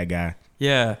 and see that guy.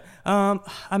 Yeah.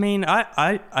 I mean,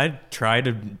 I try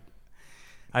to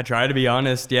be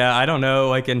honest. Yeah. I don't know.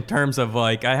 Like in terms of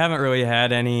like, I haven't really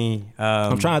had any.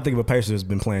 I'm trying to think of a Pacer that's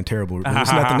been playing terrible.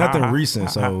 It's nothing recent,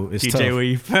 so it's TJ tough.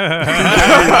 Leaf.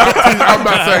 I'm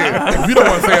not saying. If you don't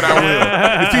want to say it, I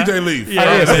will. It's TJ Leaf.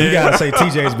 Yeah, so you gotta say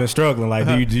TJ's been struggling. Like,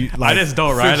 do you like? I just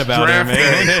don't write about it,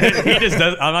 man. He just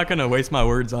does. I'm not gonna waste my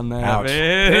words on that. Ouch.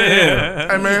 Man.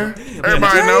 Hey man,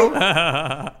 everybody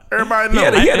know. Everybody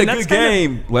know. He had a And good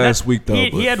game last week, though.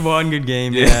 He had one good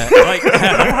game. Yeah. Like,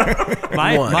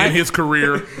 in his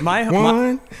career.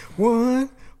 One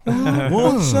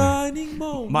shining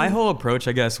moment. My whole approach,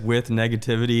 I guess, with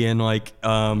negativity and like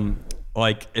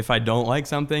if I don't like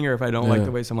something or if I don't like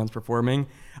the way someone's performing,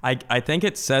 I think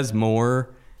it says more.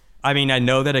 I mean, I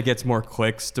know that it gets more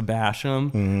clicks to bash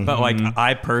them, but like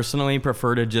I personally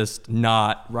prefer to just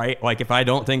not write. Like if I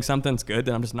don't think something's good,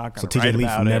 then I'm just not going to write TJ Leaf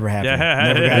about never it. happened.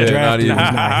 Yeah. Never got drafted. Not even.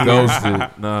 He's not here.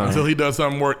 Ghosted. Nah. Until he does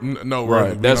something worth no.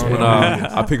 Right. That's when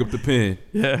I pick up the pen.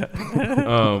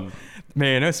 Yeah.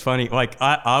 Man, it's funny. Like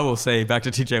I will say back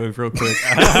to TJ Leaf real quick.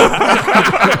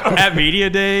 At Media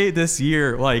Day this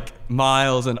year, like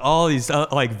Miles and all these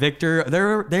like Victor,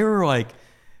 they were like.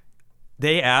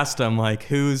 They asked him like,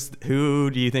 who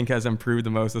do you think has improved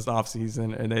the most this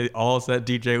offseason? And they all said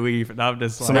DJ Leaf, and I'm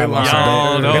just like, They lost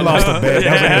a bet.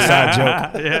 That was an inside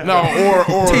joke. Yeah. No, or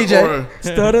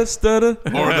TJ. Stutter.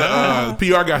 Or the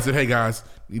PR guy said, "Hey guys,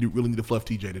 you really need to fluff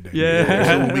TJ today." Yeah.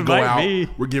 So when we go Might out, be.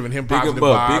 we're giving him Big positive him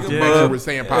up, vibes. big him Make sure up. we're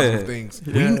saying positive things.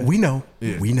 We know.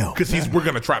 Yeah. We know. Because we're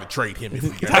gonna try to trade him if we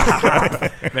can.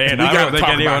 Man, We I gotta don't think talk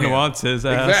anyone about him. wants his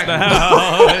ass Exactly.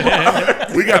 now.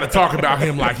 We got to talk about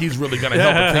him like he's really gonna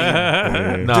help a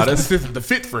team. Nah, this isn't the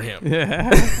fit for him.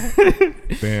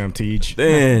 Damn, Teach.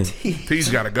 Damn. T's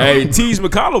got to go. Hey, Teej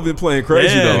McConnell been playing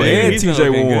crazy Yeah, though, man, and he's been TJ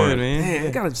looking Warren. good, man. Man,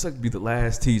 it gotta suck to be the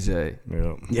last TJ.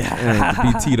 Yeah. And to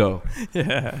be Tito.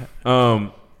 Yeah.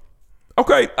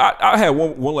 Okay, I had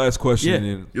one last question.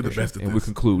 Yeah. And, You're the best at and this. we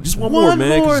conclude. Just one more,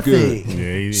 man. 'Cause it's good.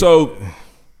 Yeah, So,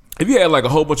 if you had like a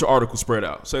whole bunch of articles spread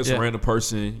out, say some Yeah. random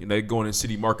person, they going in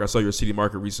City Market. I saw your City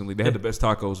Market recently. They had the best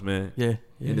tacos, man. Yeah.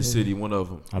 In the city, one of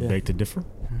them. I beg to differ.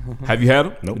 Have you had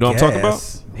them? Nope. You know what I'm talking about?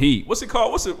 Yes. Heat. What's it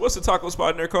called? What's the taco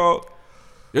spot in there called?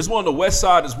 There's one on the west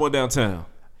side. There's one downtown.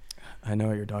 I know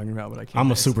what you're talking about, but I can't. I'm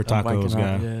a super tacos blanking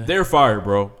guy. out. Yeah. They're fire,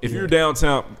 bro. If you're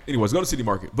downtown, anyways, go to City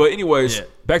Market. But anyways, Yeah.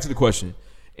 back to the question.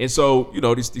 And so,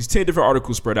 these 10 different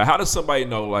articles spread out. How does somebody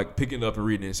know, like, picking it up and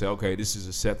reading it and say, okay, this is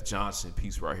a Seth Johnson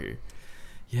piece right here?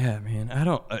 Yeah, man. I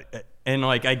don't. And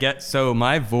like I get so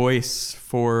my voice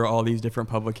for all these different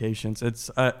publications.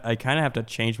 It's I kind of have to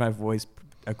change my voice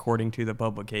according to the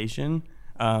publication,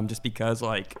 just because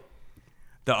like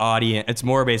the audience. It's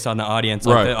more based on the audience.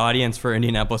 Like Right. the audience for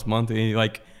Indianapolis Monthly.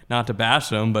 Like not to bash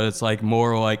them, but it's like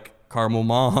more like caramel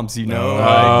moms. Like,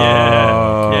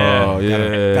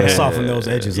 yeah. Gotta soften those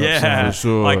edges up. Yeah, For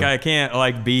sure. like I can't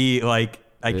like be like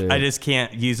I just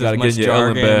can't use Gotta as get much in your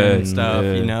Ellen jargon bag. and stuff,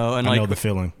 Yeah. and I like know the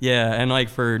feeling. yeah, and like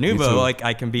for too. Nuvo, like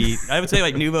I can be. I would say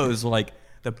like Nuvo is like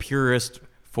the purest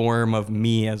form of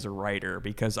me as a writer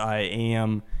because I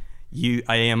am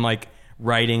like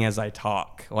writing as I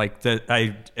talk. Like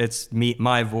it's me,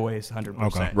 my voice, 100%.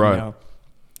 Okay. Right. You know?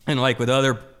 And like with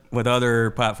other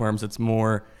platforms, it's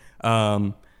more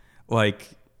like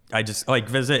I just like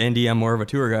visit Indy. I'm more of a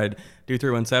tour guide. Do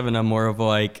 317. I'm more of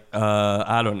like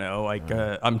I don't know. Like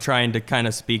I'm trying to kind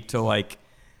of speak to like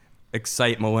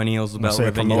excite millennials about say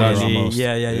living in promoter Indy. almost.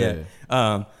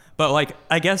 Yeah. But like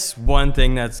I guess one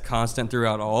thing that's constant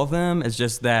throughout all of them is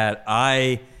just that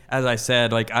as I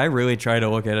said, like I really try to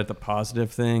look at the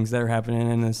positive things that are happening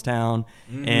in this town,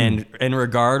 and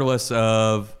regardless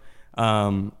of.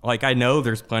 Like I know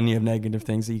there's plenty of negative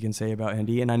things that you can say about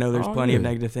Indy, and I know there's plenty of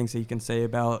negative things that you can say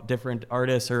about different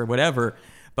artists or whatever.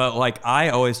 But like I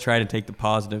always try to take the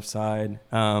positive side,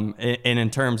 and in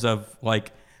terms of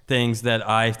like things that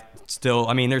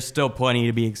there's still plenty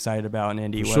to be excited about in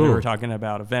Indy, whether we're talking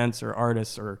about events or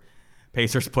artists or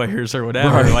Pacers players or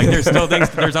whatever. Right. Like there's still things.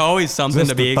 There's always something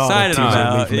to be excited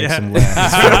about.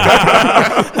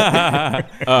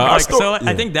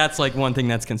 I think that's like one thing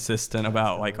that's consistent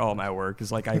about like all my work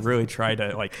is like I really try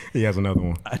to like. He has another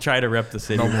one. I try to rep the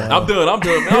city. I'm done.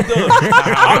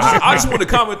 I just want to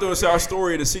comment though and say our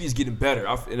story of the city's getting better,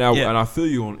 and I feel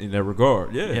you in that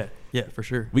regard. Yeah. Yeah, for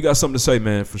sure. We got something to say,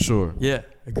 man, for sure. Yeah,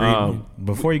 agreed.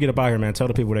 Before you get up out here, man, tell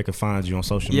the people where they can find you on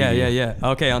social media. Yeah.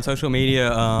 Okay, on social media,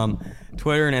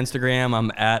 Twitter and Instagram,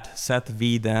 I'm at Seth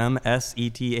V Them,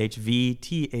 SETHVTHEM,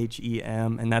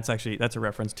 and that's a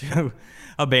reference to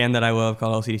a band that I love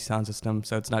called LCD Sound System.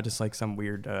 So it's not just like some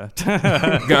weird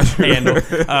handle.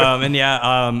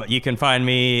 You can find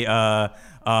me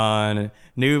on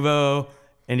Nuvo,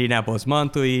 Indianapolis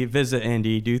Monthly, Visit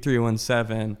Indy, Do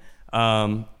 317.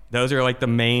 Those are like the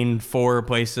main 4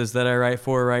 places that I write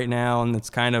for right now, and it's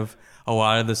kind of a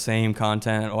lot of the same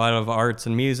content, a lot of arts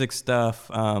and music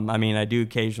stuff. I mean, I do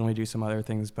occasionally do some other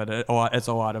things, but it's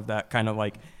a lot of that kind of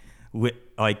like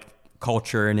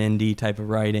culture and indie type of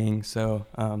writing. So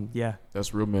yeah,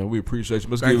 that's real, man. We appreciate you.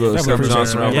 Let's give Seth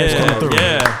Johnson a round of applause.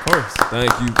 Yeah, of course.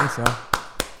 Thank you. Thanks, Al.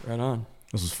 Right on.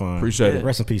 This was fun. Appreciate it.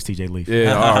 Rest in peace, TJ Leaf.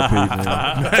 Yeah, R.I.P.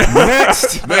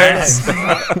 man. Next.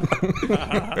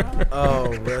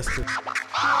 Oh, rest in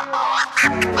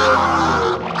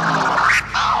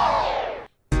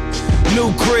New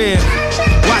crib,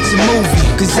 watch a movie,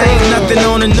 cause ain't nothing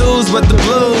on the news but the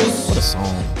blues. What a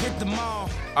song.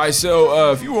 All right,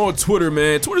 so if you were on Twitter,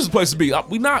 man, Twitter's the place to be.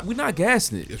 We not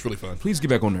gassing it. It's really fun. Please get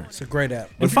back on there. It's a great app.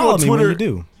 And follow me when you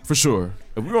do. For sure.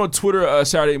 If we were on Twitter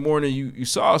Saturday morning, you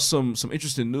saw some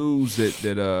interesting news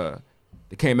that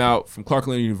came out from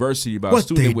Clarkland University about a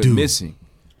student that went missing.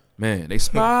 Man, they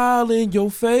smile in your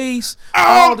face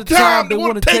all the time. They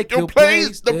want to take your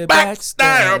place. The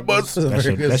backstabbers.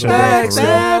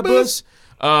 Backstabbers.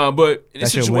 But in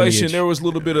this situation, there was a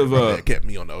little bit of kept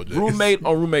me on the OJ.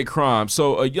 roommate crime.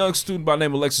 So a young student by the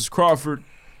name of Alexis Crawford,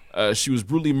 she was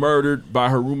brutally murdered by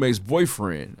her roommate's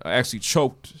boyfriend, actually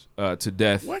choked to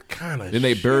death. What kind of Then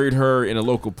they buried her in a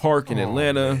local park in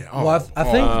Atlanta. Well, I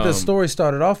think the story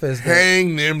started off as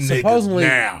hang them supposedly, niggas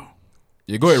now.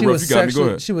 Yeah, go ahead, Ruff. You got me. Go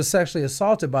ahead. She was sexually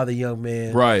assaulted by the young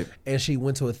man. Right. And she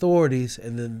went to authorities,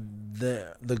 and then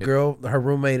the girl, her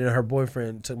roommate, and her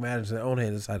boyfriend took matters in their own hands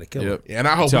and decided to kill her. Yeah, and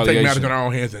I hope we take matters in our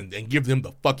own hands and give them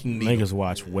the fucking needle. Niggas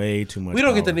watch way too much. We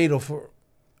don't get the needle for.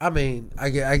 I mean, I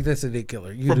guess it did kill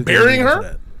her. For burying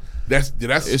her? That's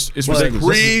it's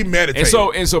premeditated. And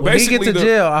so when basically he get to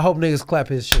jail, I hope niggas clap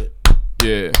his shit.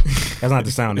 Yeah, that's not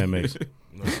the sound that makes.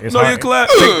 It's no, you clap.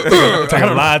 Take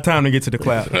a lot of time to get to the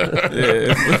clap.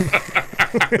 Yeah,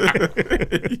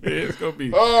 it's gonna be.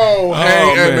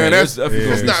 Hey, man, that's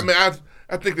it's not, man.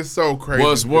 I think it's so crazy.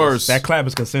 What's worse? That clap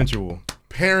is consensual.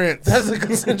 Parents. That's a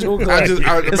consensual clap.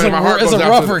 It's a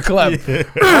rougher clap. My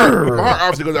heart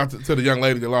obviously goes out to the young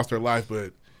lady that lost her life,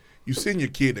 but you send your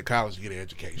kid to college to get an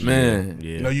education. Man.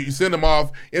 Yeah. You know, you send them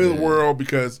off into the world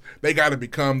because they got to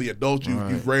become the adults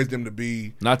you've raised them to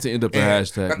be. Not to end up a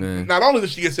hashtag, man. Not only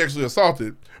does she get sexually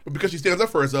assaulted, but because she stands up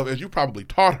for herself, as you probably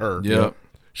taught her. Yep.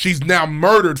 She's now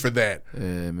murdered for that.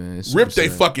 Yeah, man. Rip they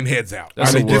fucking heads out.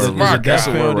 That's a word. That's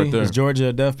a word right there. Is Georgia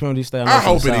a death penalty state? I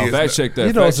hope it is. Fact check that.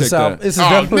 You know, it's the South. It's a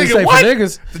death penalty state for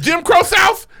niggas. The Jim Crow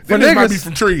South? For niggas might niggas. be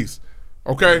from trees.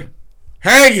 Okay?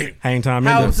 Hang it. Hang time.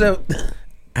 How upset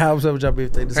would y'all be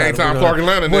if they decided Hang time, Clark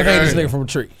Atlanta. We'll hang this nigga from a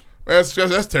tree. That's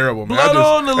terrible, man. Blood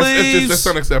on the leaves. That's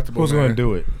unacceptable. Who's going to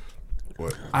do it?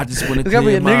 What? I just want to There's got to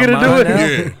be a nigga to do it.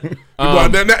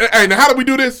 Yeah. Hey, now how do we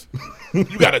do this?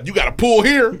 You gotta pull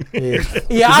here. Yeah,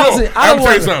 honestly, I'll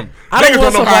tell you something. I Niggas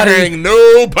don't know how to hang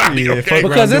nobody. Yeah, okay,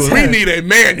 because we need a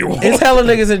manual. It's hella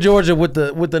niggas in Georgia with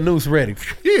the noose ready.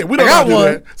 Yeah, we don't got know how to do one.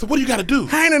 that. So what do you got to do?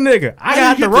 Hang a nigga. I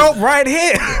got the rope right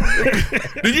here.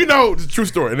 Do you know the true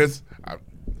story? And it's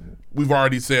we've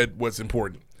already said what's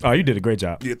important. Oh, you did a great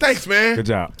job. Yeah, thanks, man. Good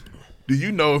job. Do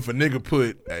you know if a nigga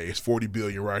put, hey, it's $40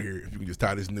 billion right here. If you can just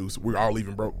tie this noose, we're all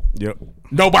leaving broke. Yep.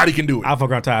 Nobody can do it. I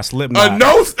forgot to tie a slip knot. A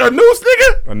noose,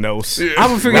 nigga. A nose. Yeah. I'm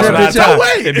gonna figure that bitch out. No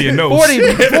way. It'd be a nose.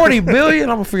 40 billion.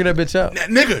 I'm gonna figure that bitch out.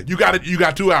 Nigga, you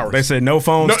got 2 hours. They said no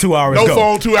phones, 2 hours. No go.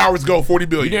 phone, 2 hours go. 40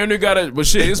 billion. You damn near gotta, but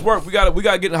shit, it's work. We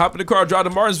gotta get hop in the car, drive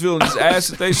to Martinsville, and just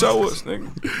ask if they show us, nigga.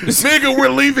 Nigga, we're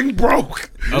leaving broke.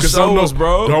 Show us,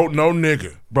 bro. Don't know,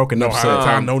 nigga. Broken No up. how to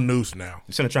tie no noose now.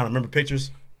 You trying to remember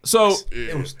pictures? So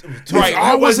it was right,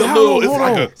 always a little. It's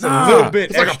like a little bit.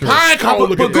 It's extra. like a pine cone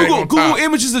looking but thing. Google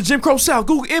images of Jim Crow South.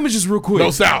 Google images real quick. No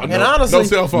sound. And honestly, no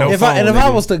cell phone. If I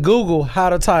was to Google how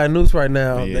to tie a noose right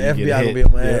now, Yeah, the you FBI get gonna be hit.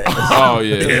 on my ass. Oh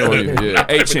yeah.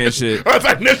 8chan shit.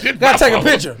 Gotta take a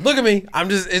picture. Look at me.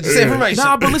 It's just information.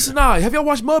 Nah, but listen, have y'all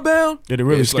watched Mudbound? Did it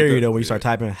really It's scare like you though when you start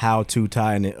typing how to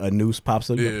tie and a noose pops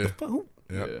up? Yeah.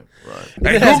 Yeah,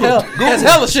 right. It has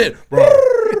hella shit. Bro,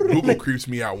 Google creeps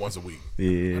me out once a week.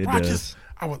 Yeah, it Bro, does.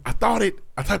 I thought it.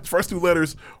 I typed the first 2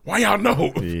 letters. Why y'all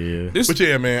know? Yeah. But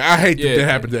yeah, man, I hate that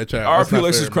happened to that child. RP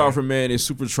Alexis Crawford, man, is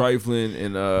super trifling,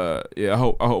 and I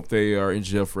hope they are in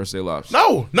jail for the rest of their lives.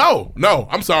 No.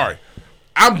 I'm sorry.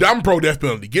 I'm pro death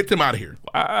penalty. Get them out of here.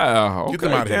 Wow. Get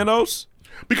them out of here. Thanos.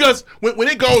 Because when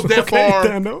it goes that far,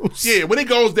 when it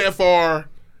goes that far,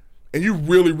 and you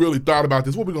really, really thought about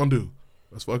this, what we gonna do?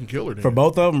 Let's fucking kill her. Then. For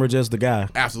both of them or just the guy?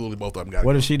 Absolutely, both of them. Got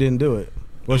what if she didn't do it?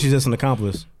 What if she's just an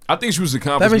accomplice? I think she was an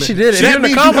accomplice. That means she did it. That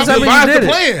means you devised the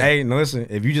plan. Hey, no, listen.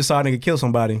 If you just saw a nigga kill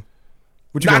somebody,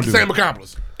 what you Not gonna the do? same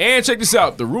accomplice. And check this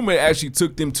out. The roommate actually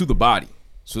took them to the body.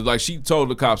 So like she told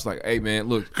the cops like, "Hey man,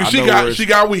 look, because she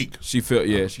got weak. She felt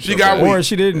she got weak, or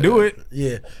she didn't do it.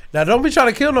 Yeah. Now don't be trying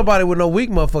to kill nobody with no weak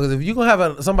motherfuckers. If you gonna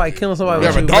have somebody killing somebody,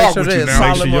 have with a you, dog make sure with you they're now. a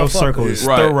Make solid sure your motherfucker. circle is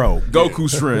Right. thorough. Goku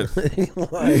strength.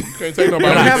 Can't take nobody.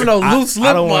 Don't have no loose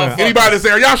lip wanna- motherfucker. Anybody say,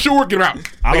 "Are y'all sure?" Get out.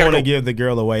 I don't want to give the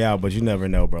girl a way out, but you never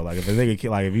know, bro. Like if a nigga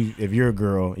kill, like if you're a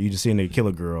girl, you just see a nigga kill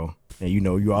a girl, and you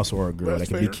know you also are a girl That's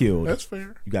that can be fair. killed. That's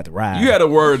fair. You got the ride. You had a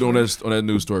word on that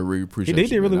news story. Really appreciate He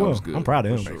did you, really man. That well. was good. I'm proud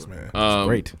of him. Thanks, man.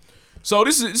 Great. So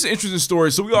this is an interesting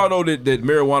story. So we all know that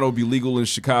marijuana will be legal in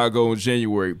Chicago in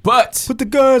January, but Put the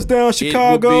guns down,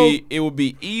 Chicago. it would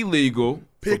be illegal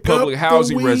Pick for public up the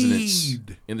housing residents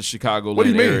weed. in the Chicago What do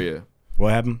you mean? area.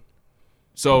 What happened?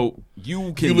 So you You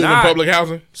live in cannot public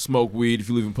housing, smoke weed if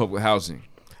you live in public housing.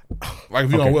 like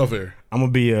if you're on welfare. I'm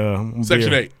gonna be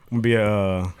Section 8. I'm gonna be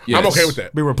a Yes. I'm okay with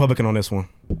that. be Republican on this one.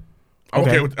 I'm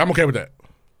Okay. okay with that.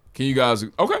 Can you guys?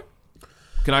 Okay.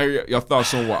 Can I hear your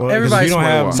thoughts on why? Well, 'cause Everybody's if you don't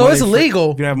swearing. have So money it's for-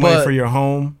 illegal, if you don't have money but- for your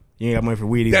home. You ain't got money for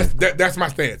weed either. That's my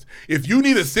stance. If you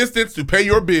need assistance to pay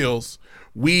your bills,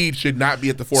 weed should not be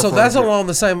at the So forefront. that's of your- along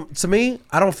the same. To me,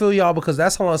 I don't feel y'all because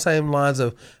that's along the same lines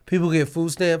of people get food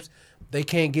stamps. They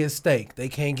can't get steak. They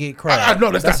can't get crab. I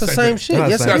know that's not the the same same shit. That's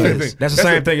Yes, the it same is. thing. That's the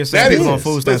same thing as that saying people is. on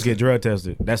food stamps Listen. get drug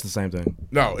tested. That's the same thing.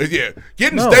 No,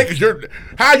 getting No. steak is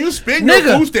how you spend your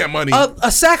Nigga, food stamp money.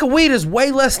 A sack of weed is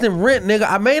way less than rent, nigga.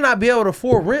 I may not be able to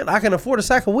afford rent. I can afford a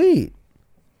sack of weed.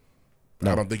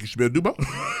 I don't think you should be able to do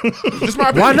both. Just my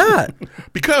opinion. Why not?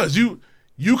 Because you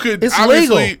could. It's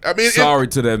obviously, legal. I mean, Sorry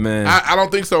to that man. I don't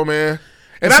think so, man.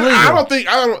 And It's I legal. don't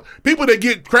think people that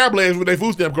get crab legs with their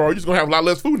food stamp card, you're just gonna have a lot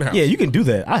less food in the house. Yeah, you can do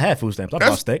that. I had food stamps. I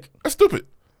bought steak. That's stupid.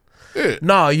 Yeah.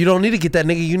 No, you don't need to get that,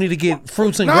 nigga. You need to get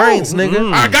fruits and No. grains,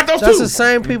 nigga. I got those That's too. the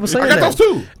same people saying I got that. those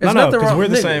too. There's No, nothing because wrong. we're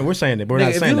the nigga. same. We're saying that. We're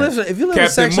not Nigga, saying that. if you live in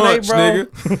Captain Section Munch,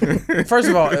 8, bro. First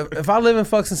of all, if I live in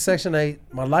fucking Section 8,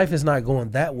 my life is not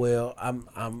going that well. I'm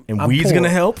weed's poor. gonna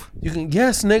help? You can,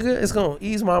 yes, nigga. It's gonna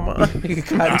ease my mind.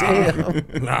 Nigga,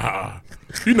 goddamn. Nah,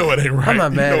 you know it ain't right. I'm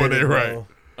not mad You know at it it, ain't bro.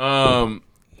 right.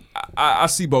 I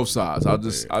see both sides. I'll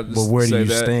just But where do say you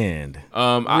that. stand?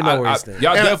 know where you stand.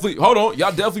 Y'all definitely hold on.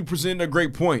 Y'all definitely presented a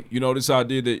great point. You know, this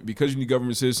idea that because you need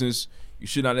government assistance, you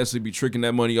should not necessarily be tricking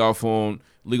that money off on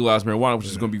legalized marijuana, which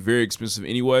is going to be very expensive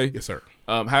anyway. Yes, sir.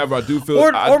 However, I do feel,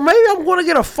 Or maybe I'm going to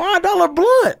get a $5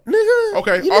 blunt, nigga.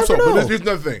 Okay. You Also, never know. but here's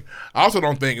another thing. I also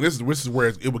don't think this is where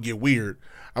it would get weird.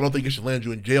 I don't think it should land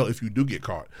you in jail if you do get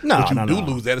caught. No, but you no, do no.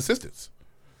 lose that assistance.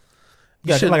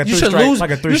 You should, you should lose.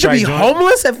 like a You should be three-strike joint.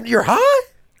 homeless if you're high.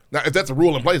 Now, if that's a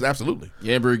rule in place, absolutely.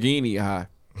 Lamborghini high.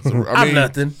 So, I'm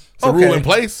nothing. It's a rule in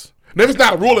place. And if it's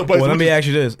not a rule in place, Well, let me ask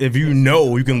you this: if you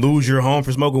know you can lose your home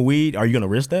for smoking weed, are you gonna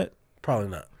risk that? Probably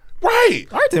not. right.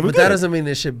 All right, then. But that doesn't mean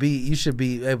it should be. You should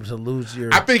be able to lose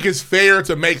your. I think it's fair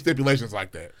to make stipulations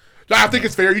like that. I think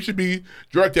it's fair. You should be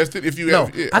drug tested if you No,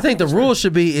 have. Yeah. I think the rule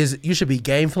should be is you should be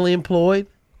gainfully employed.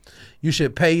 You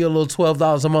should pay your little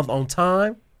 $12 a month on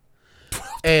time.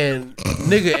 And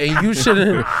nigga, and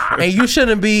you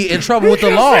shouldn't be in trouble with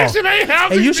the law.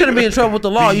 And you shouldn't be in trouble with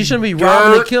the law. You shouldn't be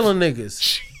robbing and killing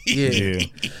niggas. Yeah.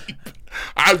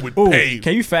 I would pay.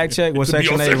 Can you fact check what to be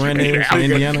Section on 8 Section rent 8 is in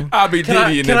housing. Indiana? I'll be Can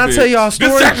I that tell y'all a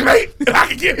story? This Section 8, and I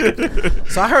can get it.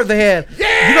 So I heard they had.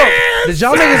 You know, did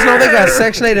y'all niggas know they got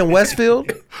Section 8 in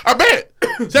Westfield? I bet.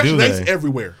 Section Do 8's they?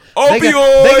 everywhere. They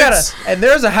Opioids. got and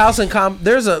there's a house in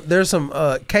there's some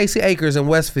Casey Acres in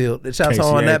Westfield. Shout out to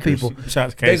all that people. Shout out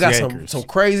to They Casey got Acres. some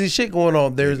crazy shit going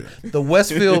on. There's the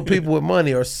Westfield people with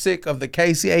money are sick of the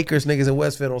Casey Acres niggas in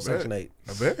Westfield on Section 8.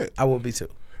 I bet. I would be too.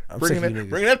 I'm sick of you niggas.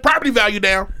 Bringing that property value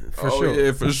down. For sure.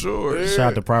 Yeah, for sure. Shout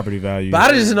out to property value. But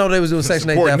I didn't know they was doing Section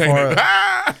 8 that far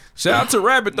up. Shout out to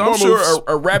Rabbit, though. I'm sure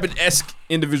a Rabbit-esque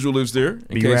individual lives there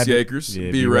in B Casey Rabbit. Acres. Yeah,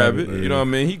 B B Rabbit. Rabbit, You know what I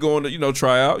mean? He going to,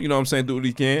 try out. You know what I'm saying? Do what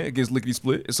he can against Lickety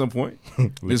Split at some point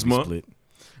this month. Split.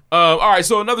 All right,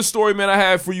 so another story, man, I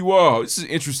have for you all. This is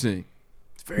interesting.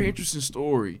 It's a very interesting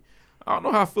story. I don't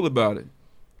know how I feel about it.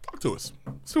 Talk to us.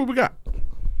 See what we got.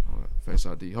 Face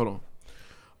ID. Hold on.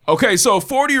 Okay, so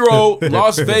 40-year-old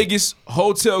Las Vegas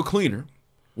hotel cleaner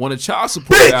won a child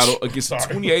support battle against a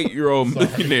 28-year-old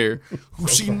millionaire who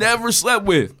she never slept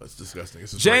with. That's disgusting.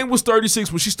 Jane was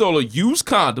 36 when she stole a used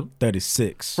condom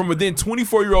 36 from a then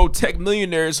 24-year-old tech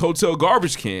millionaire's hotel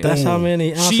garbage can. That's how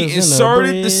many ounces She in a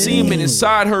inserted the bread. semen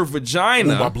inside her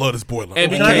vagina. Ooh, my blood is boiling.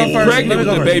 And Can I go became first? pregnant Let me with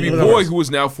go a first. baby Let me go boy first. who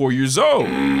was now 4 years old.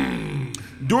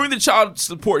 During the child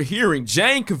support hearing,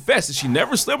 Jane confessed that she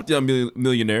never slept with the young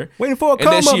millionaire. Waiting for a and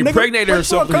come that up, she nigga. impregnated Waiting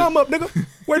herself for a come up, nigga.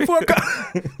 Waiting for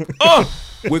a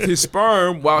with his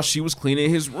sperm while she was cleaning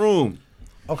his room.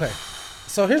 Okay,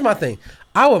 so here's my thing.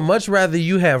 I would much rather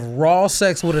you have raw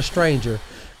sex with a stranger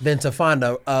than to find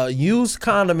a used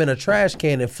condom in a trash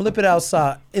can and flip it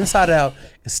inside out,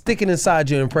 and stick it inside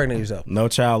you and impregnate yourself. No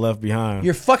child left behind.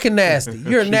 You're fucking nasty.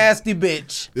 You're a nasty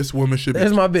bitch. This woman should be.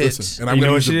 There's my bitch. Listen, and I'm You know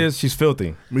gonna what use she the- is? She's filthy.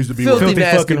 I'm using the B Filthy word.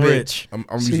 nasty fucking bitch. rich. I'm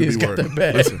She using has the B got word. that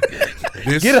bag. Listen,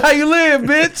 this, Get it how you live,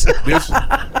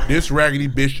 bitch. this raggedy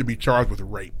bitch should be charged with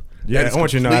rape. Yeah, That is I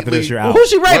want you to know after this you're out. Who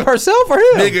she rape, herself or him?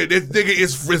 Nigga, this nigga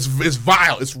is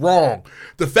vile. It's wrong.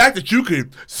 The fact that you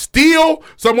could steal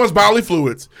someone's bodily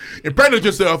fluids, impregnate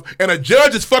yourself, and a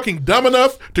judge is fucking dumb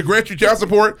enough to grant you child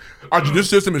support, our judicial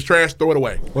system is trash. Throw it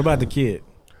away. What about the kid?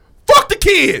 Fuck the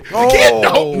kid. The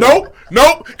kid,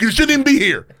 nope. Because you shouldn't even be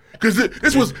here. Because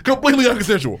this was completely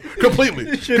unconsensual. Completely.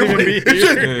 It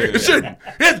shouldn't.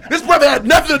 This brother had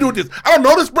nothing to do with this. I don't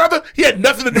know this brother. He had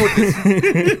nothing to do with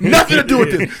this. Nothing to do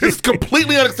with this. This is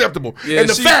completely unacceptable. Yeah, and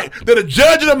the fact that a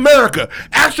judge in America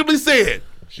actually said,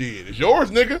 shit, it's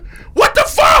yours, nigga. What the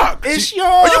fuck? It's yours.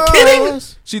 Are you kidding?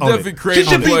 She definitely She created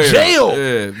should a be player. jailed.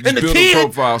 Yeah, And the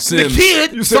kid,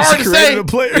 sorry to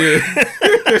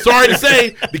say, sorry to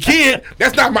say, the kid,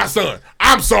 that's not my son.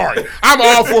 I'm sorry. I'm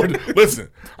all for, listen,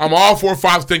 I'm all for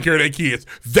fathers taking care of their kids.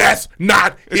 That's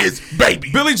not his baby.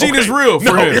 Billie Jean is real for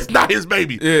no, him. it's not his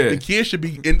baby. Yeah. The kid should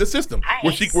be in the system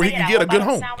where he can get a good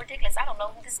home. Sound ridiculous. I don't know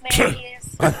who this man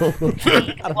is.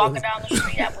 He could be walking down the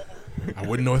street. I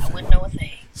wouldn't know a thing. Wouldn't know a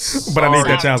thing. But I need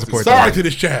that child support. Sorry to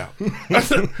this child.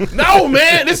 No,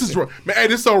 man, this is wrong. Man,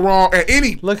 this is so wrong.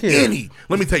 And let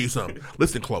me tell you something.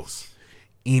 Listen close.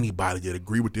 Anybody that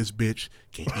agree with this bitch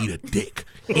can eat a dick.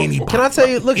 Anybody. Can I tell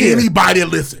you? Look here. Anybody that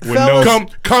listen.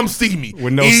 Come see me.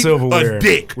 With no eat silverware. a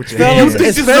dick. With If your you hands. think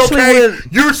this is Especially okay, when-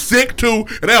 you're sick too,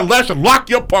 and they'll let you lock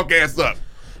your punk ass up.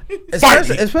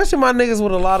 Especially my niggas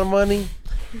with a lot of money.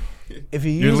 If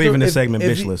you You're use leaving this segment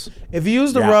bitchless. If you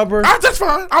use the Yeah. rubber, That's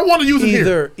fine. I want to use it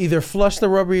here. either flush the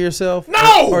rubber yourself,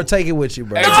 No! or take it with you,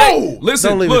 bro. Hey, Jay, listen,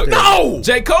 Don't leave look, it there. No!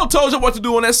 J. Cole told you what to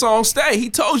do on that song Stay. He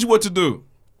told you what to do.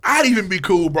 I'd even be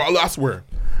cool, bro. I swear.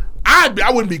 I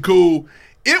wouldn't be cool.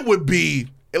 It would be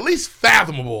at least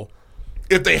fathomable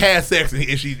if they had sex and he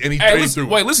Hey, came listen,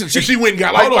 through. wait, listen, and she went and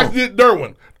got like hold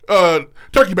on. Derwin,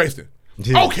 turkey basting.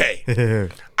 Okay,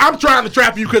 I'm trying to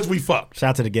trap you because we fucked. Shout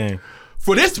out to the game.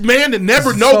 For this man to never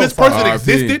This is know so this person far.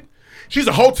 existed, she's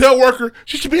a hotel worker.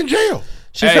 She should be in jail.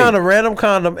 She Hey. found a random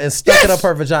condom and stuck it Yes. up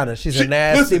her vagina. She's a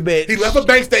nasty Listen, bitch. He left a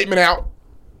bank statement out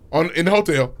in the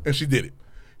hotel, and she did it.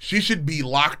 She should be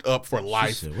locked up for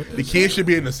life. The kid should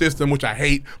be in the system, which I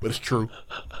hate, but it's true.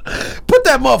 Put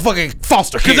that motherfucking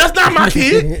foster kid. Because that's not my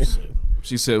kid.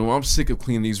 She said, well, I'm sick of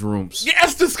cleaning these rooms. Yeah,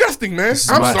 it's disgusting, man. This is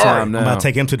I'm my sorry. time now. I'm about to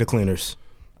take him to the cleaners.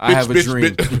 I have a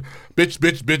dream.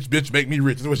 Bitch, make me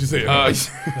rich. That's what she said. He's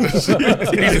a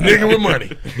nigga with money.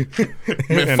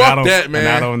 Man, And fuck that, man. And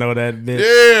I don't know that bitch.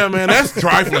 Yeah, man, that's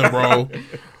trifling, bro.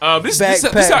 This how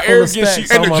Backpack full of arrogant she.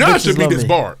 stacks. And the All my judge should bitches be love me.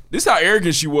 disbarred. This how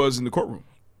arrogant she was in the courtroom.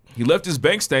 He left his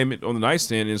bank statement on the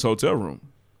nightstand in his hotel room,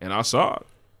 and I saw it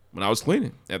when I was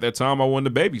cleaning. At that time, I wanted a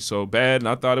baby so bad, and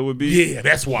I thought it would be. Yeah,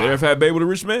 that's why. Better if I had a baby with a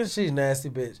rich man. She's a nasty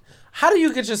bitch. How do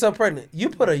you get yourself pregnant? You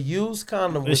put a used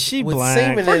condom with she with black?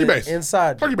 semen Turkey in it base.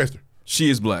 inside. Turkey baster. She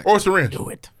is black. Or syringe. Do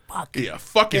it. Fuck. Yeah,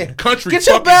 fucking country. Get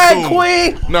your fucking bag, coon.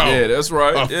 queen. No. Yeah, that's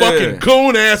right. A Yeah. fucking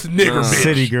coon ass nigger bitch.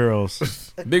 City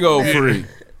girls. Big old free.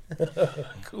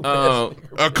 A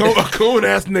coon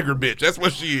ass nigger bitch. That's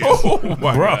what she is. Oh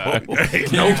my God. Hey,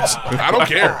 no, I don't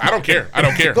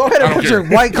care. Go ahead and put your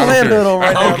white clan hood on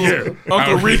right I now. don't care. Uncle I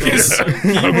don't Rikus, care.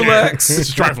 can you relax? This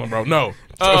is trifling, bro. No.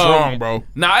 That's wrong, bro.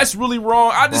 Nah, it's really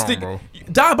wrong. I just Wrong, think bro.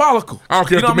 diabolical. I don't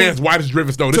care You if know the what I mean? man's white as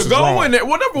driven snow. This To is go wrong. in there,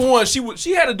 well, number one,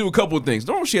 she had to do a couple of things.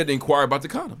 Number one, she had to inquire about the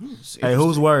condom. Hey,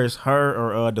 who's worse,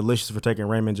 her or Delicious for taking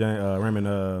Raymond?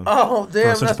 Oh,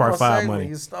 damn, Central that's Park my 5 segment. money.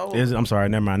 You stole. I'm sorry,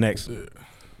 never mind. Next,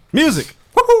 music.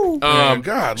 Woohoo! Man,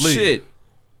 godly. Shit.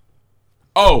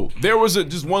 Oh, there was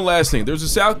just one last thing. There's a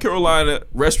South Carolina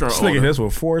restaurant This nigga owner this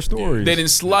with 4 stories. that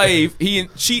enslaved. He On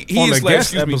the enslaved.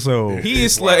 guest Excuse me. episode. He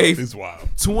enslaved It's wild.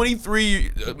 23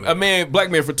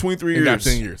 black man for 23 He got years.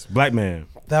 10 years. Black man.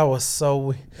 That was so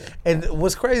weird. And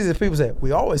what's crazy is people say,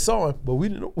 we always saw him, but we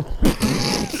didn't know.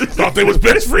 Thought they was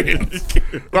best friends.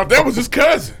 Thought that was his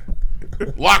cousin.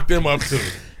 Locked them up too.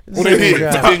 Well, they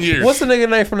did for 10 years. What's the nigga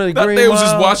name from the Green They was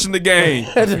just Mile? watching the game.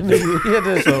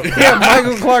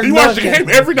 Michael Clark. You watch the game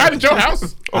every night at your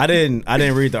house? I didn't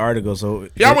read the article. So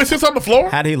he always sits on the floor.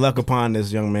 How did he luck upon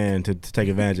this young man to take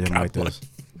advantage of him like this?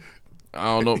 I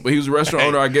don't know, but he was a restaurant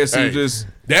owner. I guess he was just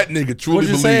that nigga truly what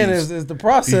you're believes. saying is the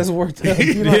process worked out.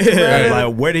 You know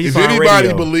Like, where did he if find anybody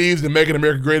radio? believes in making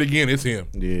America great again, it's him.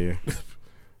 Yeah.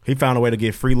 He found a way to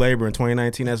get free labor in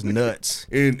 2019. That's nuts.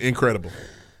 Incredible.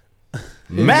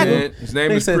 Mac. his name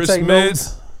They is said Chris take Smith.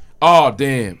 notes. Oh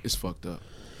damn, it's fucked up.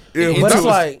 Yeah, But it's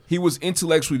like He was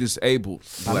intellectually disabled.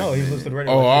 I know, he was listening to the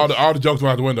radio. Oh, all the jokes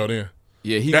went out the window then.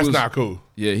 Yeah, That's was not cool.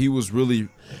 Yeah, he was really.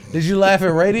 Did you laugh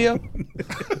at radio?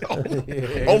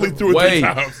 Only 2 or 3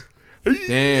 times.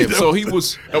 Damn. So he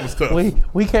was. That was tough.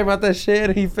 We came out that shed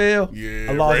and he fell.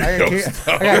 Yeah, I lost.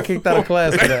 I got kicked out of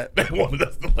class for that. They wanted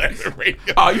us to laugh at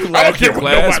radio. Oh, you I don't laughed care in what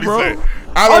class, nobody bro? say.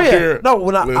 I don't care. No,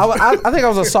 when I think I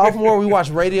was a sophomore. We watched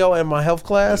radio in my health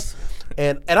class,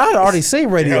 and I had already seen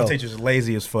radio. Health teachers are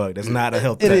lazy as fuck. That's not a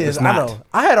health. It is. It's I not. know.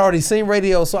 I had already seen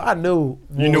radio, so I knew.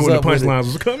 You knew when the punchlines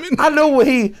was coming. I knew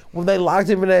when they locked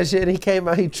him in that shit and he came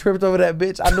out, he tripped over that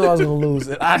bitch. I knew I was gonna lose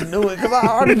it. I knew it because I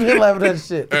already been laughing at that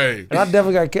shit. Hey, and I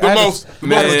definitely got kicked. the most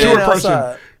mature person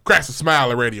outside. cracks a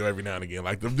smile at radio every now and again.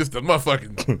 Like just the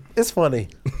motherfucking. It's funny.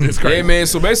 It's crazy. Yeah, man.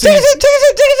 So basically,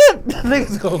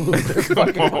 niggas gonna lose their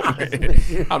fucking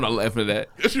minds. I'm not laughing at that.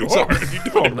 Yes, you are. You're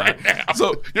doing it right now.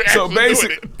 So You're actually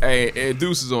basically, doing hey,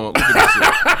 Deuce is on. Look at this shit.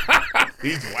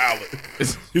 He's wilding.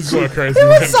 He's going crazy. It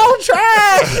was so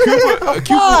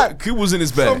trash. Cuba was in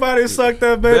his bag. Somebody sucked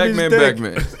that baby's dick.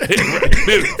 Backman.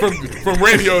 from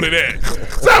radio to that.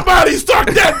 Somebody suck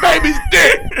that baby's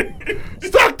dick.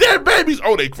 Suck that baby's.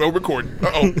 Oh, they fell recording.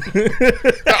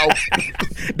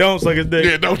 Don't suck his dick.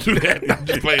 Yeah, don't do that. I'm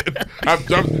just playing.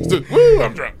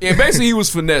 I'm drunk. Yeah, basically he was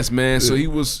finesse, man. So he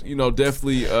was,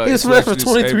 definitely. He was finesse for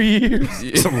 23 years.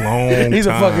 It's a long He's a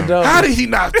time. fucking dumb. How did he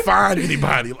not find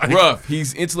anybody? Like, Rough.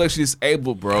 He's intellectually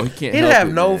disabled, bro. He can't. He didn't help have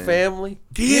it, no man. family.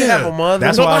 He Yeah. didn't have a mother.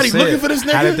 That's why I Nobody said, looking for this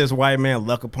how nigga? did this white man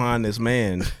luck upon this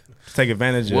man to take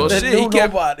advantage Well, of? shit, That he knew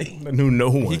kept. nobody. Knew no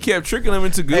one. He kept tricking him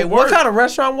into good Hey, work. what kind of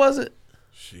restaurant was it?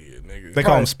 Shit, nigga. They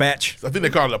call him Spatch. I think they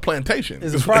call it a plantation.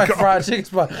 It's a That's what they fried call it. chicken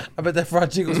spot. I bet that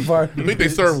fried chicken was fire. I think they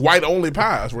serve white only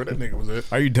pies where that nigga was at.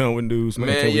 Are you done with news, man?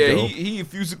 Man, Can we yeah, go? he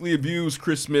effusively abused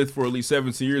Chris Smith for at least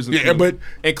 17 years. Yeah, but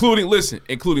including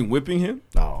whipping him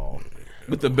Oh,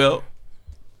 with the belt,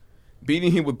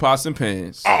 beating him with pots and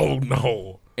pans, Oh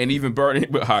no. and even burning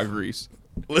him with hot grease.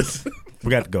 Listen. we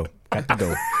got to go. Got to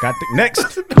go.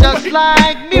 Next. Just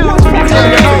like music.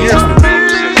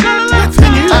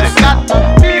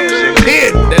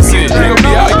 That's it. He gonna be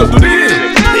out. He gonna do the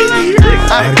end.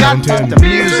 I got the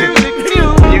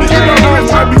music.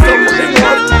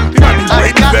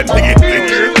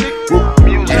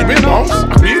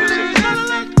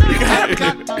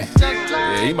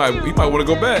 Yeah, he might want to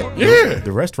go back. Yeah.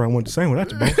 The restaurant went the same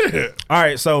without you, bro. All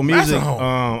right, so music. That's a home.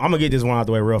 I'm gonna get this one out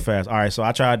the way real fast. All right, so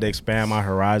I tried to expand my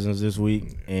horizons this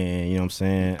week, and you know what I'm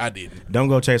saying. I didn't. Don't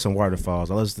go chasing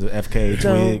waterfalls. I listened to FK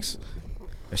Twigs.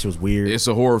 That shit was weird. It's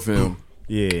a horror film.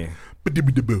 Yeah. Yeah,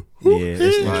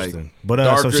 it's interesting. But so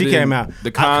darker she than came out. The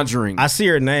Conjuring. I see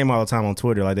her name all the time on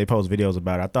Twitter. Like they post videos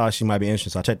about her. I thought she might be interesting,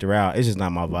 so I checked her out. It's just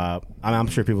not my vibe. I mean, I'm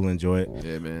sure people enjoy it.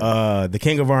 Yeah, man. The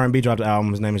King of R&B dropped the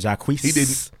album. His name is Jacquees. He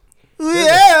didn't.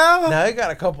 Yeah. Now he got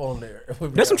a couple on there.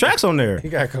 There's some tracks on there. He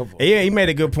got a couple. Yeah, he made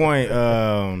a good point.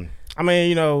 I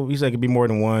mean, he said it could be more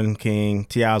than one king.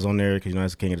 T.I.'s on there because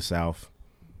that's the king of the South.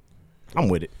 I'm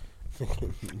with it.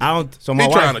 I don't. So my He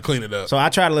wife trying to clean it up. So I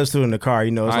try to listen to it in the car.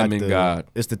 It's I'm like in God.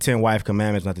 It's the 10 wife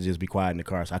commandments not to just be quiet in the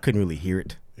car. So I couldn't really hear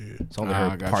it. Yeah. So I only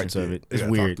heard got parts you. of it. They It's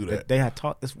gotta weird. talk through that. They had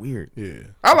talk. It's weird. Yeah.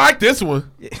 I like this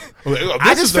one. This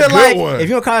I just is a feel good like one. if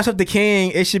you're gonna call yourself the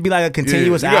king, it should be like a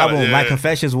continuous you gotta- album, yeah. like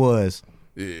Confessions was.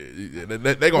 Yeah, they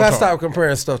Let's gonna talk. stop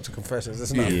comparing stuff to Confessions.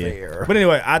 It's not fair. But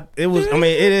anyway,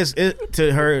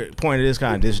 to her point, it is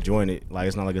kind of disjointed. Like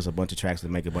it's not like it's a bunch of tracks that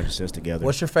make a bunch of sense together.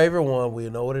 What's your favorite one? We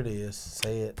know what it is.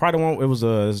 Say it. Probably the one. It was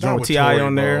a Not with with T.I. Tory,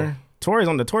 on bro. there. Tory's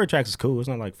on the Tory tracks is cool. It's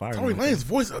not like fire. Tory Lane's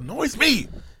voice annoys me.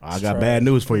 I got bad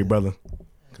news for you, brother.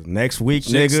 'Cause next week,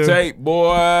 Six nigga. tape,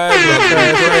 boy.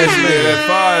 That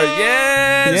fire.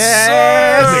 Yes,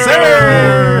 Yes,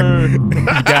 sir.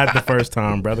 You got it the first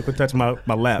time, brother. Quit touching my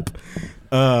lap.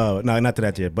 No, not to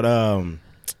that yet. But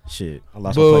shit, I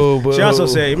lost my place. She also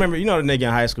said, remember, the nigga in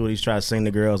high school, he's trying to sing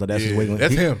the girls like that's his wiggling.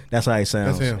 That's him. That's how he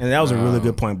sounds. That's him. And that was a really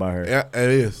good point by her. Yeah, it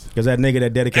is. Because that nigga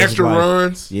that dedicated Extra his life,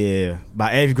 runs. Yeah,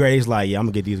 by 8th grade, he's like, yeah, I'm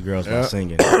gonna get these girls by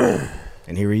singing.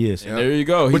 And here he is. And there you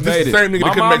go. He But this made is it. the same nigga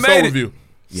that couldn't Mama make Soul made it. Review.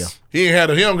 Yeah. He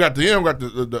don't got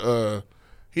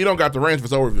the range for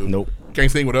soul review. Nope. Can't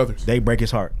sing with others. They break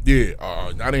his heart. Yeah.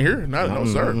 Not in here. No,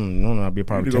 sir. No, I'll be a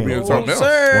part of the team. Be in something else. One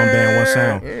band, one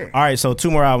sound. Yeah. All right, so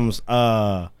 2 more albums.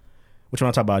 Which one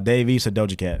I talk about? Dave East or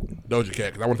Doja Cat? Doja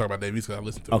Cat, because I want to talk about Dave East because I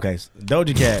listened to it. Okay,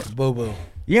 Doja Cat. Boo boo.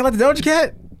 You ain't like the Doja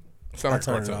Cat? Sound like I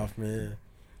turn it cartoon. off, man.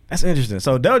 That's interesting.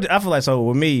 So I feel like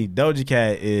with me, Doja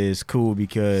Cat is cool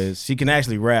because she can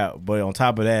actually rap, but on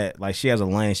top of that, like she has a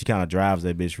lane. She kind of drives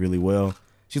that bitch really well.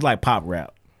 She's like pop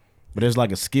rap, but there's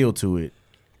like a skill to it.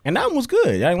 And that one was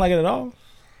good. Y'all didn't like it at all?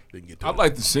 I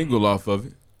like the single off of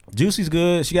it. Juicy's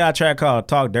good. She got a track called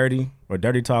Talk Dirty or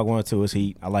Dirty Talk 1 or 2. It's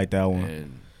heat. I like that one.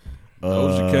 And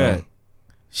Doja Cat.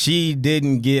 She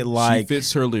didn't get like. She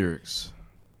fits her lyrics.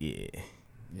 Yeah.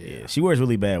 She wears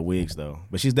really bad wigs though,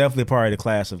 but she's definitely part of the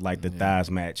class of like the thighs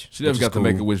match. She definitely got the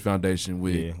Make-A-Wish Foundation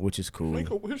wig. Yeah, which is cool.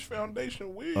 Make-A-Wish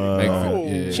Foundation wig.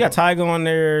 She got Tyga on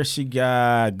there. She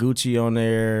got Gucci on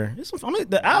there.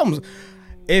 The albums.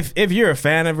 If you're a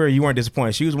fan of her, you weren't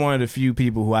disappointed. She was one of the few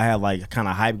people who I had like kind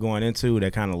of hype going into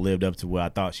that kind of lived up to what I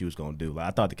thought she was gonna do. Like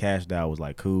I thought the Cash Doll was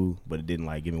like cool, but it didn't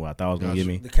like give me what I thought it was gonna give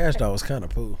me. The Cash Doll was kind of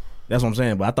poo. That's what I'm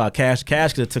saying. But I thought Cash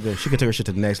could take her shit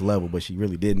to the next level, but she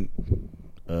really didn't.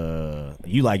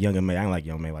 You like Young M.A. I didn't like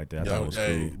Young M.A. like that. I thought it was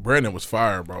cool. Brandon was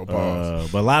fire, bro.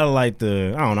 But a lot of like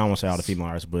I don't want to say all the female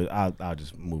artists, but I'll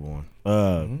just move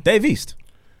on. Dave East.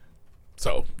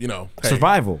 So hey,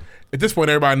 Survival. At this point,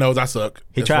 everybody knows I suck.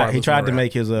 He tried to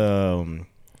make his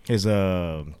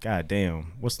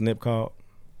goddamn, what's the nip called?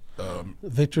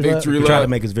 Victory Lap. He tried to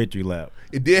make his victory lap.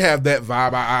 It did have that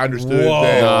vibe. I understood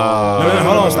that. No,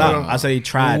 hold on, stop. I said he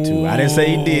tried to. I didn't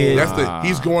say he did.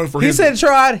 He's going for. He said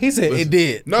tried. He said it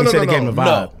did. No. It gave him the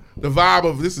vibe. The vibe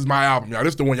of this is my album, y'all.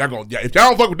 This is the one y'all going. Yeah, if y'all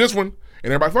don't fuck with this one,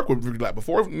 and everybody fuck with Victory Lap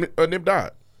before Nip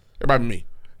died, everybody but me,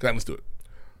 cause I understood it.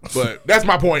 But that's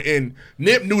my point. And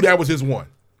Nip knew that was his one,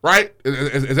 right?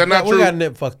 Is that not true? We got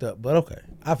Nip fucked up, but okay,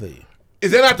 I feel you.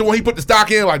 Is that not the one he put the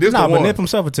stock in? Like this? No, the but one. Nip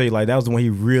himself would tell you like that was the one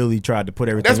he really tried to put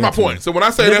everything. That's my into. point. So when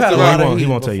I say Nip that's the one, he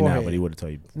won't tell you now, but he would have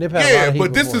told you. Nip had a lot of heat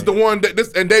but this is the one that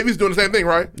and Davies doing the same thing,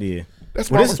 right? Yeah. That's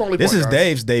well, my only point. This is guys.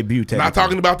 Dave's debut. I'm not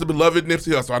talking about the beloved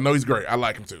Nipsey Hussle. I know he's great. I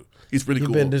like him too. He's pretty cool.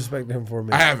 You've been disrespecting him for a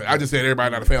minute. I haven't. I just said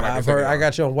everybody not a fan. Like I've heard. I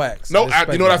got you on wax. No,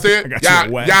 you know what I said?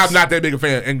 Y'all not that big a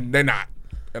fan, and they're not,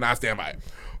 and I stand by it.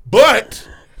 But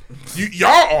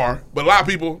y'all are. But a lot of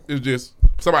people is just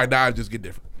somebody dies, just get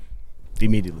different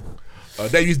immediately.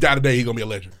 Davies died today. He's gonna be a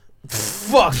legend.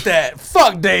 Fuck that.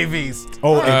 Fuck Davies.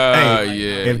 Oh,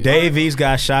 if Davies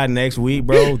got shot next week,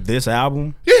 bro, this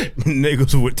album,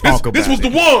 niggas would talk about. This was the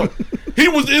one. This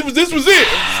was it.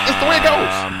 It's the way it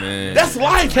goes. Man. That's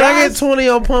life. Can I get 20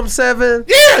 on Pump 7?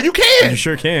 Yeah, you can. You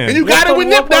sure can. And you got it when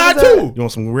Nip died too. You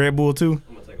want some Red Bull too?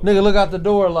 Nigga, look out the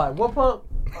door like, what pump?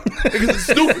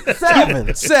 Snoop.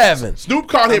 Seven. Snoop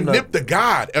called him Nip the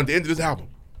God at the end of this album.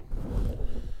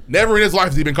 Never in his life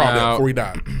has he been called that before he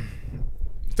died.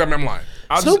 Tell me I'm lying.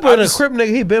 Snoop been a crip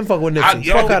nigga. He been fucking with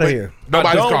Nipsey. Fuck out of here.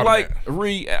 Nobody's I don't called like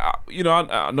him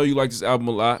that. I know you like this album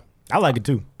a lot. I like it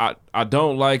too. I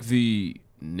don't like the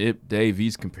Nip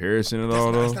Davies comparison at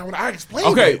all though. That's not what I explained.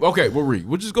 Okay. Well,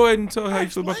 we'll just go ahead and tell how you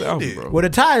feel about the album, bro. Well, the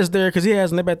tie is there because he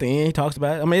has Nip at the end. He talks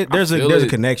about it. I mean, there's a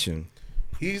connection.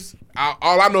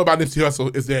 All I know about Nipsey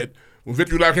Hussle is that when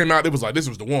Victory Lap came out, it was like this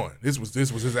was the one. This was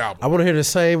his album. I want to hear the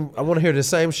same. I want to hear the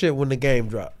same shit when the Game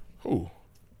drop. Who?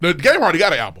 The Game already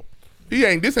got an album.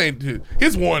 This ain't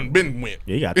his one. Been went.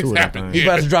 Yeah, he got it's two. happened. He's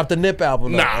about to drop the Nip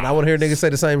album. Nah. And I want to hear niggas say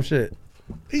the same shit.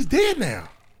 He's dead now.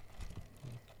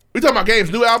 We talking about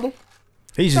Game's new album?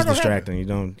 He's just distracting.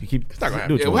 You keep. It's not gonna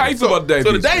happen. How you feel about Davies?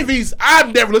 So the Davies,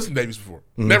 I've never listened to Davies before.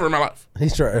 Mm-hmm. Never in my life.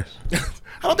 He's trash.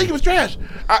 I don't think he was trash.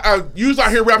 I usually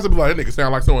hear raps and be like, that nigga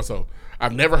sound like so and so.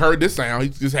 I've never heard this sound. He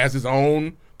just has his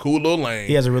own cool little lane.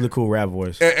 He has a really cool rap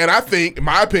voice. And I think, in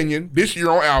my opinion, this year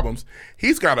on albums,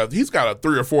 he's got a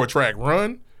 3 or 4 track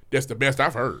run. That's the best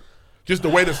I've heard. Just the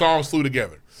way the songs flew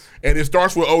together. And it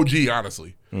starts with OG,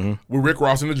 honestly, with Rick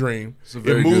Ross in the Dream.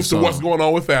 It moves to What's Going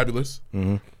On with Fabulous.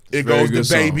 It goes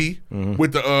to Baby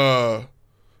with the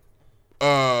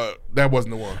that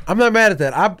wasn't the one. I'm not mad at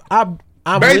that.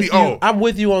 I'm Baby, with you. I'm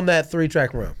with you on that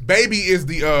 3-track run. Baby is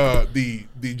the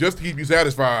Just to Keep You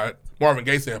Satisfied Marvin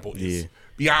Gaye sample is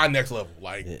beyond next level.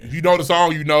 Like if you know the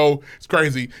song, you know it's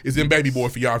crazy. It's in Baby Boy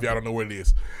for y'all if y'all don't know what it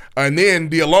is. And then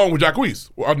the Alone with Jacquees,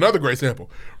 another great sample.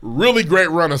 Really great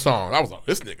run of song. I was like,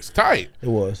 this nigga's tight. It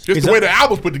was. Just the way the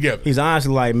album's put together. He's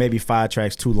honestly like maybe 5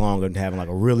 tracks too long and having like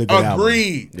a really good album.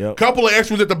 Agreed. Couple of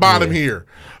extras at the bottom here.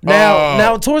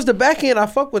 Now towards the back end, I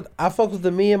fuck with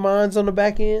the Me and Mines on the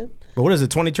back end. But what is it?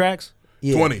 20 tracks?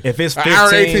 Yeah. 20. If it's An 15,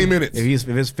 hour, 18 minutes. If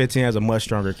it's 15, has a much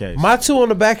stronger case. My two on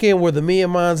the back end were the Me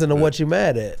and Mines and the What You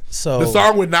Mad At. So The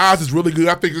song with Nas is really good.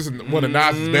 I think this is one of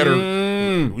Nas' better.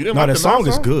 We didn't No, like the song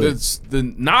is Nas good. The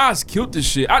Nas killed this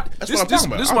shit. That's what I'm talking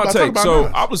about. This is I'm my about to talk take. about So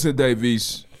Nas. I listened to Dave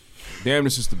East damn near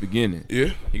since the beginning. Yeah.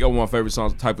 He got one of my favorite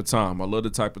songs, Type of Time. I love the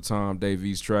Type of Time Dave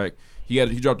East track. He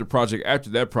dropped a project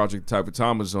after that project, Type of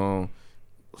Time was on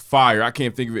fire. I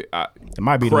can't think of it. It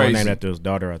might be the one named after his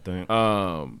daughter, I think.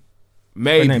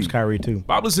 Maybe. Her name's Kyrie too.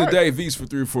 But I listened to Dave East for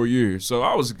 3 or 4 years. So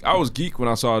I was geek when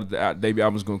I saw the debut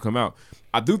album was going to come out.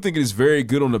 I do think it is very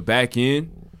good on the back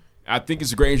end. I think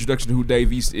it's a great introduction to who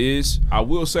Dave East is. I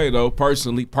will say though,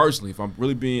 personally, if I'm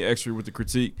really being extra with the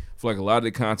critique, I feel like a lot of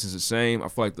the content's the same. I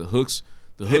feel like the hooks.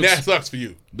 And that sucks for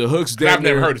you. The hooks I've damn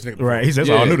near never heard this nigga before. Right, he says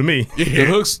all new to me. Yeah.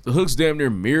 The hooks damn near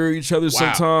mirror each other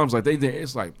sometimes. Like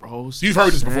it's like, bro, it's You've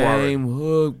heard this before already. same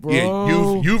hook, bro.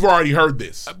 Yeah, you've already heard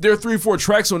this. There are 3 or 4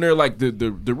 tracks on there, like the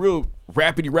real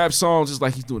rappity rap songs. It's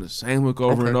like he's doing the same hook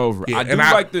over and over. Yeah,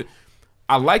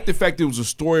 I like the fact that it was a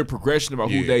story and progression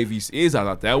about who Dave East is. I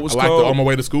thought that was I like cool. the On My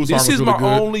Way to School song. This was is really my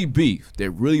good. only beef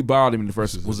that really bothered me in the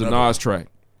first was the Nas track.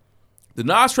 The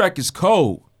Nas track is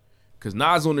cold because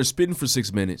Nas on there spitting for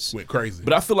 6 minutes. Went crazy.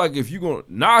 But I feel like if you're going,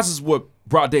 Nas is what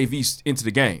brought Dave East into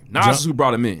the game. Nas is who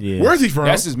brought him in. Yeah. Where's he from?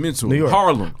 That's his mentor. New York.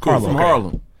 Harlem. From okay.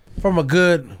 Harlem. from a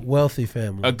good, wealthy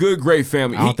family. A good, great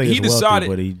family. I don't think he it's decided.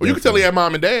 wealthy, but Well, you can tell he had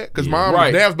mom and dad because mom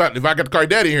and dad's about. If I got to call your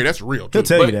daddy in here, that's real. He'll Too.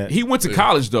 tell But you that. he went to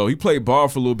college though. He played ball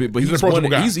for a little bit, but He's an he's approachable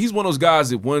guy. he's one of those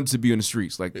guys that wanted to be in the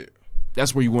streets. Like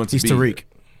that's where you want to He's be. Tariq.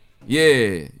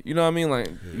 Yeah, you know what I mean. Like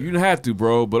you didn't have to,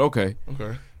 bro. But okay.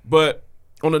 Okay. But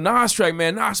on the Nas track,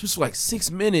 man, Nas spits for like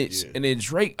 6 minutes, and then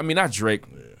Drake. I mean, not Drake.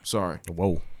 Sorry.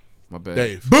 Whoa. My bad.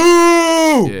 Dave.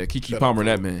 Boo! Yeah, Kiki Palmer,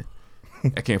 that man.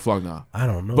 I can't flog now. I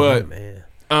don't know, but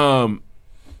man.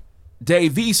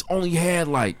 Dave East only had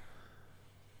like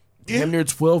damn near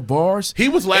 12 bars. He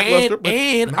was lackluster, but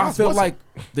and I Nas felt wasn't. like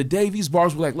the Dave East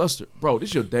bars were lackluster. Bro, this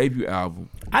is your debut album.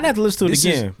 I'd have to listen to it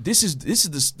again. This is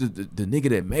the nigga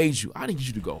that made you. I didn't get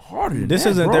you to go harder than This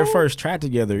that, isn't bro. their first track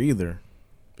together either.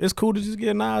 It's cool to just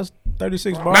get Nas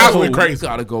 36 bars. Nas went crazy. You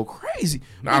gotta go crazy.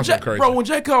 Nas went crazy. Bro, when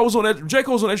J. Cole was on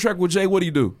that track with Jay, what do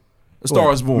you do? A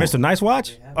Star Is Born. Mr. Nice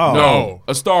Watch? Oh. No.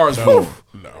 A Star Is Born.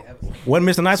 No. Wasn't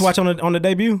Mr. Nice Watch on the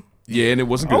debut? Yeah, and it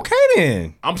wasn't good. Okay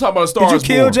then. I'm talking about A Star Did you Is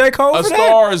kill Born. J. Cole A for that?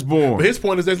 Star Is Born. But his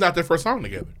point is that's not their first song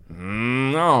together. I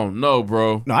don't know,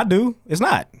 bro. No, I do. It's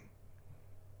not.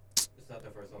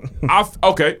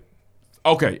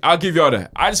 Okay, I'll give y'all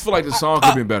that. I just feel like the song could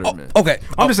have been better, man. Okay.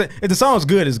 I'm just saying, if the song's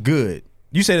good, it's good.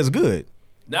 You said it's good.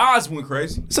 Nas went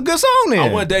crazy. It's a good song then. I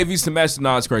want Dave East to match the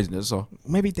Nas craziness, that's all.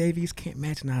 Maybe Dave East can't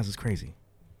match Nas' crazy.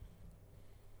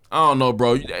 I don't know,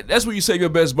 bro. That's where you say your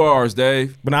best bars,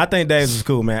 Dave. But no, I think Dave's is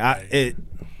cool, man. I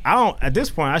don't. At this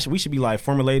point, we should be like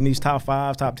formulating these top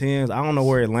 5s, top 10s. I don't know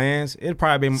where it lands. It'd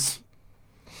probably be.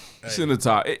 It's in the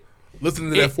top. Listen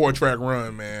to that 4-track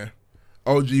run, man.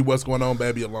 OG, what's going on,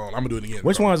 baby? Alone. I'm gonna do it again.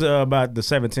 Which one's about the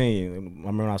 17? I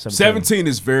remember when I was 17. 17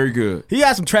 is very good. He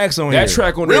got some tracks on here. That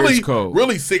track on there Really, is cold.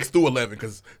 really 6 through 11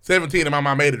 because 17 and My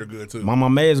Mom Made It are good too. Mama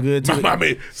May is good too. My Mom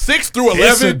Made It. 6 through 11.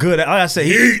 It's a good. Like I said,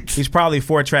 Yeet. he's probably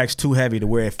 4 tracks too heavy to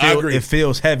where I agree. it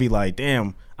feels heavy. Like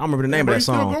damn, I remember the name Bro, of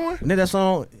that you still song. going? And then that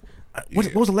song.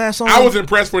 What was the last song? I was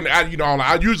impressed when I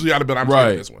usually I'd have been I'm Right.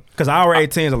 taking this one. Because hour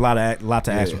 18 is a lot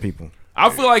to ask from people. I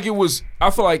feel like it was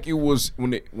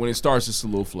when it starts it's a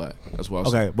little flat. That's what I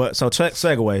was saying. Okay, but so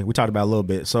segue, we talked about it a little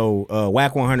bit. So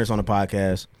Whack 100's on the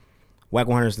podcast. Whack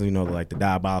 100's, like the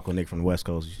diabolical Nick from the West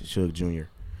Coast, Suge Jr.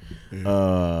 He's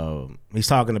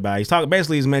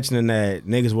mentioning that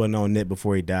niggas wasn't on Nip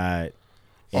before he died.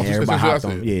 And so everybody that's what I hopped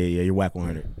on. said. Yeah, you're Whack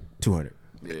 100. 200.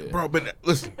 Bro, but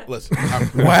listen. Wow.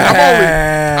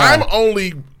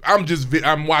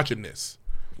 I'm watching this.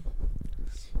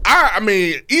 I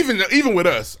mean, even with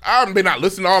us, I've been not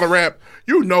listening to all the rap.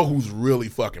 You know who's really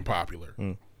fucking popular.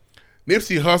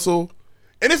 Nipsey Hussle.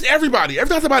 And it's everybody.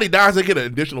 Every time somebody dies, they get an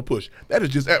additional push. That is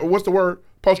just, what's the word?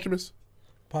 Posthumous?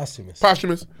 Posthumous.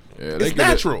 Yeah, It's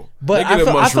natural. But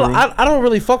I don't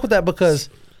really fuck with that because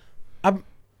I feel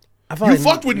You like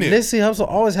fucked with Nip. Nipsey Hussle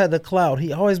always had the clout.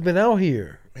 He always been out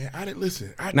here. Man, I didn't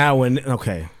listen.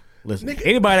 Listen,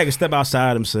 anybody that can step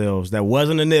outside themselves that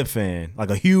wasn't a Nip fan,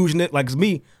 like a huge Nip, like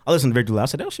me, I listened to Victor Loud. I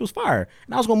said, that shit was fire.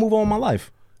 And I was going to move on with my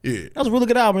life. Yeah. That was a really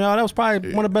good album, y'all. That was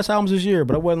probably one of the best albums this year,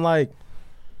 but it wasn't like.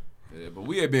 Yeah, but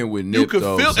we had been with Nip, You could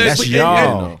though. feel That's and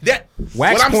y'all. That,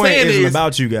 Wax what I'm point saying isn't is,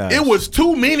 about you guys. It was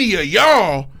too many of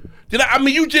y'all.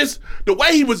 The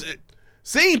way he was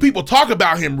seeing people talk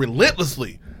about him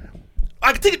relentlessly.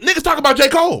 Like niggas talk about J.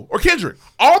 Cole or Kendrick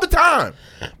all the time.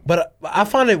 But I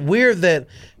find it weird that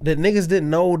niggas didn't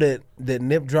know that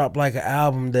Nip dropped like an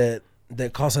album that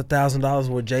cost $1,000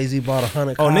 where Jay-Z bought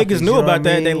 100 Oh, copies, niggas knew about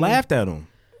that. They laughed at him.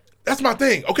 That's my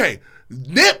thing. Okay,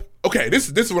 Nip. Okay, this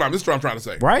is what I'm trying to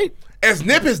say. Right? As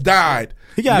Nip has died,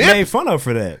 he got made fun of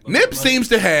for that. Nip seems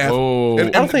to have. I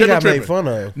don't think he got made fun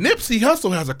of. Nipsey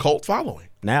Hussle has a cult following.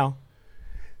 Now.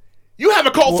 You have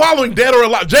a cult following, dead or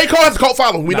alive. J. Cole has a cult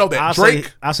following. We know that.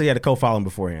 Drake. I say he had a cult following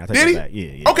beforehand. I Did he? That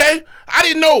yeah. Okay. I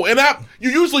didn't know. And you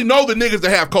usually know the niggas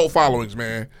that have cult followings,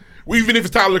 man. Even if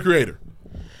it's Tyler, the Creator.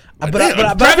 But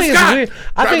I think it's weird.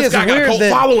 I think it's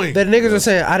weird that niggas are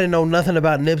saying, I didn't know nothing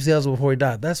about Nipsey Hussle before he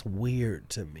died. That's weird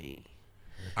to me.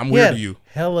 I'm weird to you.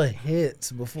 Hella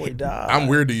hits before he died. I'm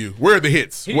weird to you. Where are the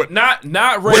hits? Not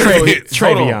radio hits.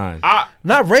 Travion.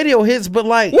 Not radio hits, but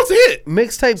like what's a hit?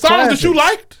 Mixtape songs classics. that you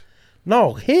liked?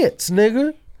 No, hits,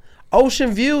 nigga.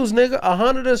 Ocean Views, nigga.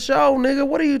 100 a show, nigga.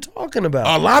 What are you talking about?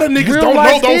 A lot of niggas don't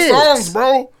know those hits. songs,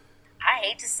 bro. I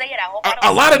hate to say it. I hope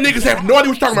a lot of niggas have no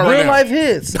idea what you're talking about right now. Real life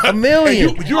hits. A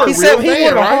million. Hey, you're a he real said fan, he one of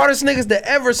the right? hardest niggas to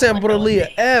ever sample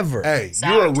Aaliyah ever. Hey,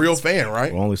 you're a real fan,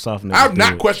 right? Only soft niggas. I'm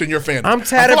not questioning your fan. I'm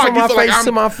tatted from my face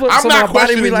to my foot, so my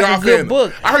body be like a good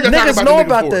book. I heard y'all talking niggas about know the niggas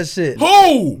about before. that shit.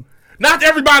 Who? Not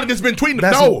everybody that's been tweeting.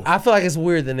 No. I feel like it's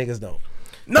weird that niggas don't.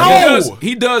 No.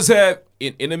 He does have,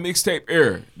 in the mixtape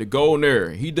era, the golden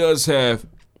era, he does have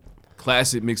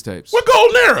classic mixtapes. What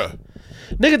golden era?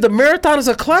 Nigga, the Marathon is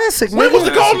a classic. When was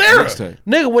the golden era?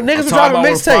 Nigga, when niggas were I'm dropping talking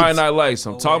about Friday mixtapes. Night Lights.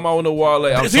 I'm talking about when the Wale.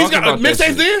 I'm He's talking got about that mixtapes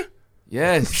shit. then?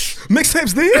 Yes.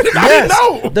 Mixtapes then? I didn't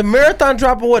know. The Marathon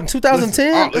dropped in what,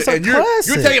 2010? It's a and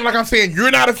classic. you're taking like I'm saying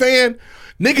you're not a fan.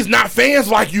 Niggas not fans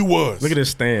like you was. Look at his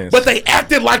stance. But they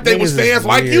acted like they was fans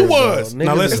like you was.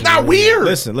 Now listen, it's not weird.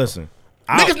 Listen.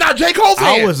 Niggas not J. Cole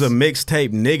fans. I was a mixtape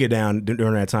nigga down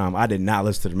during that time. I did not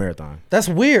listen to the Marathon. That's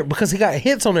weird because he got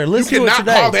hits on there. Listen to it cannot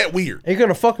today. call that weird. You're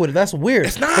gonna fuck with it. That's weird.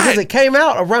 It's not. Because it came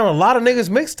out around a lot of niggas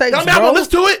mixtapes. Y'all never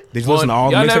listen to it? Did you listen to all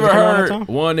the Y'all mixtapes never that came out at that heard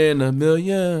time? One in a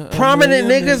Million? Prominent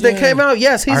niggas that came out.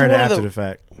 Yes, he's I heard one it of after the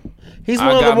fact. He's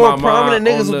one of the more prominent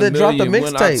niggas that dropped the When I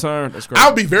mixtape. turned, that's great.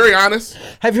 I'll be very honest.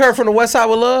 Have you heard from the West Side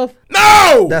with Love?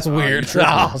 No. That's weird.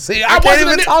 No. See, I can't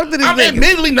even talk to these I'm niggas.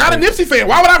 admittedly not a Nipsey fan.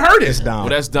 Why would I have heard it? It's Dom. Well,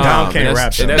 that's Dom. Dom can't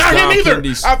rap. And that's Not Dom him either.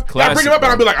 Kennedy's I classic, bring him up and bro.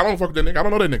 I'll be like, I don't fuck with that nigga. I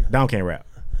don't know that nigga. Dom can't rap.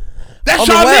 That's On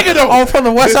y'all the West- nigga though. Oh, from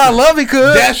the West Side Love he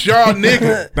could. That's y'all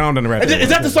nigga. Dom doesn't rap. Is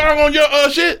that the song on your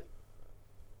shit?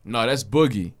 No, that's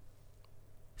Boogie.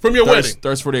 From your wedding?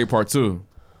 Thirst 48 Part 2,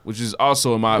 which is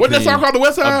also, in my What's that opinion, song called? The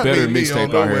West Side? a better Me mixtape on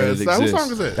the out here that West Side. What exists.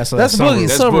 song is that? That's Boogie.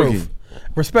 That's Sunroof. Boogie.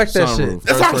 Respect that Sunroof. shit. That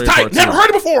Thirst song's 48 tight. Part 2. Never heard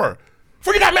it before.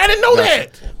 Before you got mad, I didn't know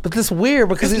that. But this weird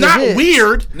because It's he's a not hit.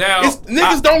 weird. Now,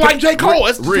 Niggas don't like J. Cole.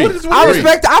 That's what is I weird.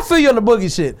 respect. I feel you on the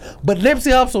Boogie shit, but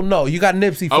Nipsey Hussle, no. You got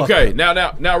Nipsey. fucked Okay,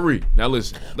 up. now read. Now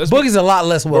listen. Boogie's a lot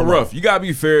less well. But rough. You gotta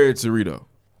be fair to Rito.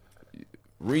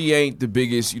 Ree ain't the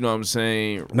biggest, you know what I'm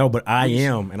saying? No, but I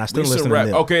am, and I still listen to rap.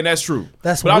 them. Okay, and that's true.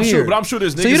 That's but weird. I'm sure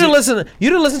there's niggas. So you didn't listen. You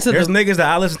didn't listen to There's the. niggas that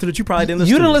I listen to that you probably didn't listen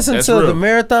You to. didn't listen That's to real. the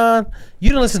Marathon. You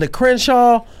didn't listen to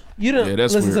Crenshaw. You didn't Yeah,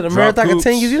 that's listen to weird. the Drop Marathon Coops.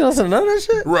 Continues. You didn't listen to none of that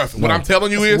shit. Rough. What I'm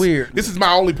telling you That's is, weird. this is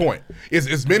my only point.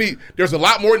 Is many. There's a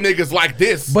lot more niggas like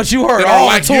this. But you heard that are all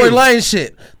like the Tory you. Lane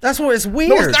shit. That's where it's weird.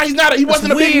 No, it's not. He's not. He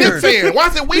wasn't a big Nip fan. Why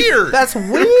is it weird? That's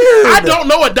weird. I don't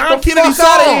know a Dom The Kennedy fuck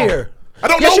outta song. here. I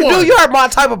don't Yes, know you one. do. You heard my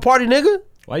type of party, nigga.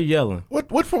 Why you yelling? What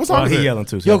song Oh, is he it? yelling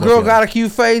too. So Your I'm girl both got a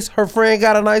cute face. Her friend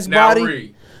got a nice Now body.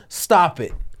 read. Stop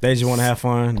it. They just want to have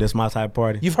fun. That's my type of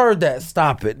party. You've heard that.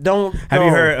 Stop it. Don't. Have you don't.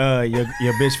 heard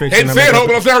your bitch fiction? Ain't saying hope,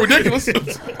 but I'm sounding ridiculous.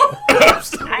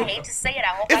 I hate to say it.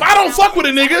 I hope If I don't fuck with a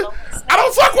nigga, I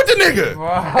don't fuck with the nigga.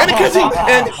 And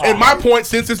because and my point,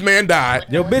 since this man died,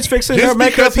 Your bitch fixing her just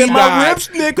makeup because he in my died rips,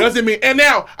 nigga. doesn't mean. And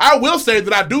now I will say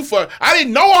that I do fuck. I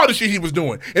didn't know all the shit he was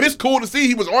doing, and it's cool to see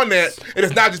he was on that, and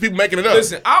it's not just people making it up.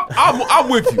 Listen, I'm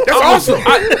with you. That's I'm awesome.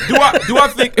 with you. Do I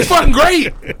think It's fucking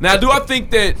great. now? Do I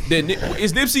think that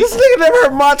is Nipsey? This nigga never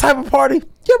heard my type of party.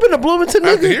 You been to Bloomington, I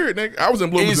have to nigga? hear it, nigga. I was in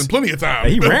Bloomington plenty of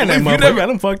times. He ran that Believe motherfucker. Got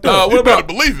him fucked up. You better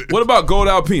believe it. What about Gold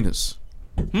Out Penis?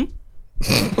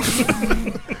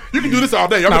 You can do this all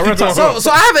day. I'm gonna keep going.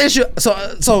 So I have an issue.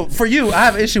 So for you, I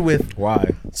have an issue with.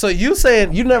 Why? So you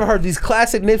saying you never heard these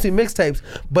classic Nipsey mixtapes,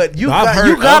 but you No, I've got heard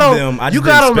you got of on them. I you just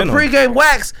got on didn't the spin 'em. pregame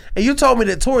wax, and you told me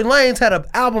that Tory Lanez had an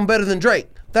album better than Drake.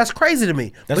 That's crazy to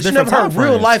me. That's but you different never heard time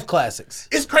real frames. life classics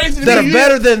It's crazy to that me. are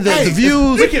better than the Hey,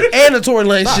 Views we can- and the Tory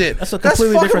Lanez shit. That's a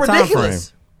completely fucking different time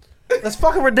ridiculous. That's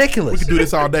fucking ridiculous. We can do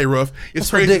this all day, Ruff. It's That's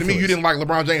crazy to me ridiculous. you didn't like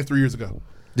LeBron James 3 years ago.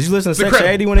 Did you listen to Section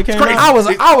 80 when it came out? I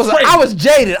was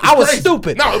jaded. I was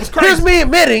stupid. No, it was crazy. Here's me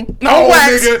admitting, No,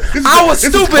 wax, nigga. I was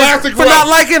stupid for not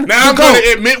liking Now I'm the going GOAT.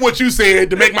 to admit what you said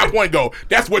to make my point go.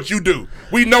 That's what you do.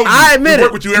 We know you. I admit we it.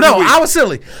 work with you every week. I was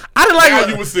silly. I didn't like Now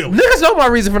you was silly. Niggas know my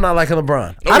reason for not liking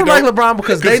LeBron. No, I didn't we like don't. LeBron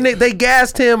because they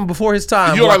gassed him before his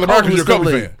time. You don't like while LeBron Kobe because you're a was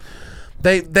Kobe still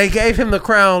fan. They gave him the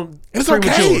crown. It's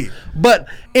premature. okay. But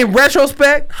in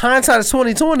retrospect, hindsight is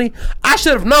 2020. I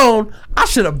should have known. I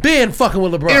should have been fucking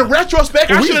with LeBron. In retrospect,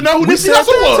 I should have known who we Nipsey said Hussle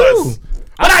that was. too.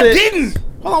 But I didn't.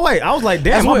 Hold on, wait. I was like,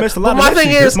 damn, That's I what- missed a lot but of my thing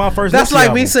Nipsey. is, This my first that's Nipsey like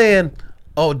album. me saying,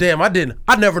 "Oh damn,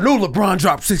 I never knew LeBron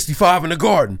dropped 65 in the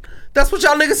Garden." That's what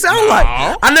y'all niggas sound like.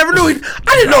 I never knew.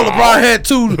 I didn't know LeBron had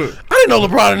two. I didn't know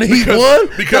LeBron in the Heat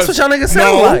won. That's what y'all niggas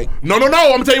sound like. No. I'm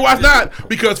gonna tell you why it's not.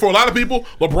 Because for a lot of people,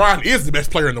 LeBron is the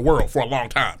best player in the world for a long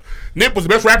time. Nip was the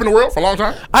best rapper in the world for a long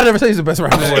time. I never say he's the best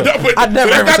rapper in the world. I never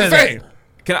ever said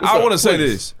that. I want to say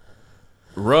this.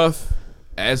 Ruff,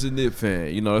 as a Nip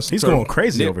fan, you know that's He's going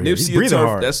crazy over here. He's breathing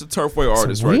hard. That's a Turfway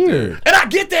artist right there. And I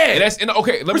get that. And that's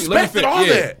okay. Let me Respect finish. all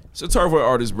that. It's a Turfway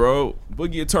artist, bro.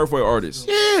 Boogie a Turfway artist.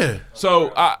 Yeah.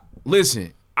 So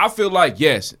listen. I feel like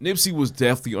yes, Nipsey was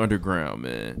definitely underground,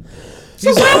 man.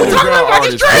 So why are we talking about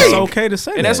like it's Drake? It's okay to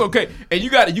say And that. that's okay. And you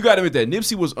got to admit that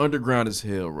Nipsey was underground as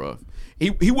hell, Ruff.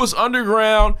 He was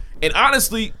underground, and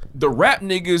honestly, the rap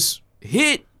niggas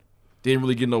hit didn't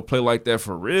really get no play like that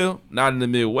for real. Not in the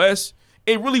Midwest.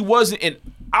 It really wasn't. And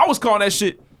I was calling that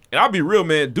shit. And I'll be real,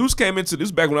 man. Deuce came into this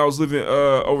back when I was living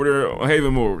over there on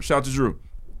Havenmore. Shout out to Drew.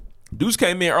 Deuce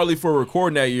came in early for a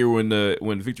recording that year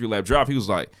when Victory Lap dropped. He was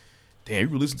like, "Damn, you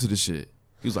really listen to this shit."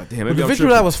 He was like, "Damn, maybe The I'm Victory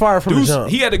tripping." Lap was fire from the Deuce, jump.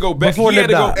 he had to go back. Before He had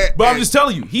Nip to go. died. But I'm just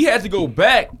telling you, he had to go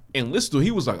back and listen to it.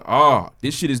 He was like,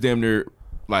 this shit is damn near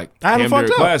like I had damn him near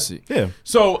fucked up. classic. Yeah.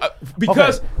 So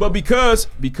because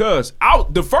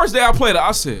the first day I played it,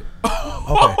 I said,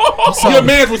 Your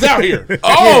man was out here. Your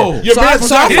So man I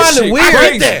was out find here. it weird. I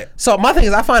get that. So my thing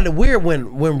is, I find it weird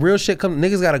when real shit comes.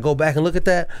 Niggas got to go back and look at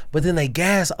that, but then they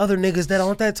gas other niggas that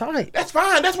aren't that tight. That's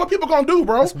fine. That's what people gonna do,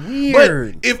 bro. That's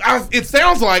weird. But it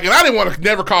sounds like, and I didn't want to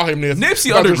never call him this.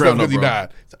 Nipsey underground, because he bro. died.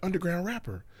 It's an underground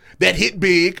rapper that hit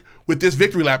big with this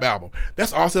Victory Lap album.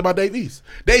 That's all said about Dave East.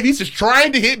 Dave East is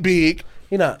trying to hit big.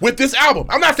 With this album.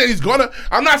 I'm not saying he's gonna.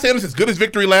 I'm not saying it's as good as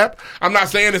Victory Lap. I'm not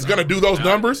saying it's gonna do those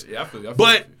numbers. I feel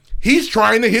but he's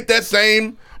trying to hit that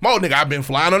same mode. Nigga, I've been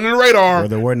flying under the radar. Well,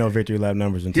 there were no Victory Lap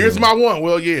numbers until Here's my one.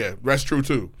 Well, yeah, that's true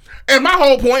too. And my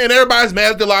whole point, and everybody's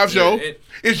mad at the live show,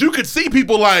 is you could see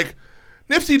people like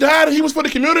Nipsey died and he was for the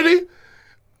community.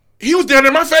 He was down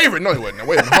there my favorite. No, he wasn't.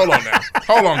 Wait a minute. Hold on now.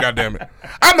 Hold on, goddammit.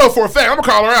 I know for a fact. I'm going to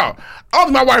call her out.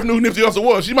 Only my wife knew who Nipsey Hussle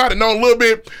was. She might have known a little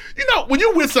bit. You know, when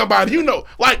you with somebody, you know,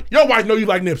 like your wife know you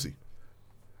like Nipsey.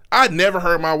 I never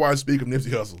heard my wife speak of Nipsey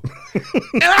Hussle.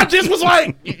 And I just was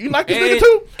like, you like this nigga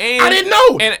too? I didn't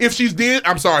know. And if she's did,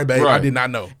 I'm sorry, babe. I did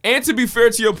not know. And to be fair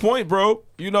to your point, bro,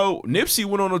 you know, Nipsey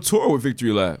went on a tour with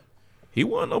Victory Lap. He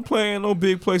wasn't playing no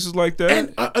big places like that.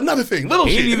 And another thing, little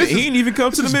he shit. He didn't even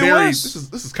come to the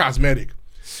Midwest. This is cosmetic.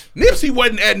 Nipsey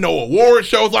wasn't at no award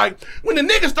shows. Like, when the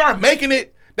niggas start making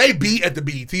it, they be at the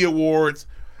BET Awards.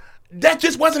 That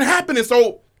just wasn't happening.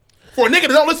 So, for a nigga that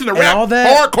don't listen to rap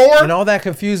hardcore. And all that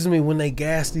confuses me when they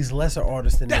gas these lesser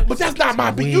artists than But that's not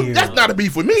my beef. That's not a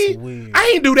beef with me.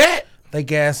 I ain't do that. They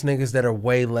gas niggas that are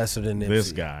way lesser than Nipsey.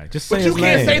 This guy. Just But say you his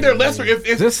can't name. say they're lesser if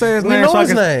Just say his We name know so I his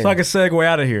can name. segue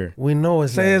out of here. We know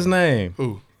his name. Say his name.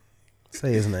 Who?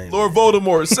 Say his name. Lord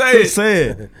Voldemort, say it. Say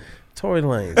it. Tory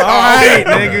Lanez. All right,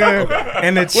 nigga.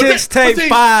 And the Chicks Tape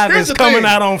 5 is coming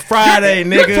out on Friday,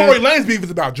 Your nigga. Tory Lanez beef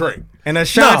is about Drake. And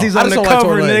Ashanti's on the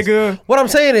cover, nigga. What I'm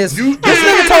saying is, this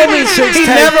nigga told me he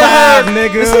never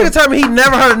heard. This nigga told me he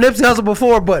never heard of Nipsey Hussle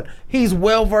before, but he's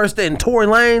well versed in Tory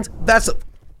Lanez. That's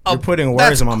You're putting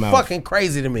words in my mouth. Fucking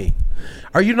crazy to me.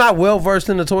 Are you not well versed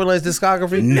in the Tory Lanez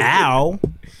discography? Now.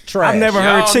 Trash. I've never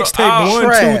heard Chicks Tape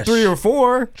 1, 2, 3, or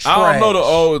 4. I don't know the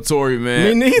old Tory,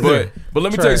 man. Me neither. But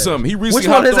let me tell you something. He recently Which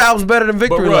one of his hopped on- albums better than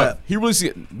Victory But, Lap? He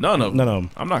recently none of them.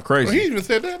 I'm not crazy. Well, he even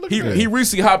said that. Look at that. He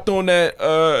recently hopped on that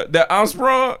I'm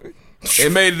Sprung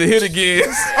and made it a hit again.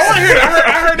 I want to hear that.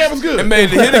 I heard that was good. And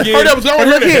made it a hit again. Heard that was good. And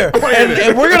look here, I wanna hear that.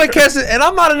 and we're gonna catch it. And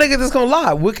I'm not a nigga that's gonna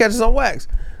lie. We'll catch this on wax.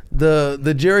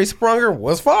 The Jerry Sprunger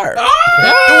was fire. It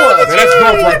was. That's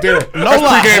growth right there. That's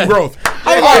lie. pregame growth.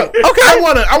 I'm like, okay.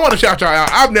 I want to shout y'all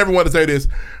out. I've never wanted to say this.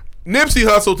 Nipsey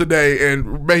Hussle today,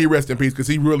 and may he rest in peace, because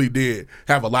he really did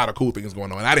have a lot of cool things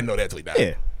going on. I didn't know that till he died.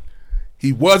 Yeah.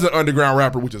 He was an underground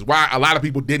rapper, which is why a lot of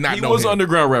people did not know He was him. an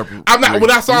underground rapper. I'm not. When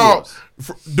I He saw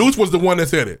was. Deuce was the one that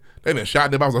said it. They done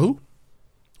shot him. I was like, who?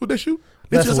 Who'd they shoot?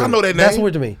 It's just, I know that name. That's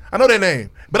weird to me. I know that name.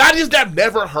 But I just have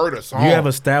never heard a song. You have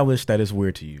established that it's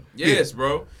weird to you. Yes,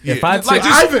 bro. Yeah. If I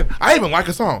I even like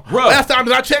a song. Bro. Last time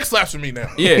that I checked slaps for me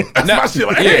now. Yeah. That's my shit.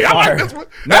 Like, yeah. hey, I like this one.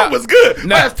 That was good.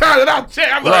 Last time that I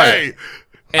checked, I'm like, hey.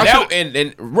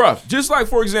 And rough. Just like,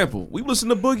 for example, we listen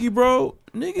to Boogie, bro.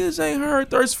 Niggas ain't heard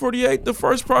Thirst 48, the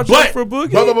first project for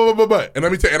Boogie. But. And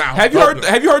let me tell you, and have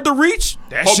you heard The Reach?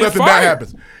 That hope shit nothing fire. bad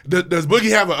happens. Does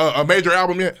Boogie have a major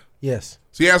album yet? Yes.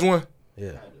 So he has one?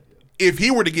 Yeah. If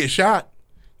he were to get shot,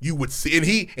 you would see, and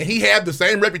he had the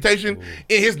same reputation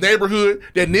in his neighborhood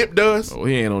that Nip does. Oh,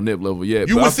 he ain't on Nip level yet.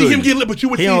 You would see him get lit, but you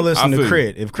would see. He don't listen to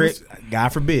Crit. If Crit, God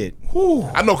forbid.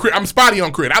 I know Crit. I'm spotty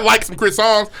on Crit. I like some Crit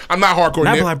songs. I'm not hardcore. And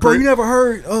I be like, bro, you never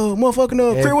heard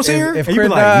motherfucking Crit was here? If and you Crit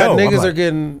be like, died, no.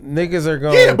 niggas are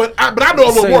going. Yeah, but I know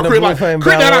a little more Crit. Like Crit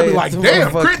dead, I'd be like,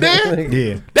 damn, Crit dead.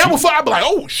 Yeah. That was I'd be like,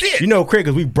 oh shit. You know Crit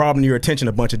because we brought him to your attention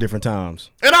a bunch of different times.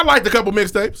 And I liked a couple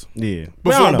mixtapes. Yeah.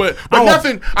 Before, but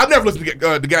nothing. I've never listened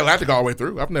to the Galactic all the way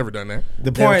through. I've never done that.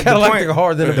 The point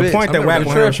that Wack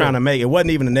was trying to make, it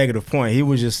wasn't even a negative point. He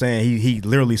was just saying he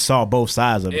literally saw both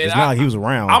sides of it. It's not like he was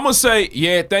around. I'm gonna say,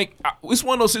 it's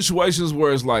one of those situations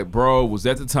where it's like, bro, was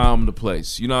that the time and the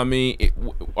place? You know what I mean?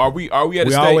 Are we at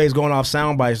a state? We're always going off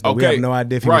sound bites, though. Okay, we have no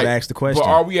idea if he was asked the question. But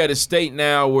are we at a state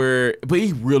now where? But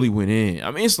he really went in.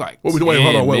 I mean, it's like what we doing?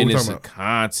 Hold on, what we minutes talking of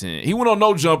content. He went on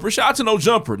No Jumper. Shout out to No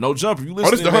Jumper. No Jumper. You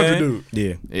listening? This the 100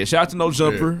 dude. Yeah. Shout out to No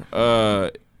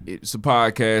Jumper. It's a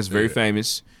podcast, very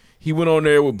famous. He went on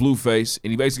there with Blueface, and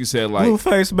he basically said like,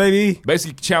 Blueface, baby.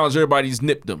 Basically challenged everybody. He's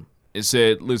nipped them and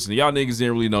said, listen, y'all niggas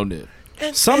didn't really know Nip.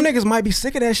 Some niggas might be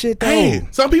sick of that shit though. Hey,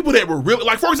 some people that were really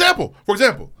like, for example,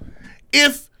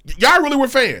 if y'all really were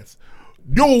fans,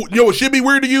 you know what should be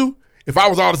weird to you? If I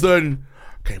was all of a sudden,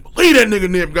 can't believe that nigga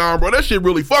Nip gone, bro. That shit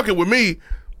really fucking with me.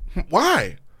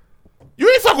 Why? You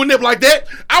ain't fucking with Nip like that.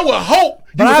 I would hope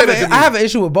you would say that to me. I have an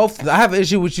issue with both. I have an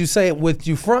issue with you saying with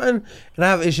you fronting, and I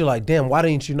have an issue like, damn, why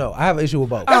didn't you know? I have an issue with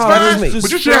both. That's fine,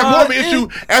 but you should have more of an issue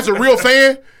as a real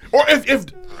fan, or if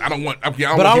I don't want. Okay, I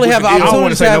don't but I want only have an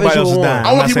opportunity to have issue with one. I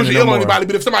don't want people to ill on anybody,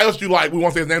 but if somebody else you like, we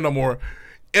won't say his name no more.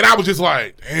 And I was just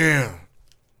like, damn.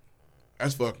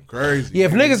 That's fucking crazy. Yeah,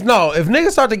 if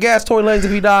niggas start to gas Tory Lanez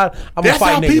if he died, I'm gonna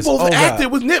fight niggas. That's how people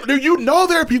acted with Nip. You know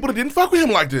there are people that didn't fuck with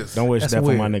him like this. Don't wish that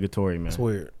for my nigga Tory, man. That's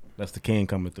weird. That's the king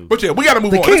coming through. But yeah, we gotta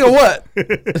move on. on. The king of what?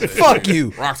 Fuck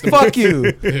you. Fuck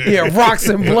you. Yeah, rocks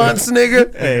and blunts,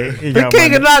 nigga. Hey, the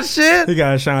king of not shit. He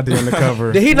got Ashanti on the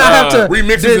cover. Did he not have to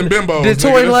remixes and bimbos? Did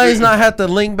Tory Lanez not have to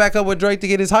link back up with Drake to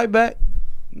get his hype back?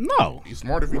 No. He's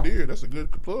smart if he did. That's a good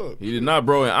plug. He did not,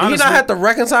 bro. And honestly, did he not have to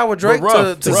reconcile with Drake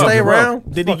to stay around?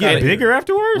 Did he get bigger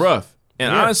afterwards? Rough.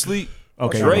 And honestly,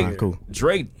 okay, cool.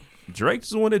 Drake's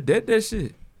the one that did that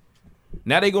shit.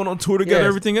 Now they going on tour together,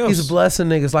 everything else. He's blessing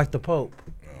niggas like the Pope.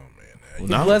 Oh, man. He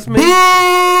blessed me. And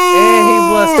he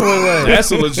blessed Tory Lanez.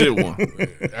 That's a legit one.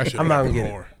 I'm not gonna get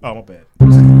it. Oh, my bad.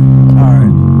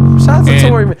 Alright. Shout out to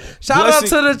Tory, man. Shout out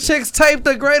to the Chicks Tape,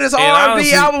 the greatest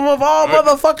R&B album of all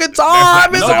motherfucking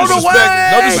time. It's on the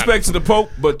way. No disrespect to the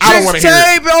Pope, but I don't want to hear it.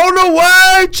 Chicks Tape on the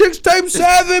way. Chicks Tape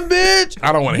 7, bitch.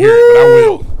 I don't want to hear it, but I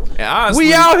will. Honestly,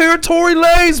 we out here, Tory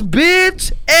Lanez,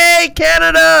 bitch. Hey,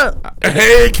 Canada.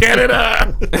 Hey,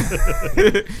 Canada.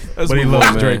 But he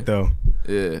loves Drake, though.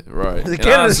 Yeah, right. The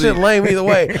Canada shit lame either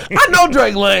way. I know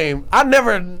Drake lame. I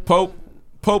never.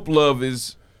 Pope love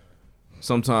is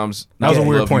sometimes. That was a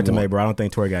weird point to make, bro. I don't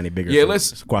think Tory got any bigger. Yeah,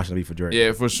 let's squash the beef for Drake.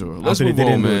 Yeah, for sure. Let's move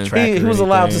on, man. He was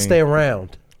allowed to stay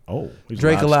around. Oh,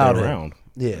 Drake allowed him. Around.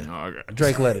 Yeah,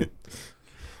 Drake let it.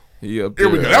 Here we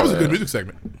go. That was a good music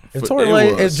segment.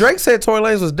 If Drake said Tory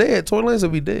Lanez was dead, Tory Lanez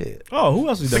would be dead. Oh, who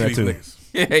else has done that too?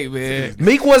 Hey, man.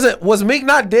 Meek was Meek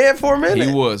not dead for a minute?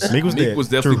 He was. Meek was dead. Meek was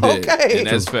definitely dead. Okay. And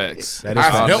that's facts. That is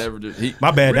facts.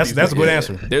 My bad. That's a good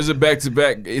answer. There's a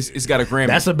back-to-back. It's got a Grammy.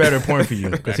 That's a better point for you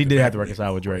because he did have to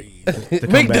reconcile with Drake.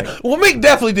 Meek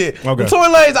definitely did. Okay. Tory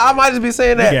Lanez, I might just be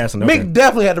saying that. Meek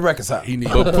definitely had to reconcile. He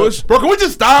needed to push. Bro, can we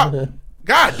just stop?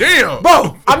 God damn.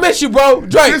 Bro, I miss you, bro.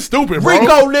 Drake. You're stupid, bro.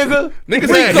 Rico, nigga. Niggas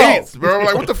had hits, bro.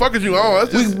 Like, what the fuck is you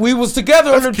on? We was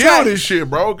together on the track. Let's kill this shit,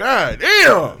 bro. God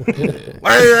damn.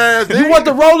 You want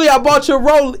the rollie? I bought you a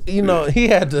rollie. You know, he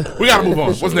had to. We gotta move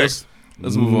on. What's next?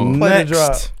 Let's move on.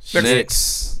 Next.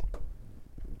 It's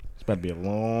about to be a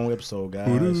long episode, guys.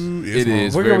 It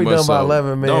is. We're gonna be done by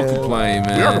 11, man. Don't complain,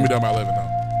 man. We are gonna be done by 11 though.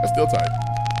 That's still tight.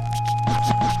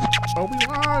 Are we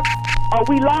live? Are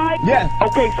we live? Yes.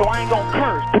 Okay, so I ain't gonna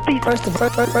curse. But these First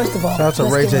of all, shout out to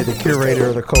Ray J, the curator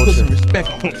of the culture. Put some respect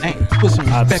on the name. Put some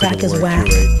respect on the whack.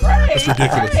 That's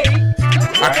ridiculous.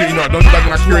 Don't you like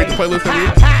when I curate the playlist every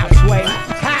week?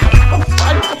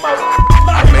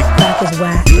 Whack is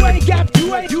whack. You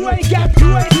ain't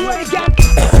got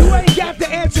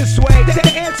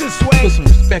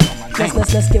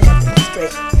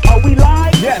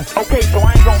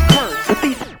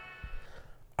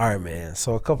All right, man.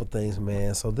 So a couple things,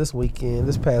 man. So this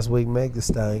past week, Meg Thee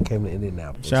Stallion came to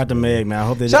Indianapolis. Shout out to Meg, man. I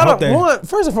hope they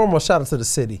First and foremost, shout out to the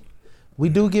city. We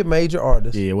do get major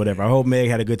artists. Yeah, whatever. I hope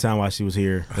Meg had a good time while she was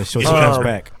here. Let's show she comes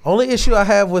back. Only issue I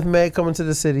have with Meg coming to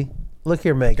the city. Look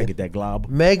here, Megan. Get that glob.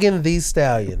 Megan Thee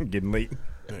Stallion. Getting late.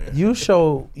 You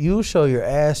show your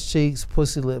ass cheeks,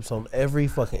 pussy lips on every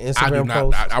fucking Instagram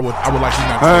post. I would like you not to say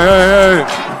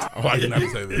that. I would like you not to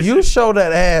say this. You show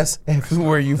that ass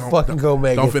everywhere you fucking go,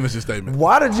 Megan. Don't finish your statement.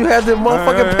 Why did you have them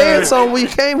motherfucking pants on when you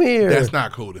came here? That's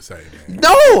not cool to say, man.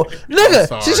 No,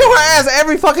 nigga. She show her ass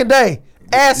every fucking day.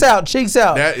 Ass out, cheeks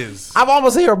out. That is. I've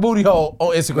almost seen her booty hole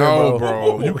on Instagram,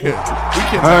 bro. You can't. We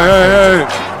can't.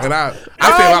 And I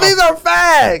say these are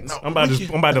facts. No, I'm about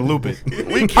to loop it.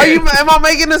 We can't. Am I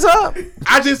making this up?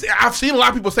 I've seen a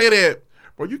lot of people say that.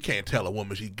 Bro, you can't tell a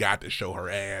woman she got to show her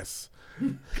ass.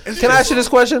 Can I ask you this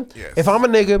question? Yes. If I'm a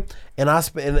nigga and I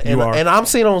spend and I'm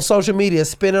seen on social media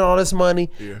spending all this money,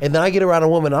 and then I get around a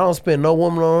woman, I don't spend no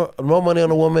money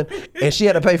on a woman, and she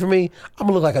had to pay for me, I'm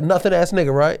gonna look like a nothing ass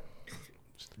nigga, right?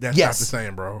 That's not the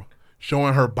same, bro.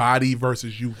 Showing her body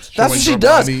versus you. That's what she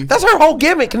does. That's her whole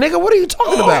gimmick, nigga. What are you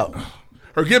talking about?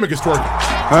 Her gimmick is twerking.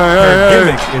 Her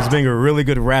gimmick is being a really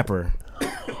good rapper.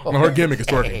 No, her gimmick is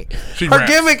twerking. Her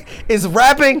gimmick is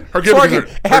rapping, her gimmick twerking,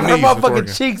 is and having her knees motherfucking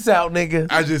twerking. cheeks out, nigga.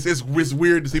 It's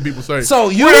weird to see people say. So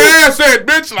you where the ass at,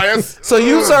 bitch? Like that's, so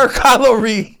you, sir, Kylo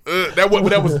Reed. That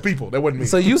was people. That wasn't me.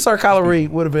 So you, sir, Kylo Reed,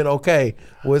 would have been okay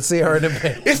with seeing her in the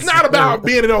pants. It's not about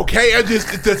being okay. I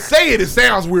just to say it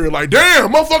sounds weird. Like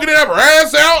damn, motherfucker didn't have her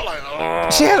ass out.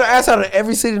 Like she had her ass out in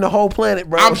every city in the whole planet,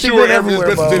 bro. I'm she sure been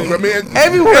everywhere, bro.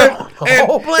 Everywhere. The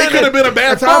whole planet. It could have been a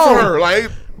bad time for her.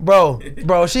 Like. Bro,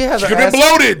 she has her could ass. have been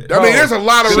bloated. Bro, I mean, there's a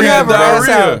lot of reasons.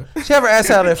 She have her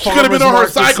ass out at She could have been on her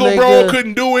cycle, bro.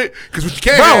 Couldn't do it because what you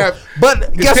can't have.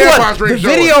 But guess what? The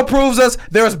video proves us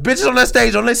there's bitches on that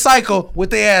stage on their cycle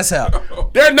with their ass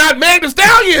out. They're not Meg Thee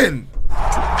Stallion.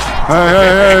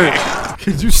 Hey.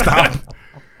 Could you stop?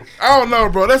 I don't know,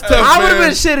 bro. That's tough. I would have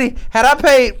been shitty had I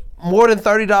paid more than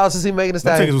 $30 to see Meg Thee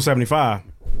Stallion. My tickets was $75.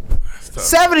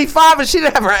 75, and she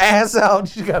didn't have her ass out.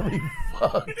 She got me.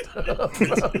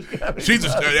 She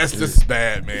just that's just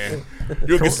bad, man.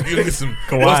 You'll get some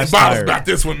bottles about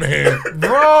this one, man.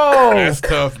 Bro, that's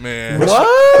tough, man.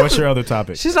 What? What's your other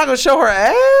topic? She's not gonna show her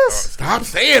ass. Stop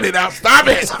saying it out. Stop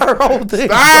it. That's her whole thing.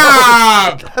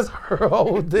 Stop. That's her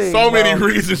whole thing. So many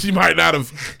reasons she might not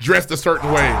have dressed a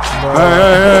certain way.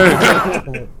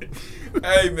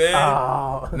 Hey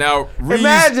man. Now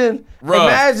imagine.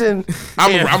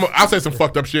 I'll say some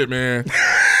fucked up shit, man.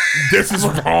 This is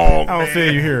wrong. I don't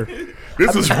feel you here.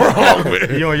 This is wrong,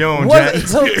 man. You on your own, Jack.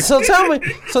 So tell me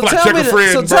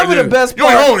the best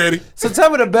part. So tell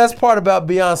me the best part about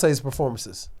Beyonce's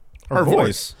performances. Her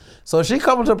voice. So if she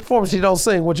comes to a performance, she don't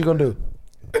sing. What you gonna do?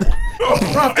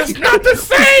 Bro, that's not the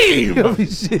same. You'll be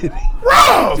shitty.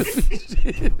 Bro,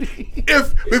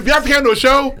 if Beyonce came to a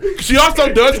show, she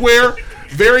also does wear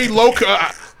very low,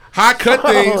 high cut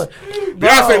things.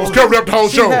 Beyonce was covering up the whole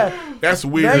show. That's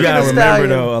weird. You gotta remember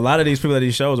though, a lot of these people at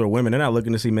these shows are women. They're not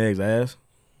looking to see Meg's ass.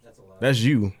 That's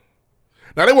you.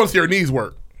 Now they want to see her knees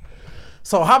work.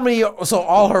 So how many? So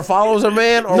all her followers are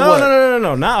men, or no, what?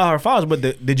 No, not all her followers.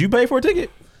 But did you pay for a ticket?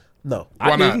 No,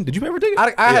 Why not? Did you pay for a ticket?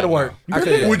 I had to work.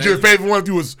 Would your favorite one if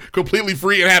you was completely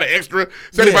free and had an extra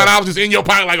 $75 just in your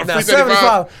pocket like a free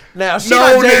 75? Now she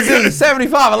not Jay-Z.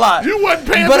 75 a lot. You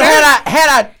wasn't paying. But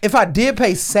if I did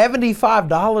pay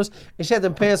 $75 and she had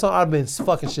them pants on, I'd have been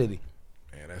fucking shitty.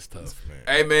 Man, that's tough, man.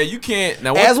 Hey man, you can't.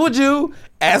 Now, as would you,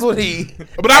 as would he.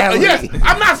 But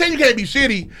I'm not saying you can't be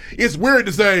shitty. It's weird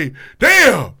to say,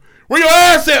 damn. Where your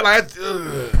ass at? Like,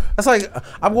 that's like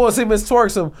I'm going to see Miss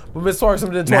Twerksome, but Miss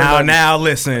Twerksome didn't twerk. Now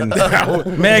listen,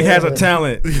 Meg has a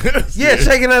talent. Yeah,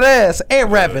 shaking that ass and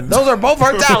rapping. Those are both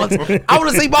her talents. I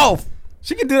want to see both.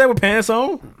 She can do that with pants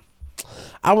on.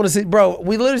 I want to see, bro.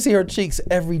 We literally see her cheeks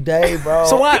every day, bro.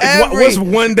 So what's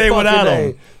one day without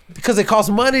them? Because it costs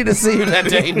money to see her that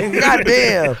day. God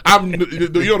damn. You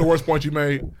know the worst point you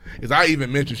made is I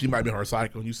even mentioned she might be on her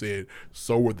cycle and you said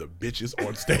so were the bitches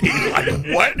on stage.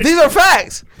 Like what? These are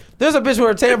facts. There's a bitch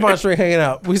with her tampon string hanging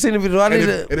out. We seen the video. And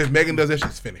if Megan does that,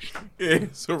 she's finished.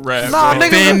 It's a wrap. Nah,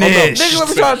 niggas let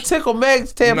me try to tickle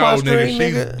Meg's tampon string.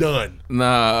 She's done.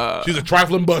 Nah. She's a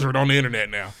trifling buzzard on the internet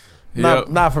now.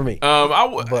 Not for me.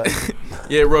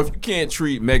 Yeah, bro. If you can't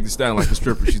treat Meg Thee Stallion like a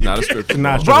stripper, she's not a stripper.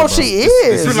 Bro, she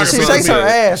is. She shakes her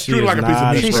ass. She like a piece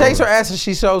of meat. She shakes her ass and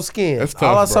she shows skin. That's tough,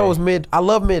 all I saw bro. was mid. I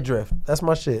love midriff. That's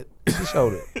my shit. She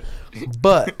showed it.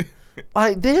 But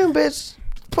like, damn, bitch,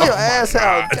 pull your ass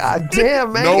out. God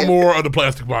damn, man. No more of the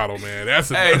plastic bottle, man. That's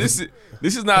hey, this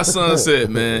is not Sunset,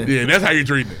 man. Yeah, that's how you're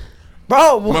treating it.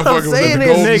 Bro, what I'm saying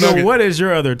is, nigga, what is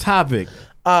your other topic?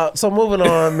 So moving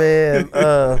on, man.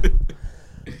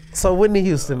 So Whitney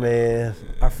Houston, man,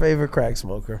 our favorite crack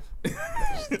smoker.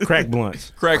 Crack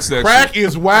blunts. Crack section. Crack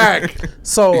is whack.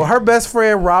 So her best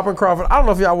friend, Robin Crawford. I don't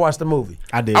know if y'all watched the movie.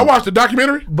 I did. I watched the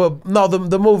documentary. But no,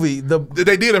 the movie.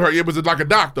 They did it. It was like a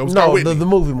doc though. No, the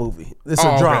movie. It's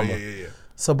a drama. Okay, yeah.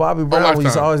 So Bobby Brown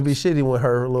used to always be shitty when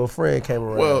her little friend came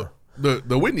around. Well,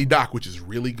 the Whitney doc, which is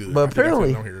really good. But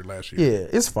apparently, on here last year. Yeah,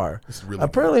 it's fire. It's really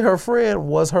apparently, her friend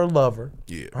was her lover.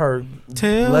 Yeah, her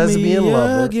lesbian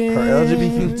lover, again. her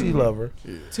LGBTQ lover.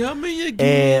 Yeah. Tell me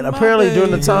again. And apparently,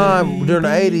 during the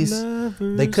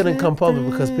 80s, they couldn't come public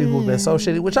because people have been so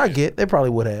shitty, which I get. They probably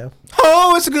would have.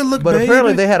 Oh, it's a good look, But baby.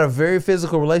 apparently, they had a very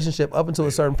physical relationship up until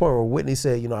a certain point where Whitney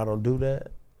said, I don't do that.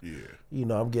 Yeah.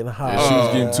 I'm getting high. Yeah, she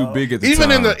was getting too big at the even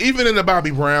time. Even in the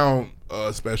Bobby Brown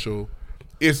special,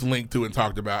 it's linked to and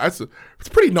talked about. It's a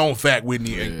pretty known fact.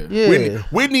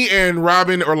 Whitney and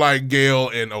Robin are like Gail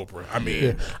and Oprah. I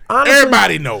mean, honestly,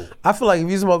 everybody know. I feel like if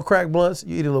you smoke crack blunts,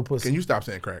 you eat a little pussy. Can you stop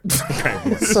saying crack?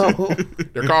 So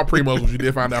they're called Primos, which you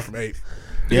did find out from 8.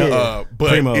 Yeah,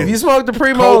 but if you smoke the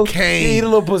Primos, cocaine, you eat a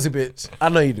little pussy, bitch. I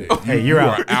know you do. Hey, you're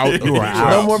out. You are out.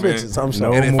 No more bitches. I'm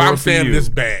sorry. And if I'm saying this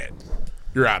bad,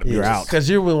 you're out of bitches. You're out because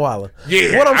you're with Wilder.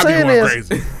 Yeah, what I'm saying is,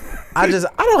 crazy. I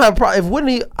don't have a problem. If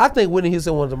Whitney, I think Whitney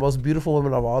Houston one of the most beautiful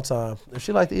women of all time. If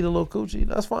she like to eat a little coochie,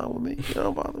 that's fine with me. It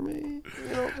don't bother me.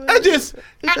 Listen,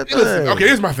 okay,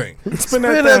 here's my thing. Spin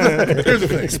that thing. Here's the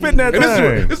thing. Spin that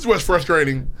thing. This is what's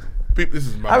frustrating. This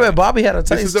is my. I bet Bobby had a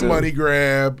taste. This is a too. money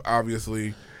grab,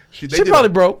 obviously. She probably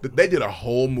broke. They did a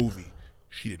whole movie.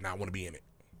 She did not want to be in it.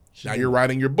 Now you're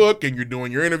writing your book and you're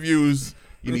doing your interviews.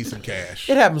 You need some cash.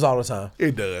 It happens all the time.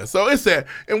 It does. So it's sad.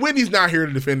 And Whitney's not here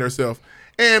to defend herself.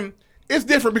 And it's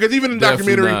different because even in the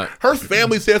documentary, her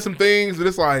family said some things that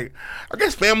it's like, I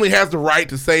guess family has the right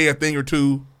to say a thing or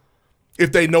two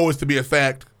if they know it's to be a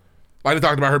fact. Like they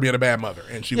talked about her being a bad mother,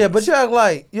 and she was. But you act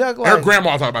like her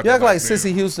grandma talked about. You that act like man.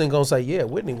 Sissy Houston gonna say, yeah,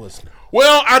 Whitney was.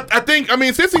 Well, I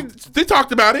mean, Sissy, they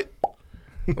talked about it.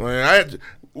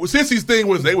 Sissy's thing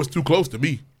was they was too close to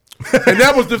me, and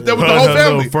that was the whole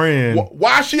family. Friend.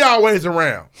 Why is she always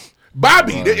around?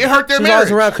 Bobby, it hurt their She was marriage.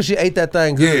 always around because she ate that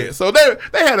thing good. Yeah, so they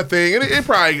had a thing, and it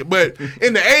probably. But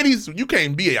in the 80s, you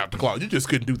can't be out the closet. You just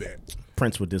couldn't do that.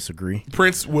 Prince would disagree.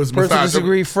 Prince would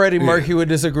disagree. Freddie Mercury would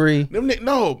disagree.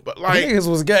 No, but like niggas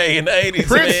was gay in the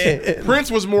 80s.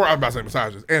 Prince was more. I was about to say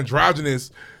misogynist,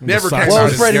 androgynous. Never came out What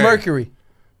was as Freddie gay. Mercury?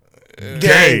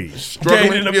 Gay,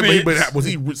 struggling. Gay in the but was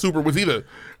he super? Was he the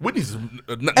Whitney's?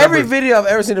 Every video I've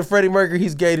ever seen of Freddie Mercury,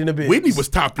 he's gay in the bitch. Whitney was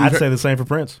top 3. I'd say the same for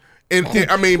Prince. And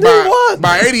I mean, He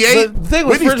by 88, the thing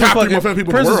was Whitney's Prince was top 3 fucking, most famous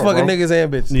people Prince in was the world. fucking Bro. niggas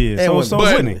and bitches. Yeah, and so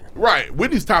women. Whitney. Right,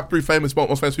 Whitney's top 3 most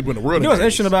famous people in the world. You know what's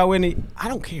interesting about Whitney? I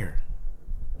don't care.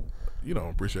 You don't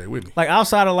appreciate Whitney. Like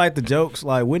outside of like the jokes,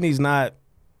 like Whitney's not.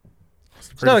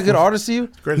 She's not a good artist to you?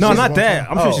 No, not that.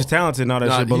 I'm sure she's talented and all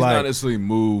that shit, but he's like not necessarily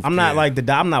moved. I'm not like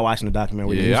I'm not watching the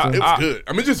documentary. Yeah, it was good.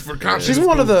 I mean, just for context. She's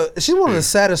one of the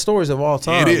saddest stories of all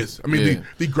time. It is. I mean,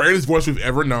 the greatest voice we've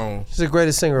ever known. She's the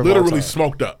greatest singer of all time. Literally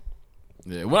smoked up.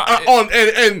 Yeah. Well,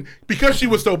 and because she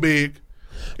was so big,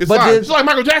 it's But fine. did- It's like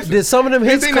Michael Jackson. Did some of them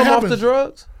hits Anything come that off the happens-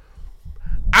 drugs?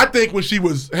 I think when she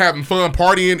was having fun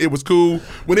partying, it was cool.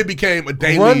 When it became a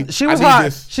daily, She was I need hot.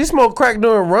 this. She smoked crack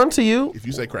during Run to You. If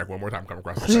you say crack one more time, come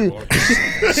across the table.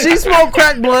 She smoked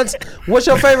crack blunts. What's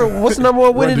your favorite? What's the number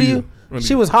one Whitney to you?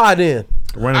 She was high then.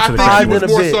 Running I to the think crack she was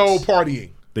blunt. more bitch. so partying.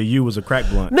 The U was a crack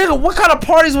blunt. Nigga, what kind of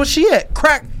parties was she at?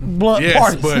 Crack blunt Yes,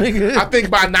 parties, but nigga. I think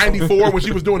by '94 when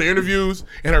she was doing the interviews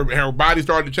and her body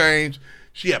started to change,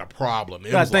 she had a problem.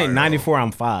 It I was think like, 94.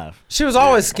 I'm 5. She was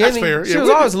always skinny. That's fair. She Yeah, was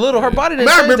Whitney- always little. Her body didn't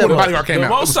I change remember that when much. Bodyguard came the out.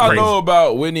 most It was I crazy. know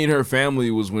about Whitney and her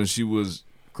family was when she was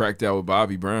cracked out with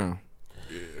Bobby Brown.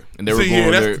 Yeah. And they were See, going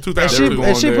yeah, that's there. the 2002. they were going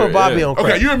And she there, put Bobby yeah. on crack.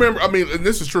 Okay, you remember? I mean, and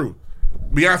this is true.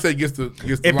 Beyonce gets the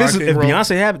If Lion this is King if role.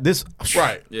 Beyonce had this,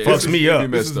 Right. Yeah, fucks this me is- up.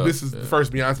 messed up. This is the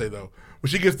first Beyonce though. When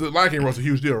she gets the Lion King role, it's a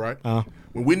huge deal, right? Uh-huh.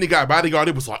 When Whitney got Bodyguard,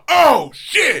 it was like, oh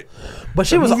shit. But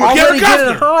she was With Kevin already getting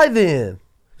Costner. high then.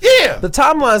 Yeah. The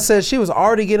timeline says she was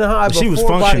already getting high She was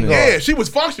before functioning. Bodyguard. Yeah, she was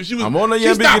functioning. She was. I'm on the she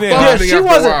young stopped beginning. functioning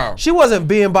Yeah, after a while. she wasn't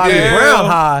being Bobby Yeah. Brown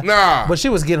high. Nah. But she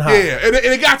was getting high. Yeah, and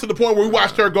it got to the point where we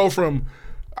watched her go from,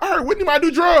 I heard Whitney might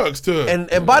do drugs to. And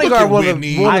Bodyguard look at one of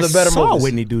Whitney. the better I saw movies.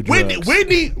 Whitney do drugs.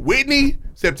 Whitney,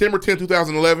 September 10,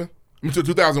 2011, until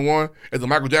 2001, at the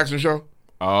Michael Jackson show.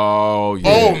 Oh, yeah.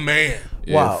 Oh, man.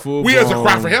 Yeah, Wow. full We had to blown-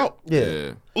 cry for help.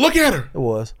 Yeah. Look at her. It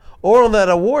was. Or on that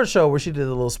award show where she did a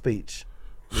little speech.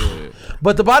 Yeah.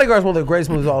 But The Bodyguard is one of the greatest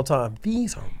movies of all time.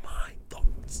 These are my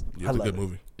thoughts. Yeah, I it's a love good it.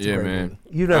 movie. It's a Yeah, great man. movie.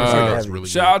 You've never seen it, have It's you? really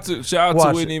Shout out to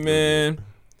Watch Whitney, it. man.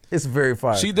 It's very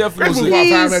fire. She definitely Greatest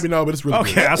movie of all time, maybe no, but it's really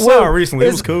Okay, good. I saw it recently.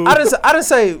 It was cool. I didn't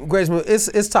say greatest movie.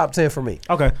 It's top 10 for me.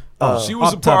 Okay. She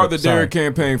was a part of the Derek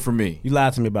campaign for me. You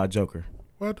lied to me about Joker.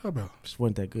 What I talk about? Just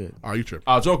wasn't that good. Oh, you tripping.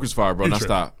 Oh, Joker's fire, bro. You Now tripping.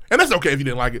 stop. And that's okay if you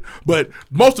didn't like it. But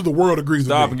most of the world agrees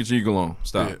Stop with and me. get your eagle on.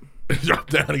 Stop. Yeah. Drop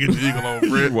down and get your eagle on,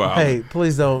 Fred. Wow. Hey,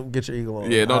 please don't get your eagle on.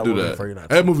 Yeah, don't I do would that. prefer you not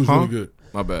to. That movie was really good.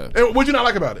 My bad. And what'd you not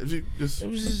like about it? It was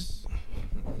just...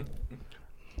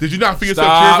 Did you not feel yourself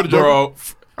Stop, cheering for the Joker?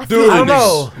 bro. Dude, I don't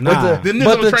know. Nah. The niggas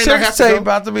But on the the train not church have to tape go.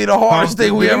 about to be the hardest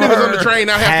thing we The ever niggas heard. on the train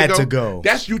now Had have to go.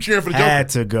 That's you cheering for the Joker. Had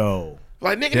to go.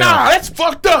 Like, nigga, Yeah. nah, that's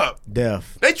fucked up.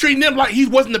 Deaf. They treating him like he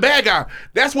wasn't the bad guy.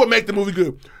 That's what make the movie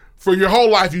good. For your whole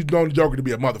life, you've known the Joker to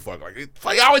be a motherfucker. Like, it's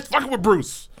like always fucking with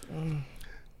Bruce.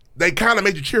 They kind of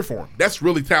made you cheer for him. That's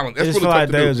really talent. I That's just really feel tough like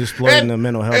to they do. was exploiting And- the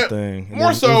mental health and thing. And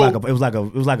More so, it was like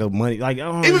a money. Like I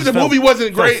don't know, even it if just the movie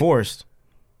wasn't felt great, forced.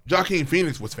 Joaquin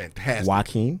Phoenix was fantastic.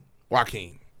 Joaquin.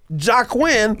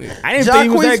 Jacquin. I didn't think he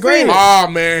was that great. Oh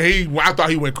man, I thought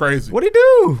he went crazy. What'd he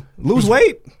do? Lose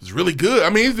weight? It's really good. I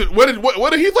mean, what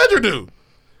did Heath Ledger do?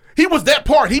 He was that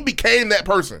part. He became that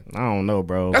person. I don't know,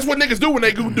 bro. That's what niggas do when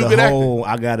they do the good acting. whole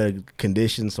I got a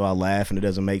condition, so I laugh and it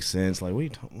doesn't make sense. Like, what are you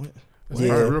talking? What? It's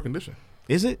not a real condition.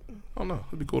 Is it? I don't know.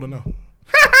 It'd be cool to know.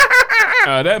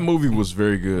 That movie was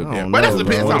very good. I don't but that's know,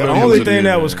 depends bro. on The the only movie. thing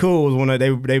that was cool was when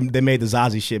they made the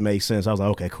Zazie shit make sense. I was like,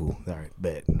 okay, cool. All right,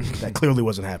 bet. That clearly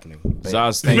wasn't happening. Bet.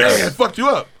 Zaz Man, thinks. it fucked you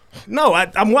up. No,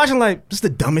 I'm watching like this is the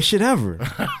dumbest shit ever.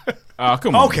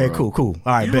 Come on. Okay, bro. cool.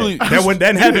 All right, You bet. really- That one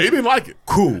didn't He happen. didn't like it.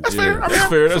 Cool. That's Yeah, fair. I mean, that's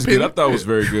fair. That's good. I opinion. thought it was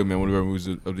very good, man. One of the movies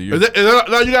of the year. Is that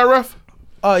now you got rough?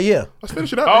 Yeah. Let's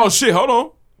finish it up. Oh man. shit! Hold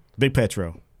on. Big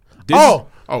Petro.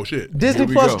 Oh shit. Disney Here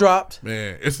we Plus go. dropped.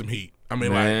 Man, it's some heat. I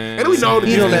mean, Man. like, and we know the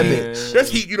Heat on that Disney- bitch. That's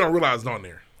heat you don't realize is on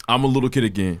there. I'm a little kid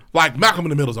again. Like Malcolm in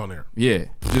the Middle's on there. Yeah,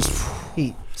 just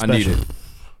Heat. I need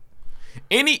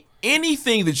it.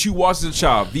 Anything that you watch as a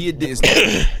child via Disney,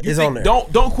 It's on there.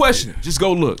 Don't question it. Just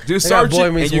go look. Just They got search Boy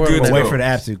it, Meets and you're World good to on Wait go. for the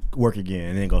app to work again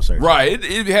and then go search. Right,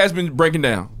 it has been breaking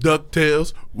down.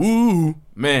 DuckTales. Woo.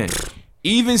 Man,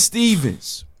 even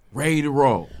Stevens ready to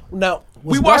roll. Now,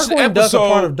 was We watched the Darkwing Duck a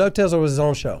part of episode- DuckTales or was his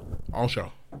own show? On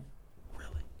show.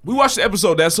 We watched the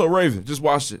episode. That's So Raven. Just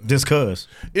watched it. Just cause.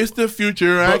 It's the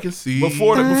future I can see.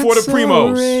 Before the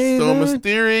Primos. So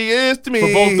mysterious to me.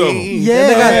 For both of them.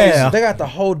 Yeah, they got the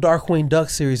whole Darkwing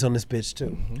Duck series on this bitch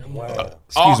too. Wow.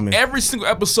 Excuse me. Every single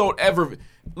episode ever.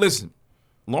 Listen,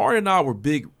 Lauren and I were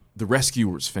big The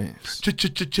Rescuers fans.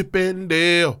 Chip and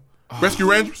Dale. Rescue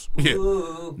Rangers? Yeah.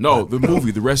 No, the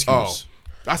movie The Oh. Rescuers.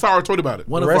 That's how I already told you about it.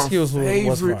 One The of Rescuers our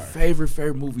was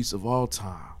favorite movies of all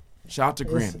time. Shout out to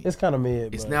Grammy. It's kind of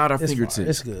mid. It's but now at our it's fingertips. fine.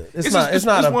 It's good. It's not. just- It's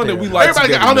not it's up one that there. we like.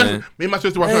 Everybody together, got man. me and my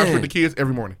sister watch How to Man. Shrink the Kids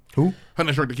every morning. Who? How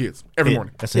to Shrink the Kids every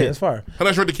morning. That's Yeah, it. it's fire. How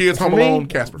to Shrink the Kids, For Home me, Alone,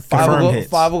 Casper. Confirmed hits.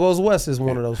 Five Goes West is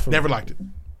one of those. For me. Never liked it.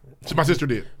 My sister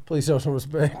did. Please show some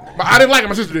respect. But I didn't like it.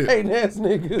 My sister did. Hey, that's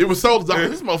nigga. It was sold.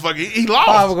 This motherfucker, he lost.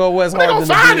 Five Go West Where they harder gonna than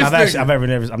the find bitch. this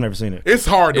nigga? I've never seen it. It's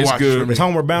hard to It's watch. good. For me. Is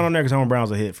Homeward Bound on there? Because Homeward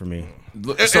Bound's a hit for me.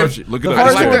 Search it. Look it The up.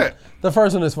 first like one, that. the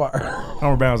first one is fire.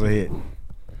 Homeward Bound's a hit.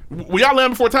 Were y'all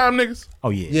Land Before Time niggas? Oh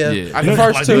yeah. Yeah, Yeah. I the didn't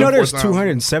first like two. You know Land there's Before Time.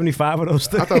 275 of those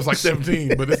things. I thought it was like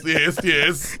 17, but it's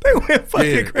They went fucking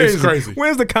Yeah, it's crazy. crazy.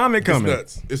 When's the comic It's coming?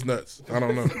 nuts. It's nuts. I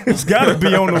don't know. It's gotta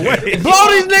be on the way. Blow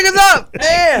these niggas up.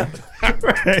 Damn.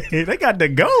 Right. They got to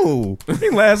go.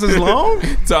 They last as long.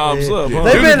 Time's up. Huh?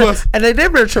 They've been Plus- and they've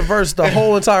been traversed the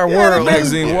whole entire world.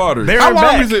 Magazine Waters. They're How long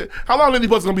back. is it? How long Disney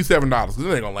Plus is gonna be $7? Because it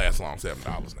ain't gonna last long. $7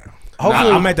 now.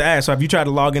 Hopefully, I meant to ask. So, have you tried to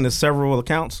log into several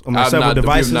accounts? I mean, I've several not- we've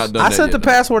devices? not done I that sent the yet,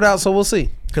 no. password out, so we'll see.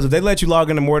 Because if they let you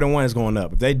log into more than one, it's going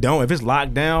up. If they don't, if it's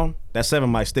locked down, that 7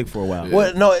 might stick for a while.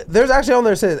 Well, no, there's actually on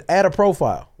there that says add a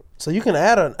profile, so you can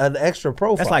add an extra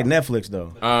profile. That's like Netflix,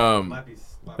 though.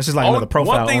 This is like Only- another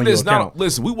profile One thing on your that's not. account.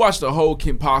 Listen, we watched the whole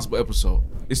Kim Possible episode.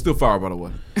 It's still fire, by the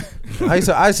way. I used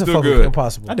to Still fuck with good. Kim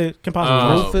Possible. I did. Kim Possible.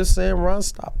 was nice. Rufus and Ron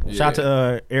Stop. Shout out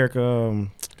to Eric.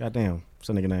 Goddamn, what's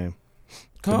the nigga name?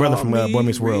 The brother from Boy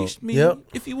Meets World. Yep.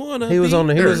 If you wanna, He was on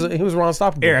the. He Eric. was Ron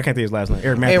Stoppable. Eric, I can't think of his last name.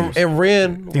 Eric Matthews. And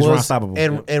Ren He's Ron was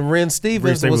Stoppable. and Ren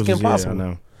Stevens was Kim Possible. Yeah, I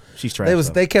know. She's trash.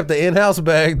 They kept the in-house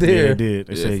bag there. Yeah, they did.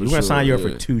 They Yeah, said for we're gonna sign you up sure,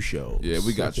 for yeah. 2 shows. Yeah,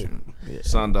 we got you.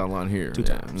 Sign down line here. 2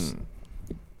 times.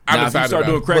 I'm Now, if you excited start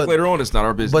about doing it. crack But- later on, it's not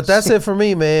our business. But that's it for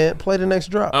me, man. Play the next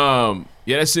drop.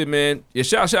 Yeah, that's it, man. Yeah,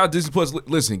 shout out Disney Plus.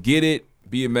 Listen, get it,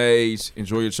 be amazed,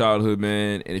 enjoy your childhood,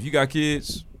 man. And if you got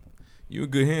kids, you in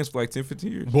good hands for like 10,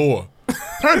 15 years. Boy,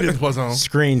 turn Disney Plus on.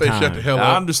 Screen They time. shut the hell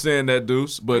I up. understand that,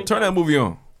 Deuce, but turn that movie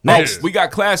on. Next. Oh, we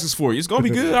got classics for you. It's gonna be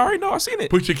good. I already know. I seen it.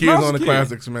 Put your kids When I was on a the kid.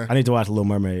 classics, man. I need to watch Little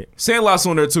Mermaid. Sandlot's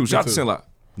on there too. Shout out to too. Sandlot.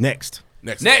 Next.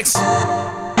 Next.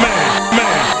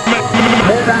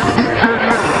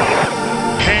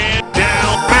 Hand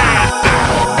down, man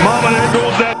down. Mama, there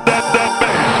goes that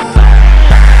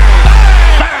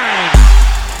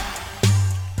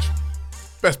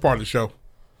Best part of the show.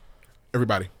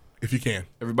 Everybody, if you can.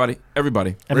 Everybody. Raise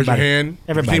your hand.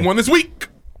 Everybody. Team won this week.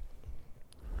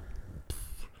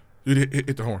 Dude,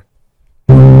 hit the horn.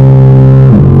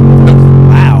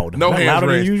 Loud. No Not hands louder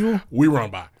raised. than usual. We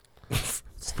run by. Let's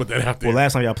put that out there. Well,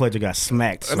 last time y'all played, you got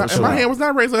smacked. So and my hand was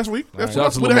not raised last week. That's Shout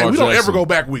out to we Lamar don't ever Jackson. go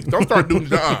back weeks. Don't start doing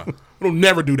that. We don't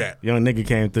never do that. Young nigga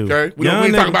came through. Okay, we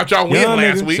ain't talking about y'all win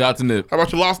last week. Shout out to Nip. How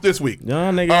about your loss this week?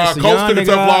 Young nigga. Colts took a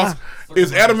tough loss.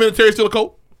 Is Adam Vinatieri still a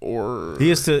Colt? Or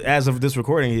He is to, as of this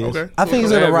recording, he is. okay? I think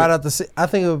he's gonna ride out the. I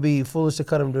think it would be foolish to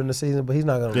cut him during the season, but he's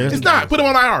not gonna. It's not. Put him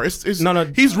on IR. It's No.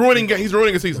 He's ruining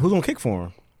a season. Who's gonna kick for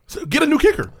him? So get a new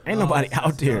kicker, Ain't nobody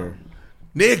out there.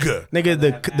 nigga.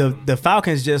 Nigga, the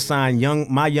Falcons just signed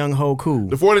my young ho cool.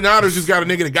 The 49ers just got a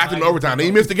nigga that got them to overtime.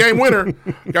 They missed the game winner.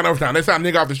 Got overtime. They signed a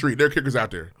nigga off the street. Their kickers out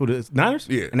there. Who, the Niners?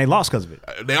 Yeah. And they lost because of it.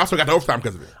 They also got the overtime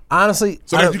because of it. Honestly,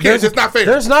 So you can't. It's not fair.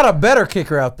 There's not a better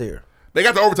kicker out there. They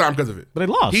got the overtime because of it. But they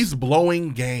lost. He's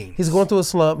blowing games. He's going through a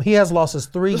slump. He has lost his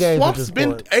 3 games. Slump's at this been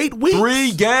point. 8 weeks.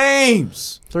 3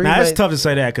 games. Now, it's tough to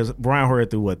say that because Brian Hoyer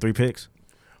threw, 3 picks?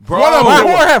 Brian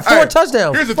Hoyer had 4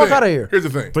 touchdowns. Here's the Fuck thing. out of here. Here's the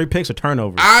thing. 3 picks or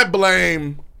turnovers? I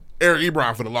blame Eric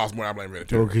Ebron for the loss more than I blame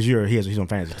Vinatieri. Because he's on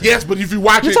fantasy. Yes, but if you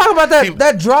watch You it, talking about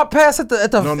that drop pass in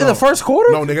the first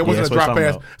quarter? No, nigga, it wasn't that's a what drop he's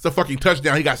pass. talking about. It's a fucking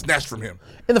touchdown. He got snatched from him.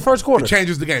 In the first quarter. It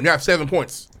changes the game. You have 7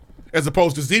 points as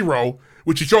opposed to 0,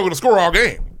 which you struggle to score all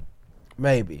game.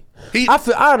 Maybe. I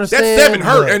understand. That 7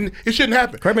 hurt, but- and it shouldn't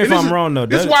happen. Correct me And if this I'm is- wrong, though.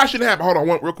 This is why it shouldn't happen. Hold on,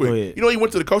 real Go quick. ahead. You know he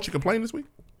went to the coach and complained this week?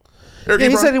 Eric Yeah,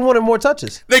 he Ebron? said he wanted more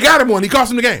touches. They got him one. He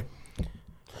cost him the game.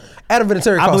 Adam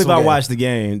Vinatieri I cost believe him I the game. watched the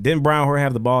game. Didn't Brian Hoyer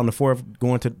have the ball in the fourth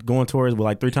going towards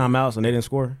with 3 timeouts and they didn't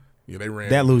score? Yeah, they ran.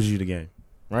 That loses you the game.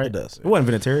 Right? It does. It wasn't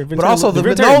Vinatieri. But also the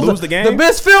Vinatieri lose the game. The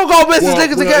missed field goal misses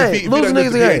niggas the if game. Losing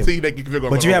niggas the game.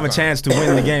 But you have a chance to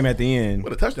win the game at the end.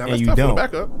 With a touchdown. And That's you tough for the don't.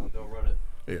 backup.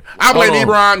 Yeah. I blame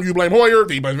Ebron. You blame Hoyer.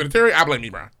 He blames Vinatieri. I blame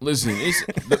Ebron. Listen, it's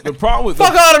the problem with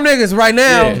Fuck all them niggas right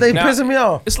now. Yeah, They now, pissing me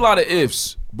off. It's a lot of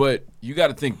ifs, but you got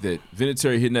to think that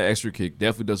Vinatieri hitting that extra kick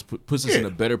definitely does puts us in a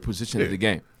better position of the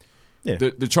game. Yeah.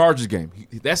 The Chargers game,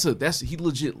 he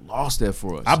legit lost that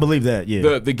for us. I believe that.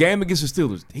 Yeah. The game against the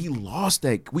Steelers, he lost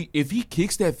that. If he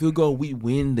kicks that field goal, we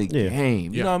win the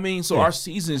game. You know what I mean? So our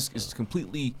season is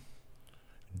completely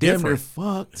different.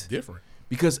 Fucked. It's different.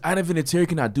 Because Adam Vinatieri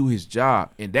cannot do his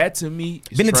job, and that to me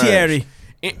is Vinatieri.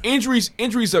 trash.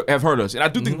 Injuries have hurt us, and I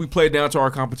do think we play down to our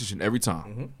competition every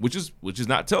time, which is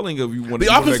not telling of you.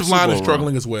 The offensive line is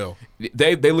struggling as well.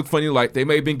 They look funny, like they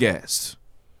may have been gassed,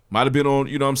 might have been on.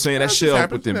 You know what I'm saying? That shell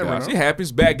with them guys. It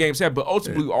happens. Bad games happen, but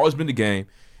ultimately we've always been the game,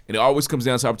 and it always comes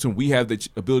down to opportunity. We have the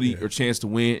ability or chance to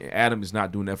win. And Adam is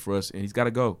not doing that for us, and he's got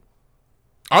to go.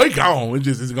 Oh, he gone.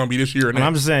 It's going to be this year. And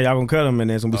I'm just saying, y'all going to cut him, and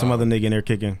there's going to be some other nigga in there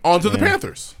kicking. On to the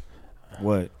Panthers.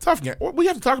 What? Tough game. We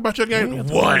have to talk about your game.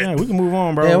 What? Yeah, we can move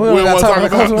on, bro. Yeah, we don't want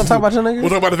to talk about your niggas. We'll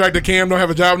talk about the fact that Cam don't have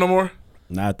a job no more.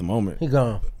 Not at the moment. He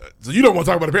gone. So you don't want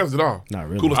to talk about the Panthers at all? Not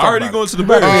really. Cool, let's I talk already about going it. to the You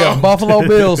better Bears. be a Buffalo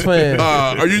Bills fan.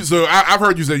 Are you? So I've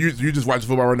heard you say you just watch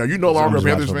football right now. You no longer a just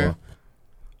Panthers watch fan. football.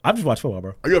 I just watch football,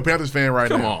 bro. Are you a Panthers fan right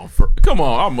Come now? on, come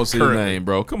on. I almost said your Currently. name,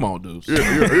 bro. Come on, dudes. Are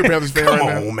you a Panthers fan right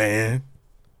now? Come on, man.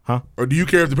 Huh? Or do you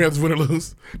care if the Panthers win or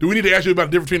lose? Do we need to ask you about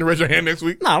the difference between the raise your hand next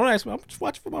week? No, don't ask me. I'm just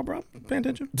watching football, bro. I'm paying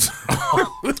attention.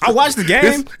 I watched the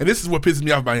game. This is what pisses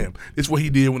me off by him. This is what he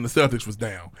did when the Celtics was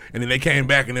down. And then they came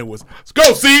back and it was, let's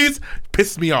go, Seeds!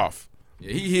 Pisses me off.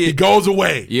 Yeah, He goes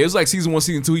away. Yeah, it was like season 1,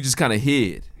 season 2. He just kind of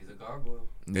hid.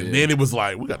 And then it was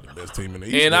like, we got the best team in the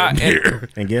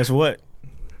East. And guess what?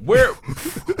 Where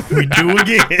we do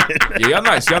again. Yeah, y'all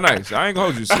nice. I ain't gonna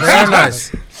hold you. Very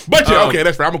nice. But yeah, okay,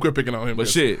 that's right. I'm gonna quit picking on him. But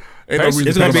shit, Ain't no reason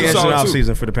It's to going to pick be on an him. off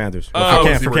season for the Panthers. for see Cam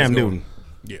where it's Newton. going.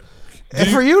 Yeah. And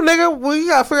for you, nigga, we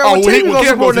got to figure out what team we going to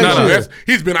Cam support goes, next no, year.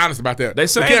 he's been honest about that. They When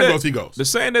saying Cam that goes, he goes. They're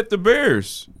saying that the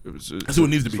Bears. That's who it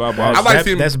needs to be. I like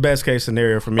seeing That's the best case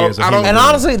scenario for me as a I don't- human And being.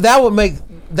 honestly,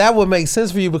 that would make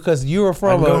sense for you because you're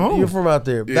from out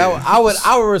there. Yeah. That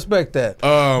I would respect that.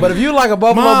 Um, but if you like a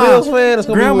Buffalo Mom, Bills fan, it's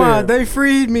gonna Grandma, be weird. they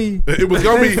freed me. It was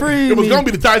gonna They be freed me.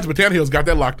 the Titans, but Tannehill's got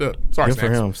that locked up. Sorry, Good for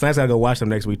Snacks. him. Snacks got to go watch them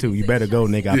next week, too. You better go,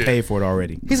 nigga. I Yeah. paid for it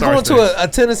already. He's Sorry, going to a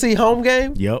Tennessee home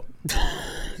game. Yep.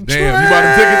 Damn, you bought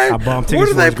him tickets? I bought him Where tickets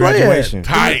do for they his play at? graduation.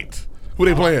 Tight. Who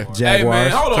they playing? Jaguars. Hey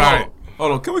man, hold Tight.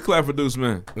 on. Can we clap for Deuce,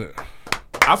 man?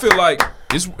 I feel like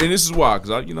this, and this is why, because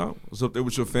I was up there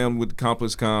with your family with the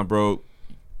Complex Con, bro.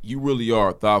 You really are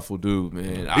a thoughtful dude,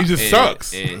 man. He just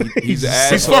sucks. And he's an He's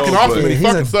asshole. fucking awesome, but, and he He's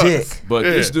fucking a sucks. dick. but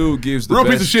Yeah. this dude gives the Real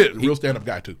best. piece of shit. Real stand up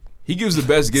guy too. He gives the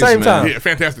best gifts, Same man. time. Yeah,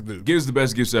 fantastic dude. Gives the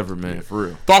best gifts ever, man. For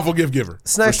real. Thoughtful gift giver.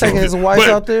 Snacks For taking his wife But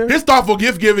out there. His thoughtful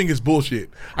gift giving is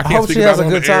bullshit. I can't hope speak she about has a it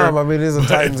on good the air. time. I mean, it's a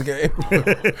Titans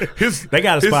game. They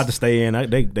got a spot to stay in.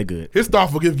 They good. His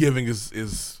thoughtful gift giving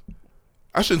is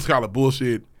I shouldn't call it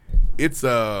bullshit. It's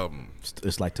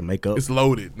like to make up. It's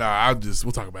loaded. Nah,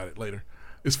 we'll talk about it later.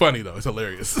 It's funny though. It's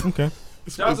hilarious. Okay.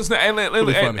 Shout out to Snacks.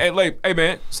 really funny. Hey,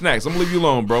 man, Snacks. I'm gonna leave you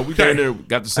alone, bro. We Okay. there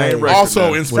got the same record.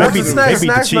 Also, man. in sports news,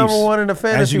 Snacks number one in the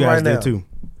fantasy right now. Too.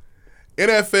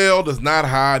 NFL does not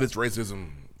hide its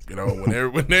racism. You know,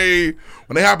 when they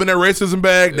hop in their racism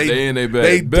bag, they in their bag.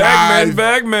 They dive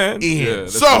bag man. in. Yeah,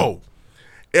 that's So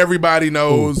everybody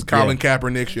knows Colin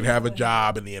Kaepernick should have a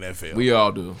job in the NFL. We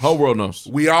all do. Whole world knows.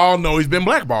 We all know he's been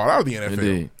blackballed out of the NFL.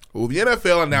 Indeed. Well, the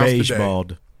NFL announced Beige-balled.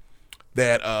 today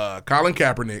that Colin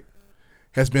Kaepernick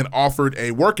has been offered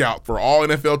a workout for all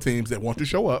NFL teams that want to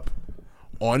show up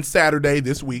on Saturday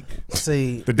this week.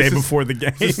 See, the day before the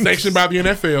game. This is sanctioned by the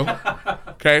NFL.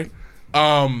 Okay.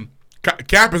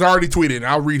 Cap has already tweeted, and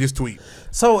I'll read his tweet.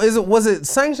 So was it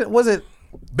sanctioned? Was it?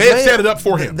 They had set it up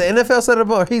for him. The NFL set it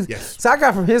up. Or Yes. So I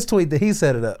got from his tweet that he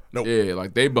set it up. Nope. Yeah,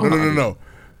 like they behind. No.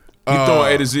 He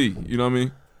throwing A to Z. You know what I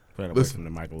mean? Listen to the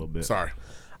mic a little bit. Sorry.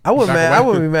 I wouldn't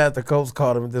be mad if the Colts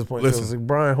called him at this point. Listen. Because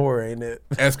Brian Hoyer ain't it.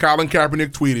 As Colin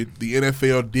Kaepernick tweeted, the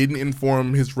NFL didn't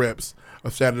inform his reps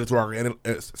of Saturday's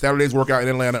workout in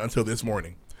Atlanta until this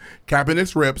morning.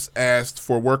 Kaepernick's reps asked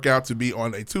for workout to be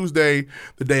on a Tuesday,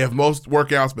 the day of most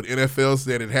workouts, but NFL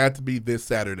said it had to be this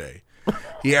Saturday.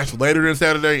 He asked later than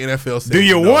Saturday. NFL said, Do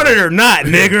you want it or not,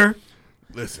 nigger?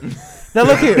 Listen. Now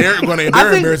look here. They're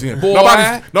embarrassing him.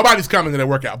 Nobody's coming to that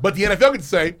workout. But the NFL could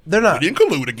say they're not. We didn't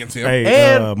collude against him.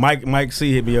 Hey, Mike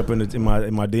C hit me up in my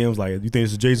DMs like, you think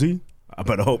this is Jay-Z? I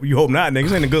better hope not,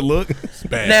 niggas. Ain't a good look.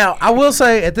 Now I will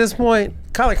say at this point,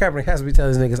 Colin Kaepernick has to be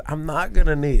telling his niggas, I'm not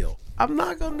gonna kneel. I'm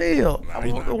not gonna kneel.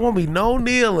 There won't be no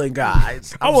kneeling,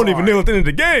 guys. I won't even kneel at the end of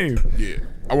the game. Yeah.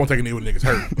 I won't take a knee when niggas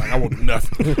hurt. Like I won't do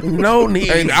nothing. No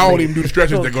knees. I won't even do the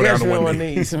stretches Don't that go down to catch me one on knee.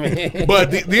 my knees, man. But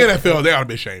the NFL, they ought to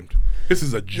be ashamed. This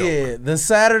is a joke. Yeah, the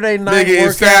Saturday night Nigga,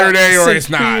 it's workout, Saturday or 6 it's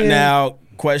not. p.m. Now,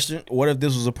 question: what if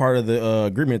this was a part of the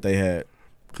agreement they had?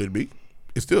 Could be.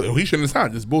 It's still he shouldn't have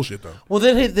signed. It's bullshit though. Well,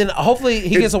 then hopefully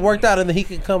he gets it worked out and then he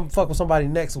can come fuck with somebody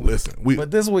next week. Listen,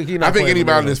 but this week he not I think playing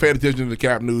anybody with that's paying attention to the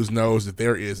Cap News knows that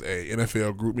there is a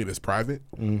NFL group meet that's private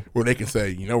where they can say,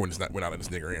 you know, we're not letting this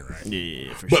nigga in, right?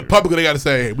 Yeah, for But publicly they got to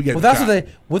say, hey, we get. Well, that's what they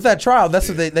with that trial. That's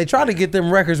what they try to get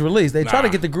them records released. They try to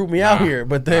get the group me out here,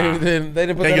 but they didn't put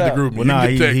Can't that get out. the group. Well, nah,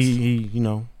 he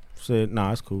said,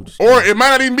 nah, it's cool. Or it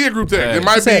might not even be a group text. It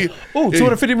might be. Ooh,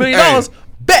 $250 million.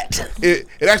 Bet. It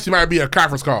actually might be a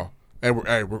conference call. Hey,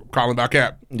 we're calling about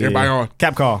Cap. Everybody on.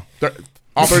 Cap call.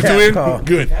 All 32 in?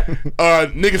 Good.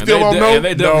 Niggas still don't know?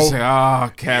 They definitely say,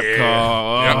 Cap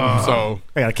call. Yep. So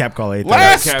I got a Cap call.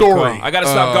 Last story. I got to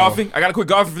stop golfing. I got to quit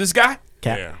golfing for this guy.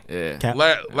 Cap. Yeah. Cap.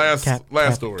 Last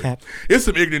story. Cap. It's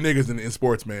some ignorant niggas in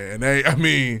sports, man.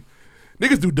 And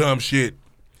niggas do dumb shit,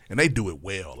 and they do it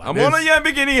well. Like, I'm on a young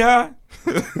bikini high.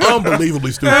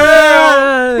 Unbelievably stupid.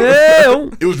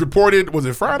 It was reported, was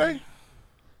it Friday?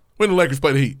 When the Lakers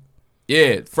played the Heat?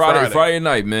 Yeah, Friday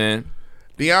night, man.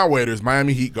 Deion Waiters,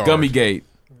 Miami Heat guard. Gummy Gate.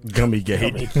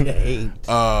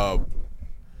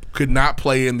 Could not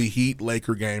play in the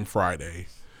Heat-Laker game Friday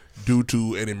due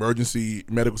to an emergency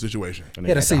medical situation. He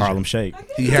had a seizure. Harlem Shake.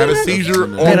 He had a seizure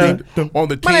on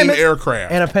the team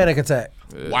aircraft. And a panic attack.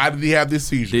 Why did he have this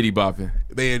seizure? Diddy bopping.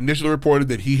 They initially reported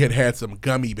that he had some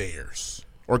gummy bears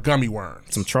or gummy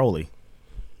worms. Some trolley.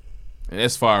 And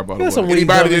that's fire, by the There's some way. weed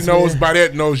Anybody that gummies, knows man. by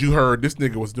that knows you heard this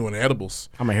nigga was doing edibles.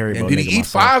 I'm a hairy And boy did he nigga eat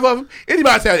myself. 5 of them?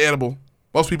 Anybody's had an edible.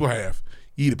 Most people have.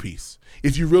 You eat a piece.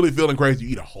 If you're really feeling crazy,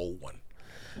 you eat a whole one.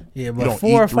 Yeah, You but don't 4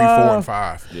 or eat 3, 4, 5. and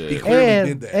 5. Yeah. He clearly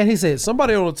did that. And he said,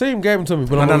 somebody on the team gave them to me,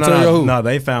 but I'm going to tell you who. No,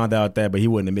 they found out that, but he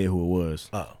wouldn't admit who it was.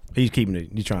 Oh. He's keeping it.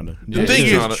 He's trying to. The thing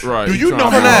he's is, trying to- right, do he's you trying know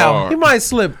to For how now, hard. he might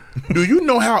slip. do you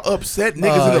know how upset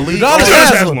niggas in the league Udonis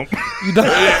are? Haslam.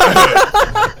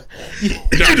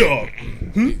 You dog.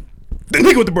 The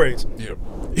nigga with the braids. Yeah.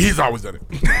 He's always done it.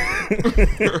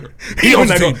 He owns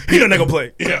not the gonna. team. He not gonna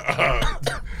play. Yeah.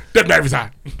 Doesn't matter if he's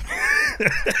high.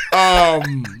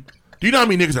 Do you know how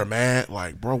many niggas are mad?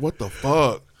 Like, bro, what the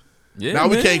fuck? Yeah, Now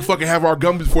we man. can't fucking have our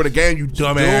gummies before the game, you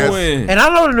dumbass. Doing. And I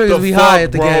know the niggas The be fuck, high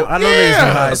at the bro? game. I know niggas be high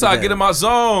at That's the how I game. get in my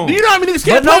zone. Do you know how many niggas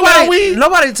But can't play without weed?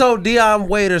 nobody told Deion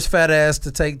Waiters' fat ass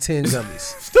to take 10 gummies.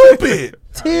 Stupid.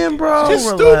 10, bro. Just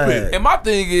relax. stupid. And my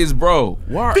thing is, bro,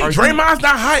 why Think are Draymond's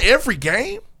not high every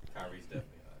game?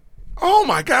 Oh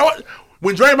my God. What?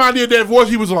 When Draymond did that voice,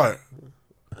 he was like,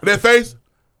 that face,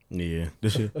 Yeah,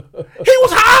 this shit. he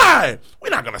was high. We're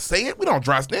not going to say it. We don't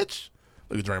dry snitch.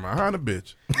 Look at Draymond behind the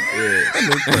bitch.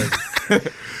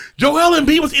 Joel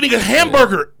Embiid was eating a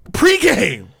hamburger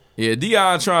pregame. Yeah,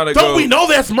 Dion trying to go. Don't we know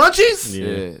that's Munchies?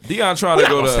 Yeah, Dion trying to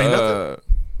go to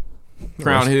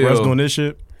Crown Hill. Russ doing this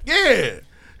shit. Yeah,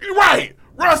 you're right.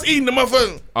 Russ eating the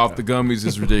motherfucker. Off the gummies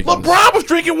is ridiculous. LeBron was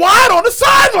drinking wine on the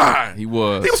sideline. He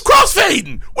was. He was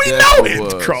crossfading. We know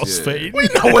it. Crossfade. We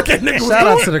know what that nigga was doing. Shout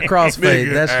out to the crossfade.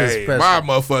 Nigga, That's just hey, special. my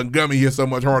motherfucking gummy hit so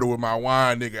much harder with my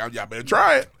wine, nigga. Y'all better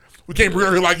try it. We can't bring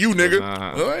her here like you, nigga.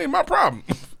 Well, that ain't my problem.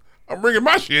 I'm bringing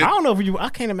my shit. I don't know if you. I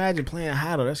can't imagine playing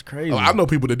high though. That's crazy. Oh, I know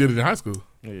people that did it in high school.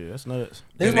 Yeah, that's nuts.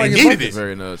 And they needed it.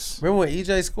 Very nuts. Remember when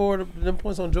EJ scored them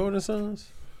points on Jordan's Sons?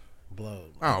 Blow.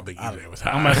 I don't think EJ was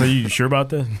high. I'm about to say, you sure about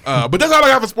that? But that's all I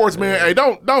got for sports, man. Hey,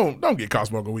 don't get caught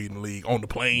smoking weed in the league on the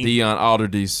plane. Dion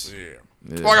Alderdies. Yeah.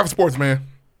 That's all I got for sports, man.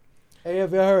 Hey,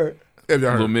 have y'all heard?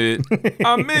 Little mid.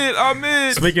 I'm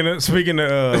mid. Speaking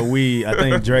of weed, I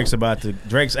think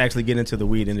Drake's actually getting into the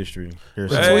weed industry. The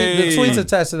tweets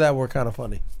attached to that were kind of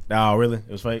funny. Oh, really? It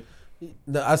was fake?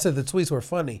 No, I said the tweets were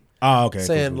funny. Oh, okay.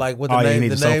 Saying cool. like what the name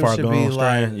should be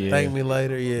like. Yeah. Thank me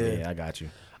later. Yeah. Yeah, I got you.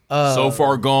 So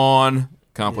far gone.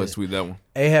 Complex tweet that one.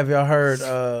 Hey, have y'all heard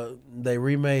they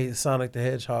remade Sonic the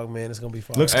Hedgehog, man? It's going to be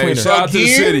fun. Looks Hey, cleaner. shout out to the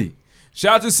city.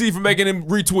 Shout out to C for making him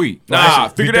retweet. Nah,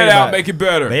 Actually, figure if you that think out, about make it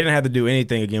better. They didn't have to do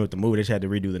anything again with the movie. They just had to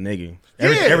redo the nigga.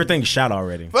 Everything's shot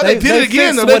already. But they did it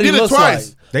again, though. They did it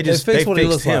twice. They just fixed what he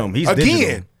fixed looks him. like. He's Again.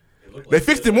 digital. They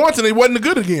fixed him once and he wasn't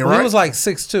good again, right? He was like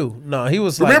 6'2". No, he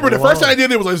was Remember, like the first time they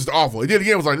did it was like, this is awful. He did it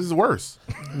again, it was like, this is worse.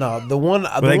 No, the one.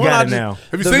 they one got I it just, now.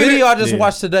 Have you the seen video it? I just Yeah.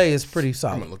 watched today is pretty I'm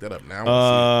solid. going to look that up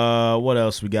now. What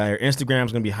else we got here?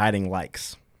 Instagram's gonna be hiding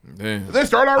likes. Damn. Did they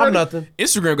start already? I'm nothing.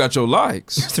 Instagram got your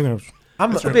likes.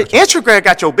 I'm Instagram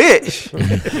got your bitch.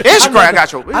 Instagram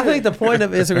got your bitch. I think the point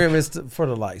of Instagram is for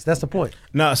the likes. That's the point.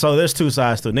 No, so there's two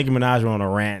sides to it. Nicki Minaj on a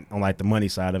rant on like the money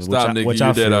side of it, Stop, Nicki, which you I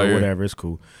dead feel out here. whatever, it's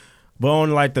cool. But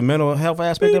on like the mental health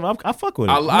aspect of it, I fuck with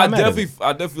it.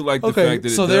 I definitely like the fact that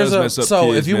so it there's does mess up so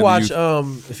kids, if you man, watch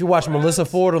youth. if you watch Melissa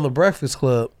Ford on The Breakfast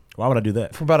Club, why would I do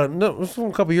that? for about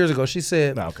a couple years ago, she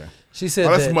said she said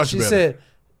Oh, that's that much she better.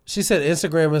 said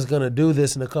Instagram is going to do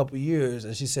this in a couple years,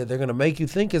 and she said they're going to make you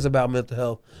think it's about mental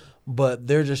health, but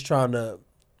they're just trying to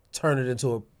turn it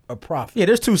into a profit. Yeah,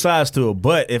 there's two sides to it,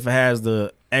 but if it has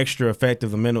the extra effect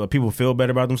of the mental, if people feel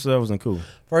better about themselves, then cool.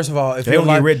 First of all, if they don't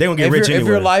get rich, they don't get rich if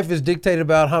your anyway. life is dictated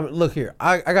about how look here,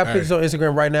 I got pictures on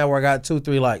Instagram right now where I got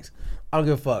 2-3 likes. I don't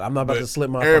give a fuck. I'm not about to slip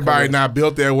my. Everybody not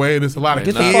built that way. There's a lot of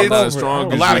Get the kids. fuck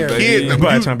over it. A lot of kids.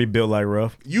 Everybody trying to be built like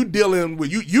rough. You dealing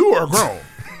with you are grown.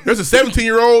 There's a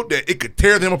 17-year-old that it could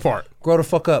tear them apart. Grow the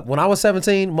fuck up. When I was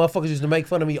 17, motherfuckers used to make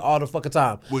fun of me all the fucking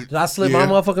time. Did I slip my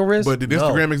motherfucking wrist? But did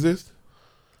Instagram exist?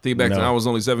 Think back to when I was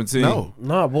only 17. No.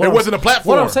 But It wasn't a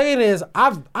platform. What I'm saying is,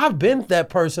 I've been that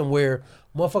person where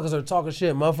motherfuckers are talking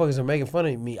shit, motherfuckers are making fun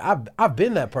of me. I've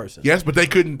been that person. Yes, but they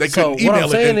couldn't So what I'm email it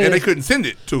saying and they is- couldn't send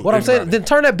it to What I'm saying, then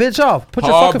turn that bitch off. Put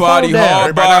your Hard fucking body, phone down. hard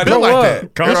Everybody not built Blow like up.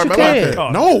 that. Yes, you Everybody not can. like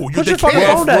that. No, Put they your fucking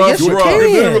can't. phone down. Yes, you You're can.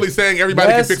 literally saying everybody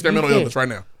Yes, can fix their you mental can. illness right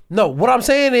now. No, what I'm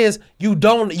saying is you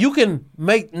can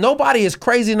make nobody is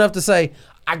crazy enough to say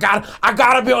I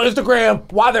gotta be on Instagram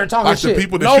while they're talking Like the shit.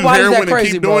 people that shoot Nobody's heroin that and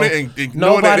crazy, keep bro. doing it and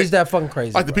knowing Nobody's that that fucking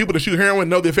crazy. Like the people that shoot heroin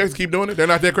know the effects keep doing it. They're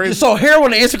not that crazy. So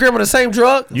heroin and Instagram are the same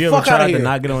drug? You ever Fuck out of tried to here.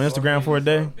 not get on Instagram for a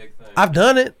day? I've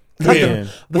done it. When?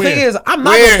 The thing is, I'm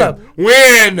not gonna stop.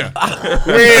 When?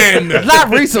 Not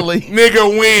recently.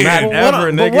 Nigga,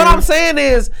 when? But what I'm saying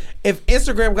is, if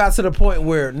Instagram got to the point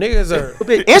where niggas are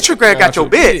Instagram got your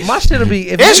bitch. my shit'll be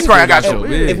if Instagram niggas, got your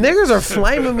bitch. if niggas are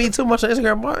flaming me too much on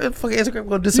Instagram, my fucking Instagram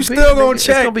gonna You disappear. still gonna It's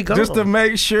check gonna be gone. just to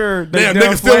make sure. Damn,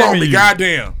 nigga still on me.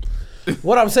 Goddamn.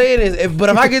 What I'm saying is, if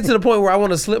I get to the point where I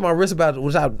want to slip my wrist about it,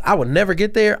 which I would never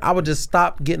get there, I would just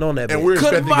stop getting on that. And bitch. we're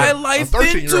Cut expecting my a life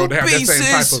 13-year-old to into have that same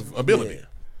type pieces. of ability.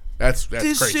 That's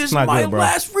This crazy. is not my good, bro.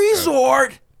 last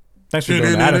resort. Thanks for doing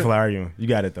that. I didn't feel like arguing. You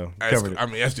got it though. Covered it. I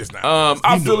mean, that's just not.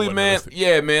 I you feel know it, what man. realistic.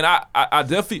 Yeah, man. I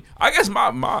definitely. I guess my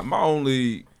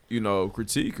only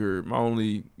critique or my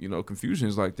only confusion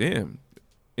is like, damn,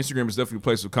 Instagram is definitely a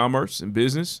place of commerce and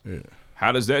business. Yeah.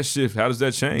 How does that shift? How does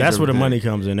that change? That's where the everything? money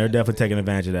comes in. They're definitely taking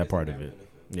advantage of that part of it.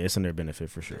 Yeah, it's in their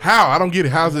benefit for sure. How? I don't get it.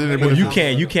 How's it in their Well,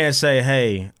 benefit? you can't say,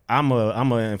 hey, I'm a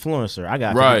influencer. I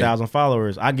got Right. 50,000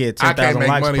 followers. I get I 10,000 can't make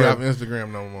likes money per. off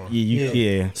Instagram no more.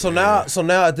 Yeah. So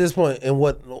now at this point, and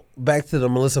back to the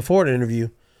Melissa Ford interview,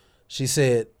 she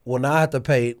said, "Well, now I have to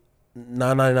pay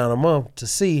 $9.99 a month to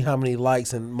see how many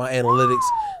likes and my analytics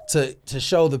to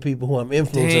show the people who I'm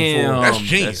influencing Damn, for." That's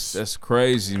genius. That's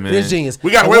crazy, man. It's genius.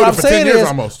 We got And away what with it I'm for 10 saying years is,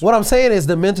 almost. What I'm saying is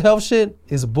the mental health shit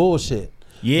is bullshit.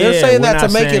 They're saying that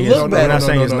to make it look better. I'm not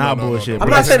saying it's not bullshit. I'm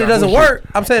not saying it doesn't work.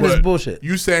 I'm saying it's bullshit.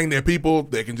 You saying that people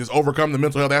that can just overcome the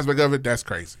mental health aspect of it, that's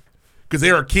crazy. Because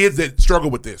there are kids that struggle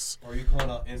with this. Or you calling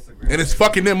out Instagram. And it's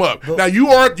fucking them up. Now,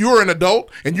 you're an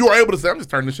adult, and you are able to say, I'm just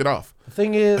turning this shit off. The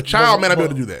thing is, a child may not be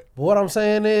able to do that. But what I'm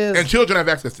saying is, and children have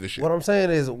access to this shit. What I'm saying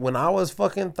is, when I was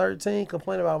fucking 13,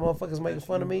 complaining about motherfuckers making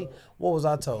fun of me, what was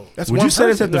I told? Would you say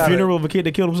this at the funeral of a kid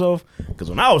that killed himself? Because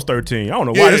when I was 13, I don't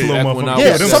know why this little motherfucker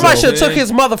killed himself. Somebody should have took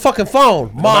his motherfucking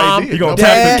phone. Mom, you gonna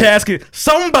Dad. tap the casket?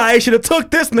 Somebody should have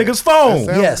took this nigga's phone.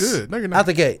 Yes, good. No, you're not. Out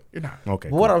the gate. You're not. Okay.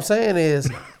 But what I'm saying is,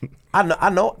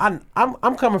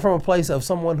 I'm coming from a place of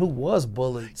someone who was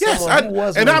bullied. Yes, someone who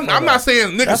was and bullied I'm for not that.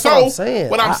 saying nigga That's so. what I'm saying.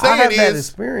 What I'm I saying have that is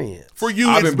experience. for you.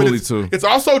 I've been bullied too. It's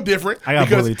also different. I got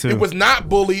because bullied too. It was not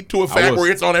bullied to a fact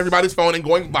where it's on everybody's phone and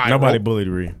going viral. Nobody bullied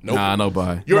Reed. Nope. Nah,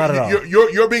 nobody. Not at all.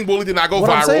 You're being bullied to not go What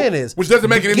viral. I'm saying is, which doesn't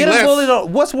make it any getting less. bullied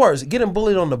on what's worse, getting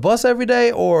bullied on the bus every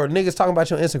day or niggas talking about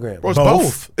you on Instagram? Bro, it's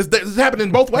both. It's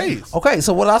happening both ways. Okay,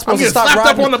 so was I supposed I'm to getting stop slapped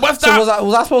riding up on the bus stop? So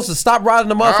was I supposed to stop riding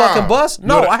the motherfucking bus?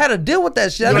 No, I had to deal with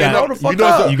that shit. I didn't know the fuck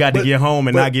up. You got to get home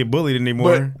and not get bullied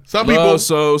anymore. But some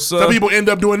people end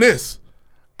up doing this.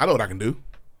 I know what I can do.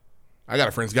 I got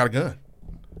a friend who's got a gun.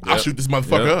 I'll shoot this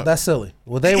motherfucker up. That's silly.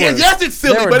 Well, they were. Yes, it's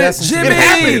silly, but it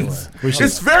happens.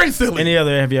 It's very silly. Any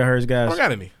other have you heard, guys? I don't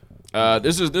got any.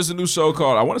 There's a new show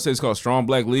called, I want to say it's called Strong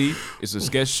Black Lead. It's a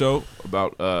sketch show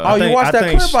about. You watched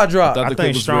that clip I dropped? I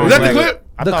think Strong Was that the clip?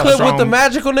 The clip with the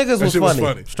magical niggas was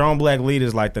funny. Strong Black Lead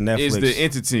is like the Netflix. It's the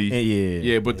entity.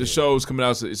 Yeah. But the show's coming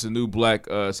out. It's a new black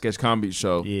sketch comedy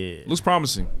show. Yeah. Looks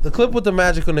promising. The clip with the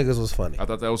magical niggas was funny. I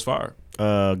thought that was fire.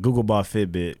 Google bought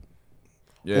Fitbit.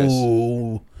 Yes.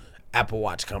 Ooh. Apple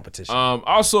Watch competition.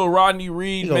 Also, Rodney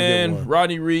Reed, gonna get man. one.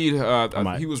 Rodney Reed,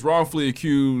 he was wrongfully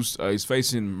accused. He's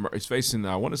facing,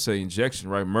 I want to say injection,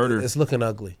 right? Murder. It's looking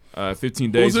ugly.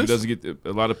 15 days. He doesn't get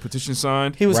a lot of petitions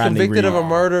signed. He was Rodney convicted Reed. of a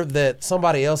murder that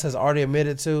somebody else has already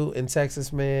admitted to in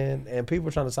Texas, man. And people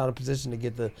are trying to sign a petition to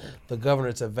get the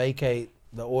governor to vacate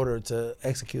the order to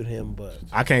execute him. But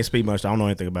I can't speak much. I don't know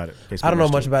anything about it. I don't know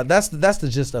much about it. That's the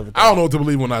gist of it. I don't know what to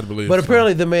believe or not to believe. But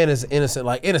apparently the man is innocent,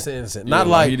 like innocent. Not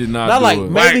Yeah, like he did not not do like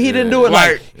it. maybe he didn't do it.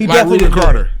 Like he like definitely Reuben didn't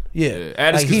Carter. do it. Yeah,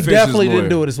 Add his like he conspiracy definitely lawyer, didn't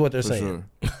do it. Is what they're for saying.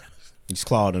 sure. He's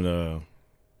Claude and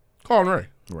Colin Ray.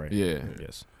 Right. Yeah.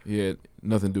 Yes. He had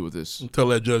nothing to do with this. Tell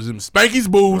that judge them spanky's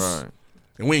booze. Right.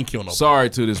 And we ain't kill nobody. Sorry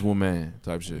to this woman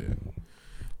type shit.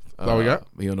 That's all we got?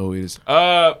 We don't know who it is.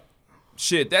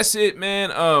 Shit, that's it, man.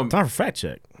 Time for fact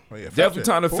check. Oh, yeah, fact Definitely check.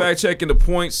 time to fact checking the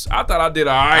points. I thought I did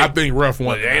all right. I think Ruff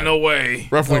won. But ain't no way.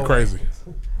 Ruff went crazy.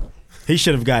 He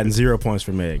should have gotten 0 points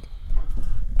for Meg.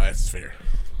 That's fair.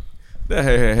 That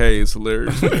hey is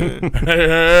hilarious, man.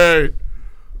 Hey.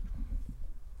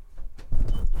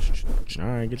 All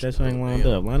right, get that thing lined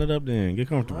up. Line it up then. Get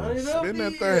comfortable. Spin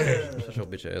that thing. Shut your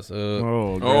bitch ass up.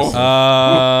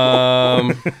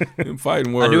 Them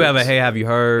fighting words. I do have a hey, have you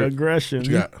heard? Aggression. What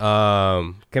you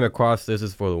got? Came across this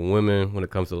is for the women when it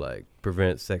comes to like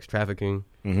prevent sex trafficking.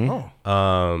 Oh.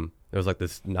 There was like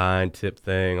this 9-tip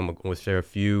thing. I'm gonna share a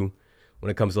few. When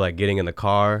it comes to like getting in the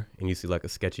car and you see like a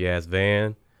sketchy ass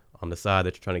van on the side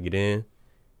that you're trying to get in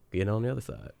on the other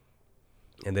side.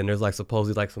 And then there's like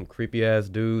supposedly like some creepy ass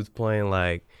dudes playing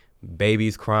like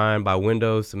babies crying by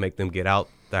windows to make them get out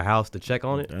their house to check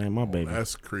on it. That ain't my baby.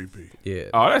 That's creepy. Yeah.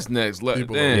 Oh, that's next level.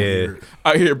 People are Damn. weird.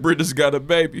 I hear Brenda's got a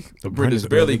baby. Brenda's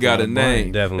barely got a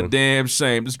name. Definitely. A damn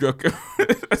shame. This girl,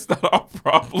 that's not our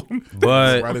problem.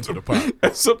 But Right into the pot.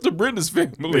 That's up to Brenda's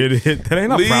family. That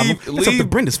ain't our problem. It's up to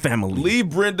Brenda's family. Leave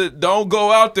Brenda. Don't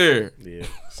go out there. Yeah.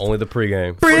 only the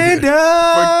pregame. Brenda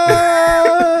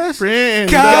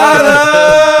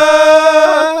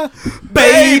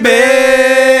baby.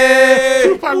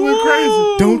 Tupac went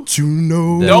crazy. Don't you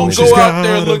know? Don't she's go out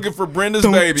there got a- looking for Brenda's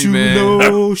Don't baby, you man.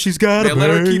 know she's got Man, a let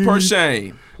her baby. keep her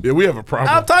shame. Yeah, we have a problem.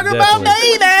 I'm talking about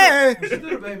baby. She threw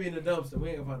the baby in the dumpster. We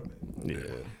ain't gonna find a baby.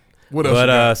 Yeah. What else? you But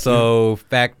got? so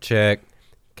fact check,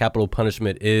 capital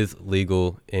punishment is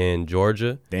legal in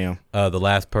Georgia. Damn. The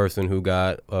last person who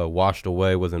got washed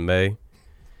away was in May.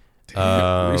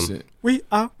 Recent. We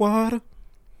are water.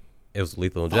 It was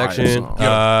lethal Fire injection.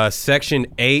 song. Section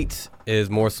 8 is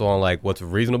more so on like what's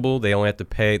reasonable. They only have to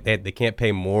pay. They can't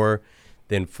pay more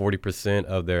than 40%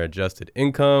 of their adjusted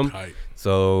income. Tight.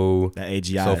 So That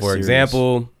AGI So is for serious.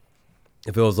 example,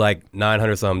 if it was like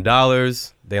 $900 something,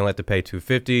 they only have to pay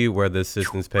 $250, where the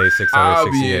assistants pay I'll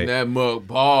be in $668. that mug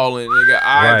balling. They got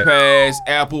Right. iPads,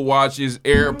 Apple Watches,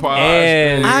 AirPods.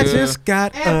 And I just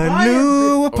got a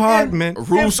new apartment.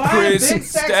 Roos Chris,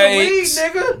 Steaks,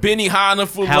 Benny Hanna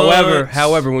for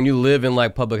However, when you live in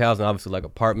like public housing, obviously like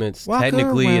apartments,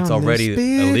 technically it's already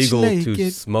illegal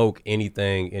to smoke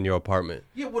anything in your apartment.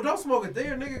 Yeah, well, don't smoke it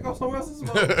there, nigga. Go somewhere else and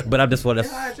smoke. But I just want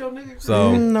to.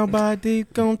 So nobody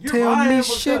gonna tell me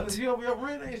shit. Your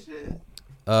rent ain't shit.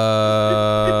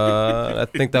 I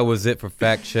think that was it for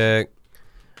fact check.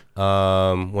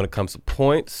 When it comes to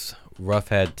points, Ruff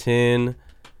had 10.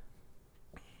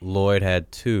 Lloyd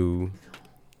had 2.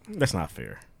 That's not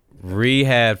fair. Ree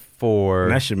had 4.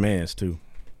 And that's your man's too.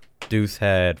 Deuce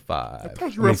had 5. I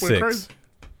thought you Ruff went crazy.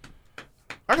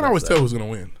 I can always tell who's gonna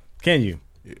win. Can you?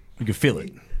 Yeah. You can feel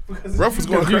it. Ruff was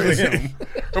going crazy.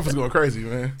 Ruff was going crazy,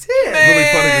 man. Really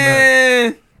funny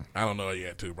tonight. I don't know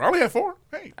yet, too, bro. I only had 4.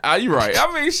 Hey. You right.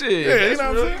 I mean, shit. Yeah, you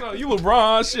know what I'm saying? You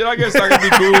LeBron, shit. I guess I can be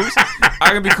cool.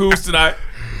 I can be cool tonight.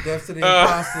 Death to the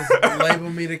imposters. Label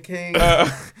me the king.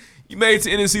 You made it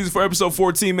to end of season for episode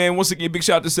 14, man. Once again, big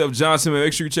shout out to Seth Johnson, man.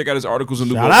 Make sure you check out his articles on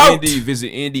New York Indy. Visit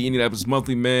Indy, Indianapolis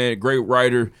Monthly, man. Great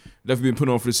writer. Definitely been put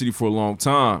on for the city for a long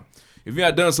time. If you're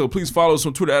not done so, please follow us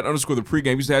on Twitter @ _the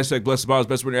pregame. Use the hashtag #BlessedBottles.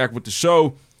 Best way to interact with the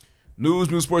show. News,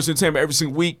 sports, entertainment every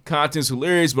single week. Content's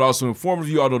hilarious, but also informative.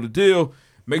 You all know the deal.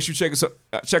 Make sure you check us out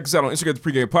on Instagram,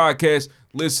 the Pregame Podcast.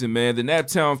 Listen, man, the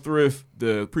Naptown Thrift,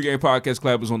 the Pregame Podcast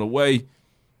collab is on the way.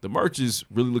 The merch is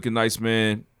really looking nice,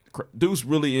 man. Deuce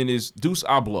really in his Deuce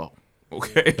Ablo.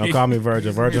 Okay. Don't call me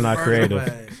Virgil. Virgil not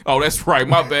creative. Oh, that's right.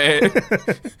 My bad.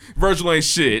 Virgil ain't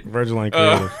shit. Virgil ain't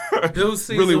creative. Deuce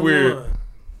really weird.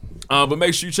 1. But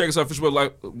make sure you check us out official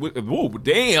website. Whoa,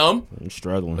 damn. I'm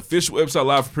struggling. Official website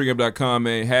live for pregame.com,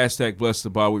 man. Hashtag bless the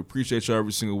ball. We appreciate y'all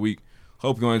every single week.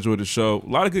 Hope you all enjoyed the show. A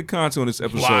lot of good content on this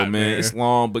episode, man. It's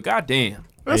long, but goddamn.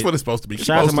 That's what it's supposed to be.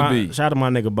 Shout out to my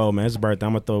nigga Bo, man. It's his birthday.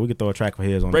 We can throw a track for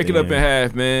his on. Break it up in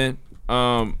half, man.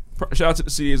 Shout out to the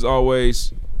city as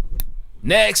always.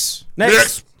 Next.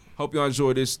 Hope y'all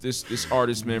enjoy this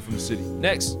artist, man, from the city.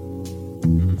 Next.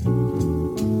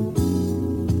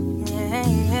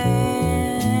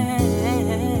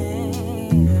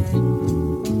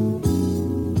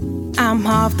 I'm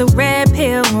off the red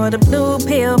pill or the blue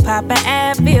pill, pop a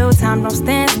Advil, time don't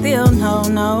stand still,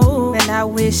 no. And I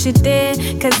wish it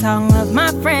did, cause all of my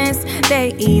friends,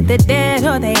 they either dead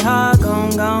or they all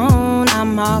gone.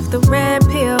 I'm off the red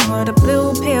pill or the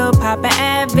blue pill, pop a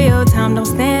Advil, time don't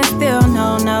stand still,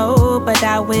 no. But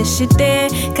I wish it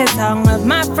did, cause all of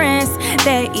my friends,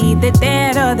 they either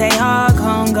dead or they all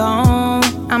gone.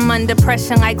 I'm under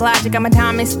pressure like Logic, I'm a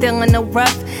diamond still in the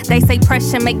rough. They say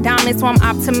pressure make diamonds, so I'm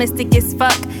optimistic as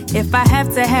fuck. If I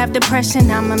have to have depression,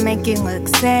 I'ma make it look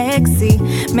sexy.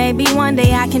 Maybe one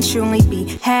day I can truly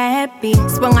be happy.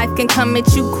 So when life can come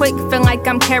at you quick, feel like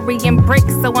I'm carrying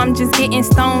bricks. So I'm just getting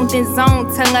stoned and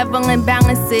zoned to level and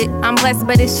balance it. I'm blessed,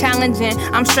 but it's challenging.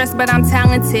 I'm stressed, but I'm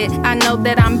talented. I know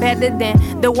that I'm better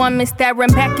than the woman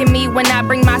staring back at me when I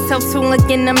bring myself to look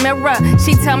in the mirror.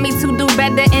 She tell me to do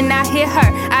better and I hear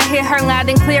her. I hear her loud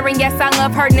and clear, and yes, I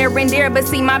love her near and dear. But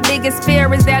see, my biggest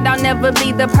fear is that I'll never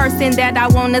be the person that I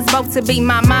want us both to be.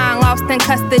 My mind lost in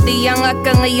custody,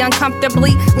 unluckily,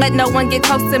 uncomfortably. Let no one get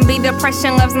close to me.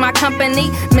 Depression loves my company,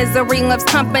 misery loves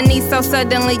company. So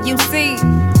suddenly you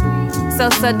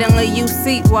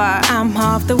see why I'm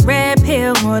off the red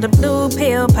pill or the blue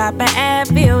pill, pop a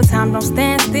Advil, time don't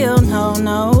stand still,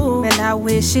 no. And I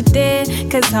wish it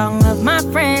did, cause all of my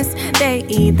friends, they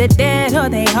either dead or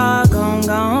they all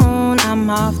gone. I'm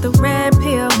off the red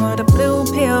pill or the blue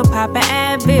pill, pop a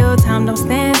Advil, time don't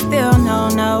stand still,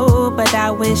 no. But I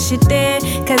wish it did,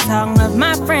 cause all of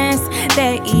my friends,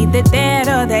 they either dead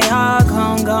or they all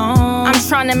gone. I'm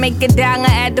trying to make $1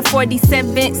 add to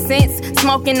 47 cents,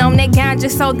 smoking on that ganja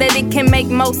so that it can make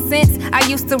more sense. I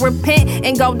used to repent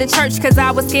and go to church cause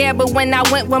I was scared, but when I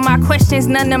went with my questions,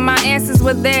 none of my answers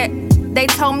were there. They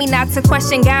told me not to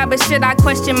question God, but should I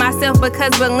question myself?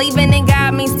 Because believing in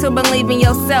God means to believe in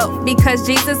yourself. Because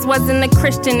Jesus wasn't a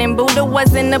Christian and Buddha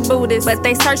wasn't a Buddhist, but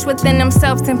they searched within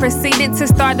themselves and proceeded to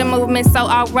start a movement. So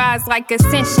I'll rise like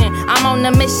ascension. I'm on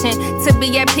a mission to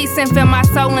be at peace and feel my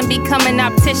soul and become an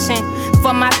optician.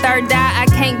 For my third eye, I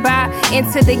can't buy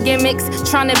into the gimmicks.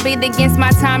 Trying to beat against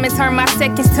my time and turn my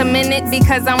seconds to minutes.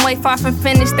 Because I'm way far from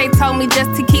finished. They told me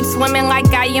just to keep swimming like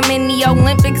I am in the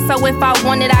Olympics. So if I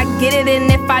want it, I get it.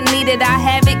 And if I need it, I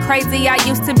have it. Crazy, I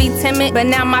used to be timid, but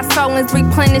now my soul is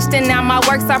replenished and now my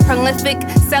works are prolific.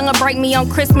 Celebrate me on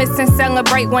Christmas and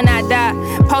celebrate when I die.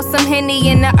 Post some Henny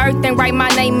in the earth and write my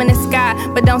name in the sky.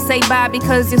 But don't say bye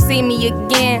because you'll see me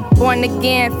again. Born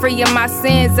again, free of my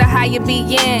sins, a higher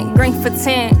being, green for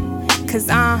 10. Cause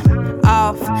I'm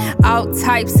off all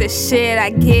types of shit. I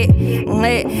get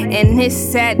lit and it's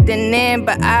saddening,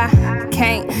 but I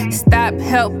can't stop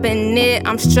helping it.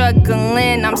 I'm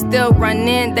struggling, I'm still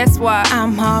running. That's why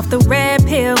I'm off the red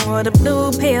pill or the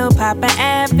blue pill. Pop an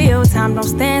Advil, time don't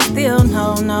stand still,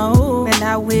 no, no. And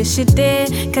I wish it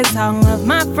did, cause all of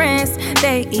my friends,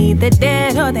 they either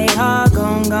dead or they all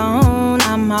gone.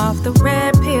 I'm off the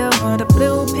red pill or the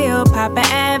blue pill. Pop an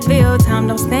Advil, time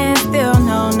don't stand still,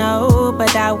 no, no.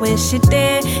 But I wish it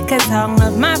did, cause all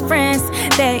of my friends,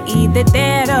 they either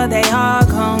dead or they all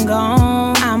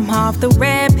gone. I'm off the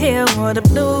red pill or the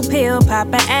blue pill. Pop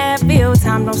an Advil,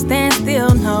 time don't stand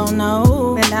still, no,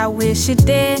 no. And I wish it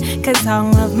did, cause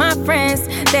all of my friends,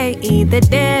 they either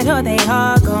dead or they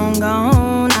all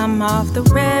gone. I'm off the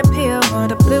red pill or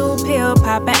the blue pill.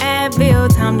 Pop an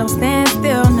Advil, time don't stand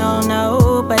still, no,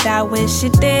 no. But I wish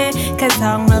it did, cause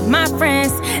all of my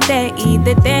friends, they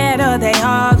either dead or they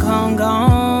all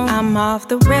gone. I'm off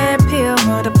the red pill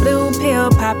or the blue pill.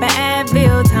 Pop an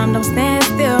Advil, time don't stand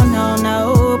still, no,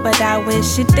 no. But I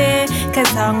wish it did,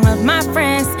 cause all of my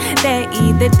friends, they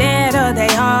either dead or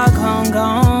they all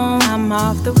gone. I'm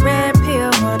off the red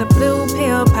pill or the blue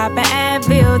pill. Pop an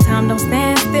Advil, time don't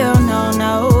stand still, no,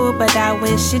 no. But I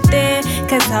wish it did,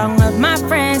 cause all of my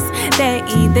friends, they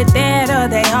either dead or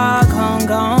they all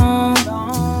gone.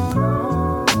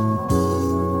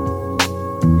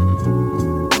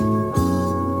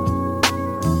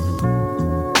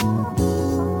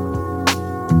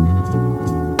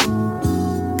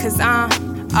 Cause I'm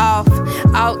off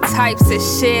all types of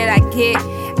shit. I get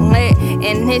lit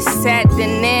and it's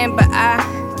saddening, but I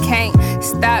can't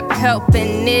stop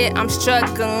helping it. I'm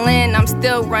struggling, I'm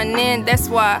still running. That's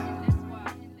why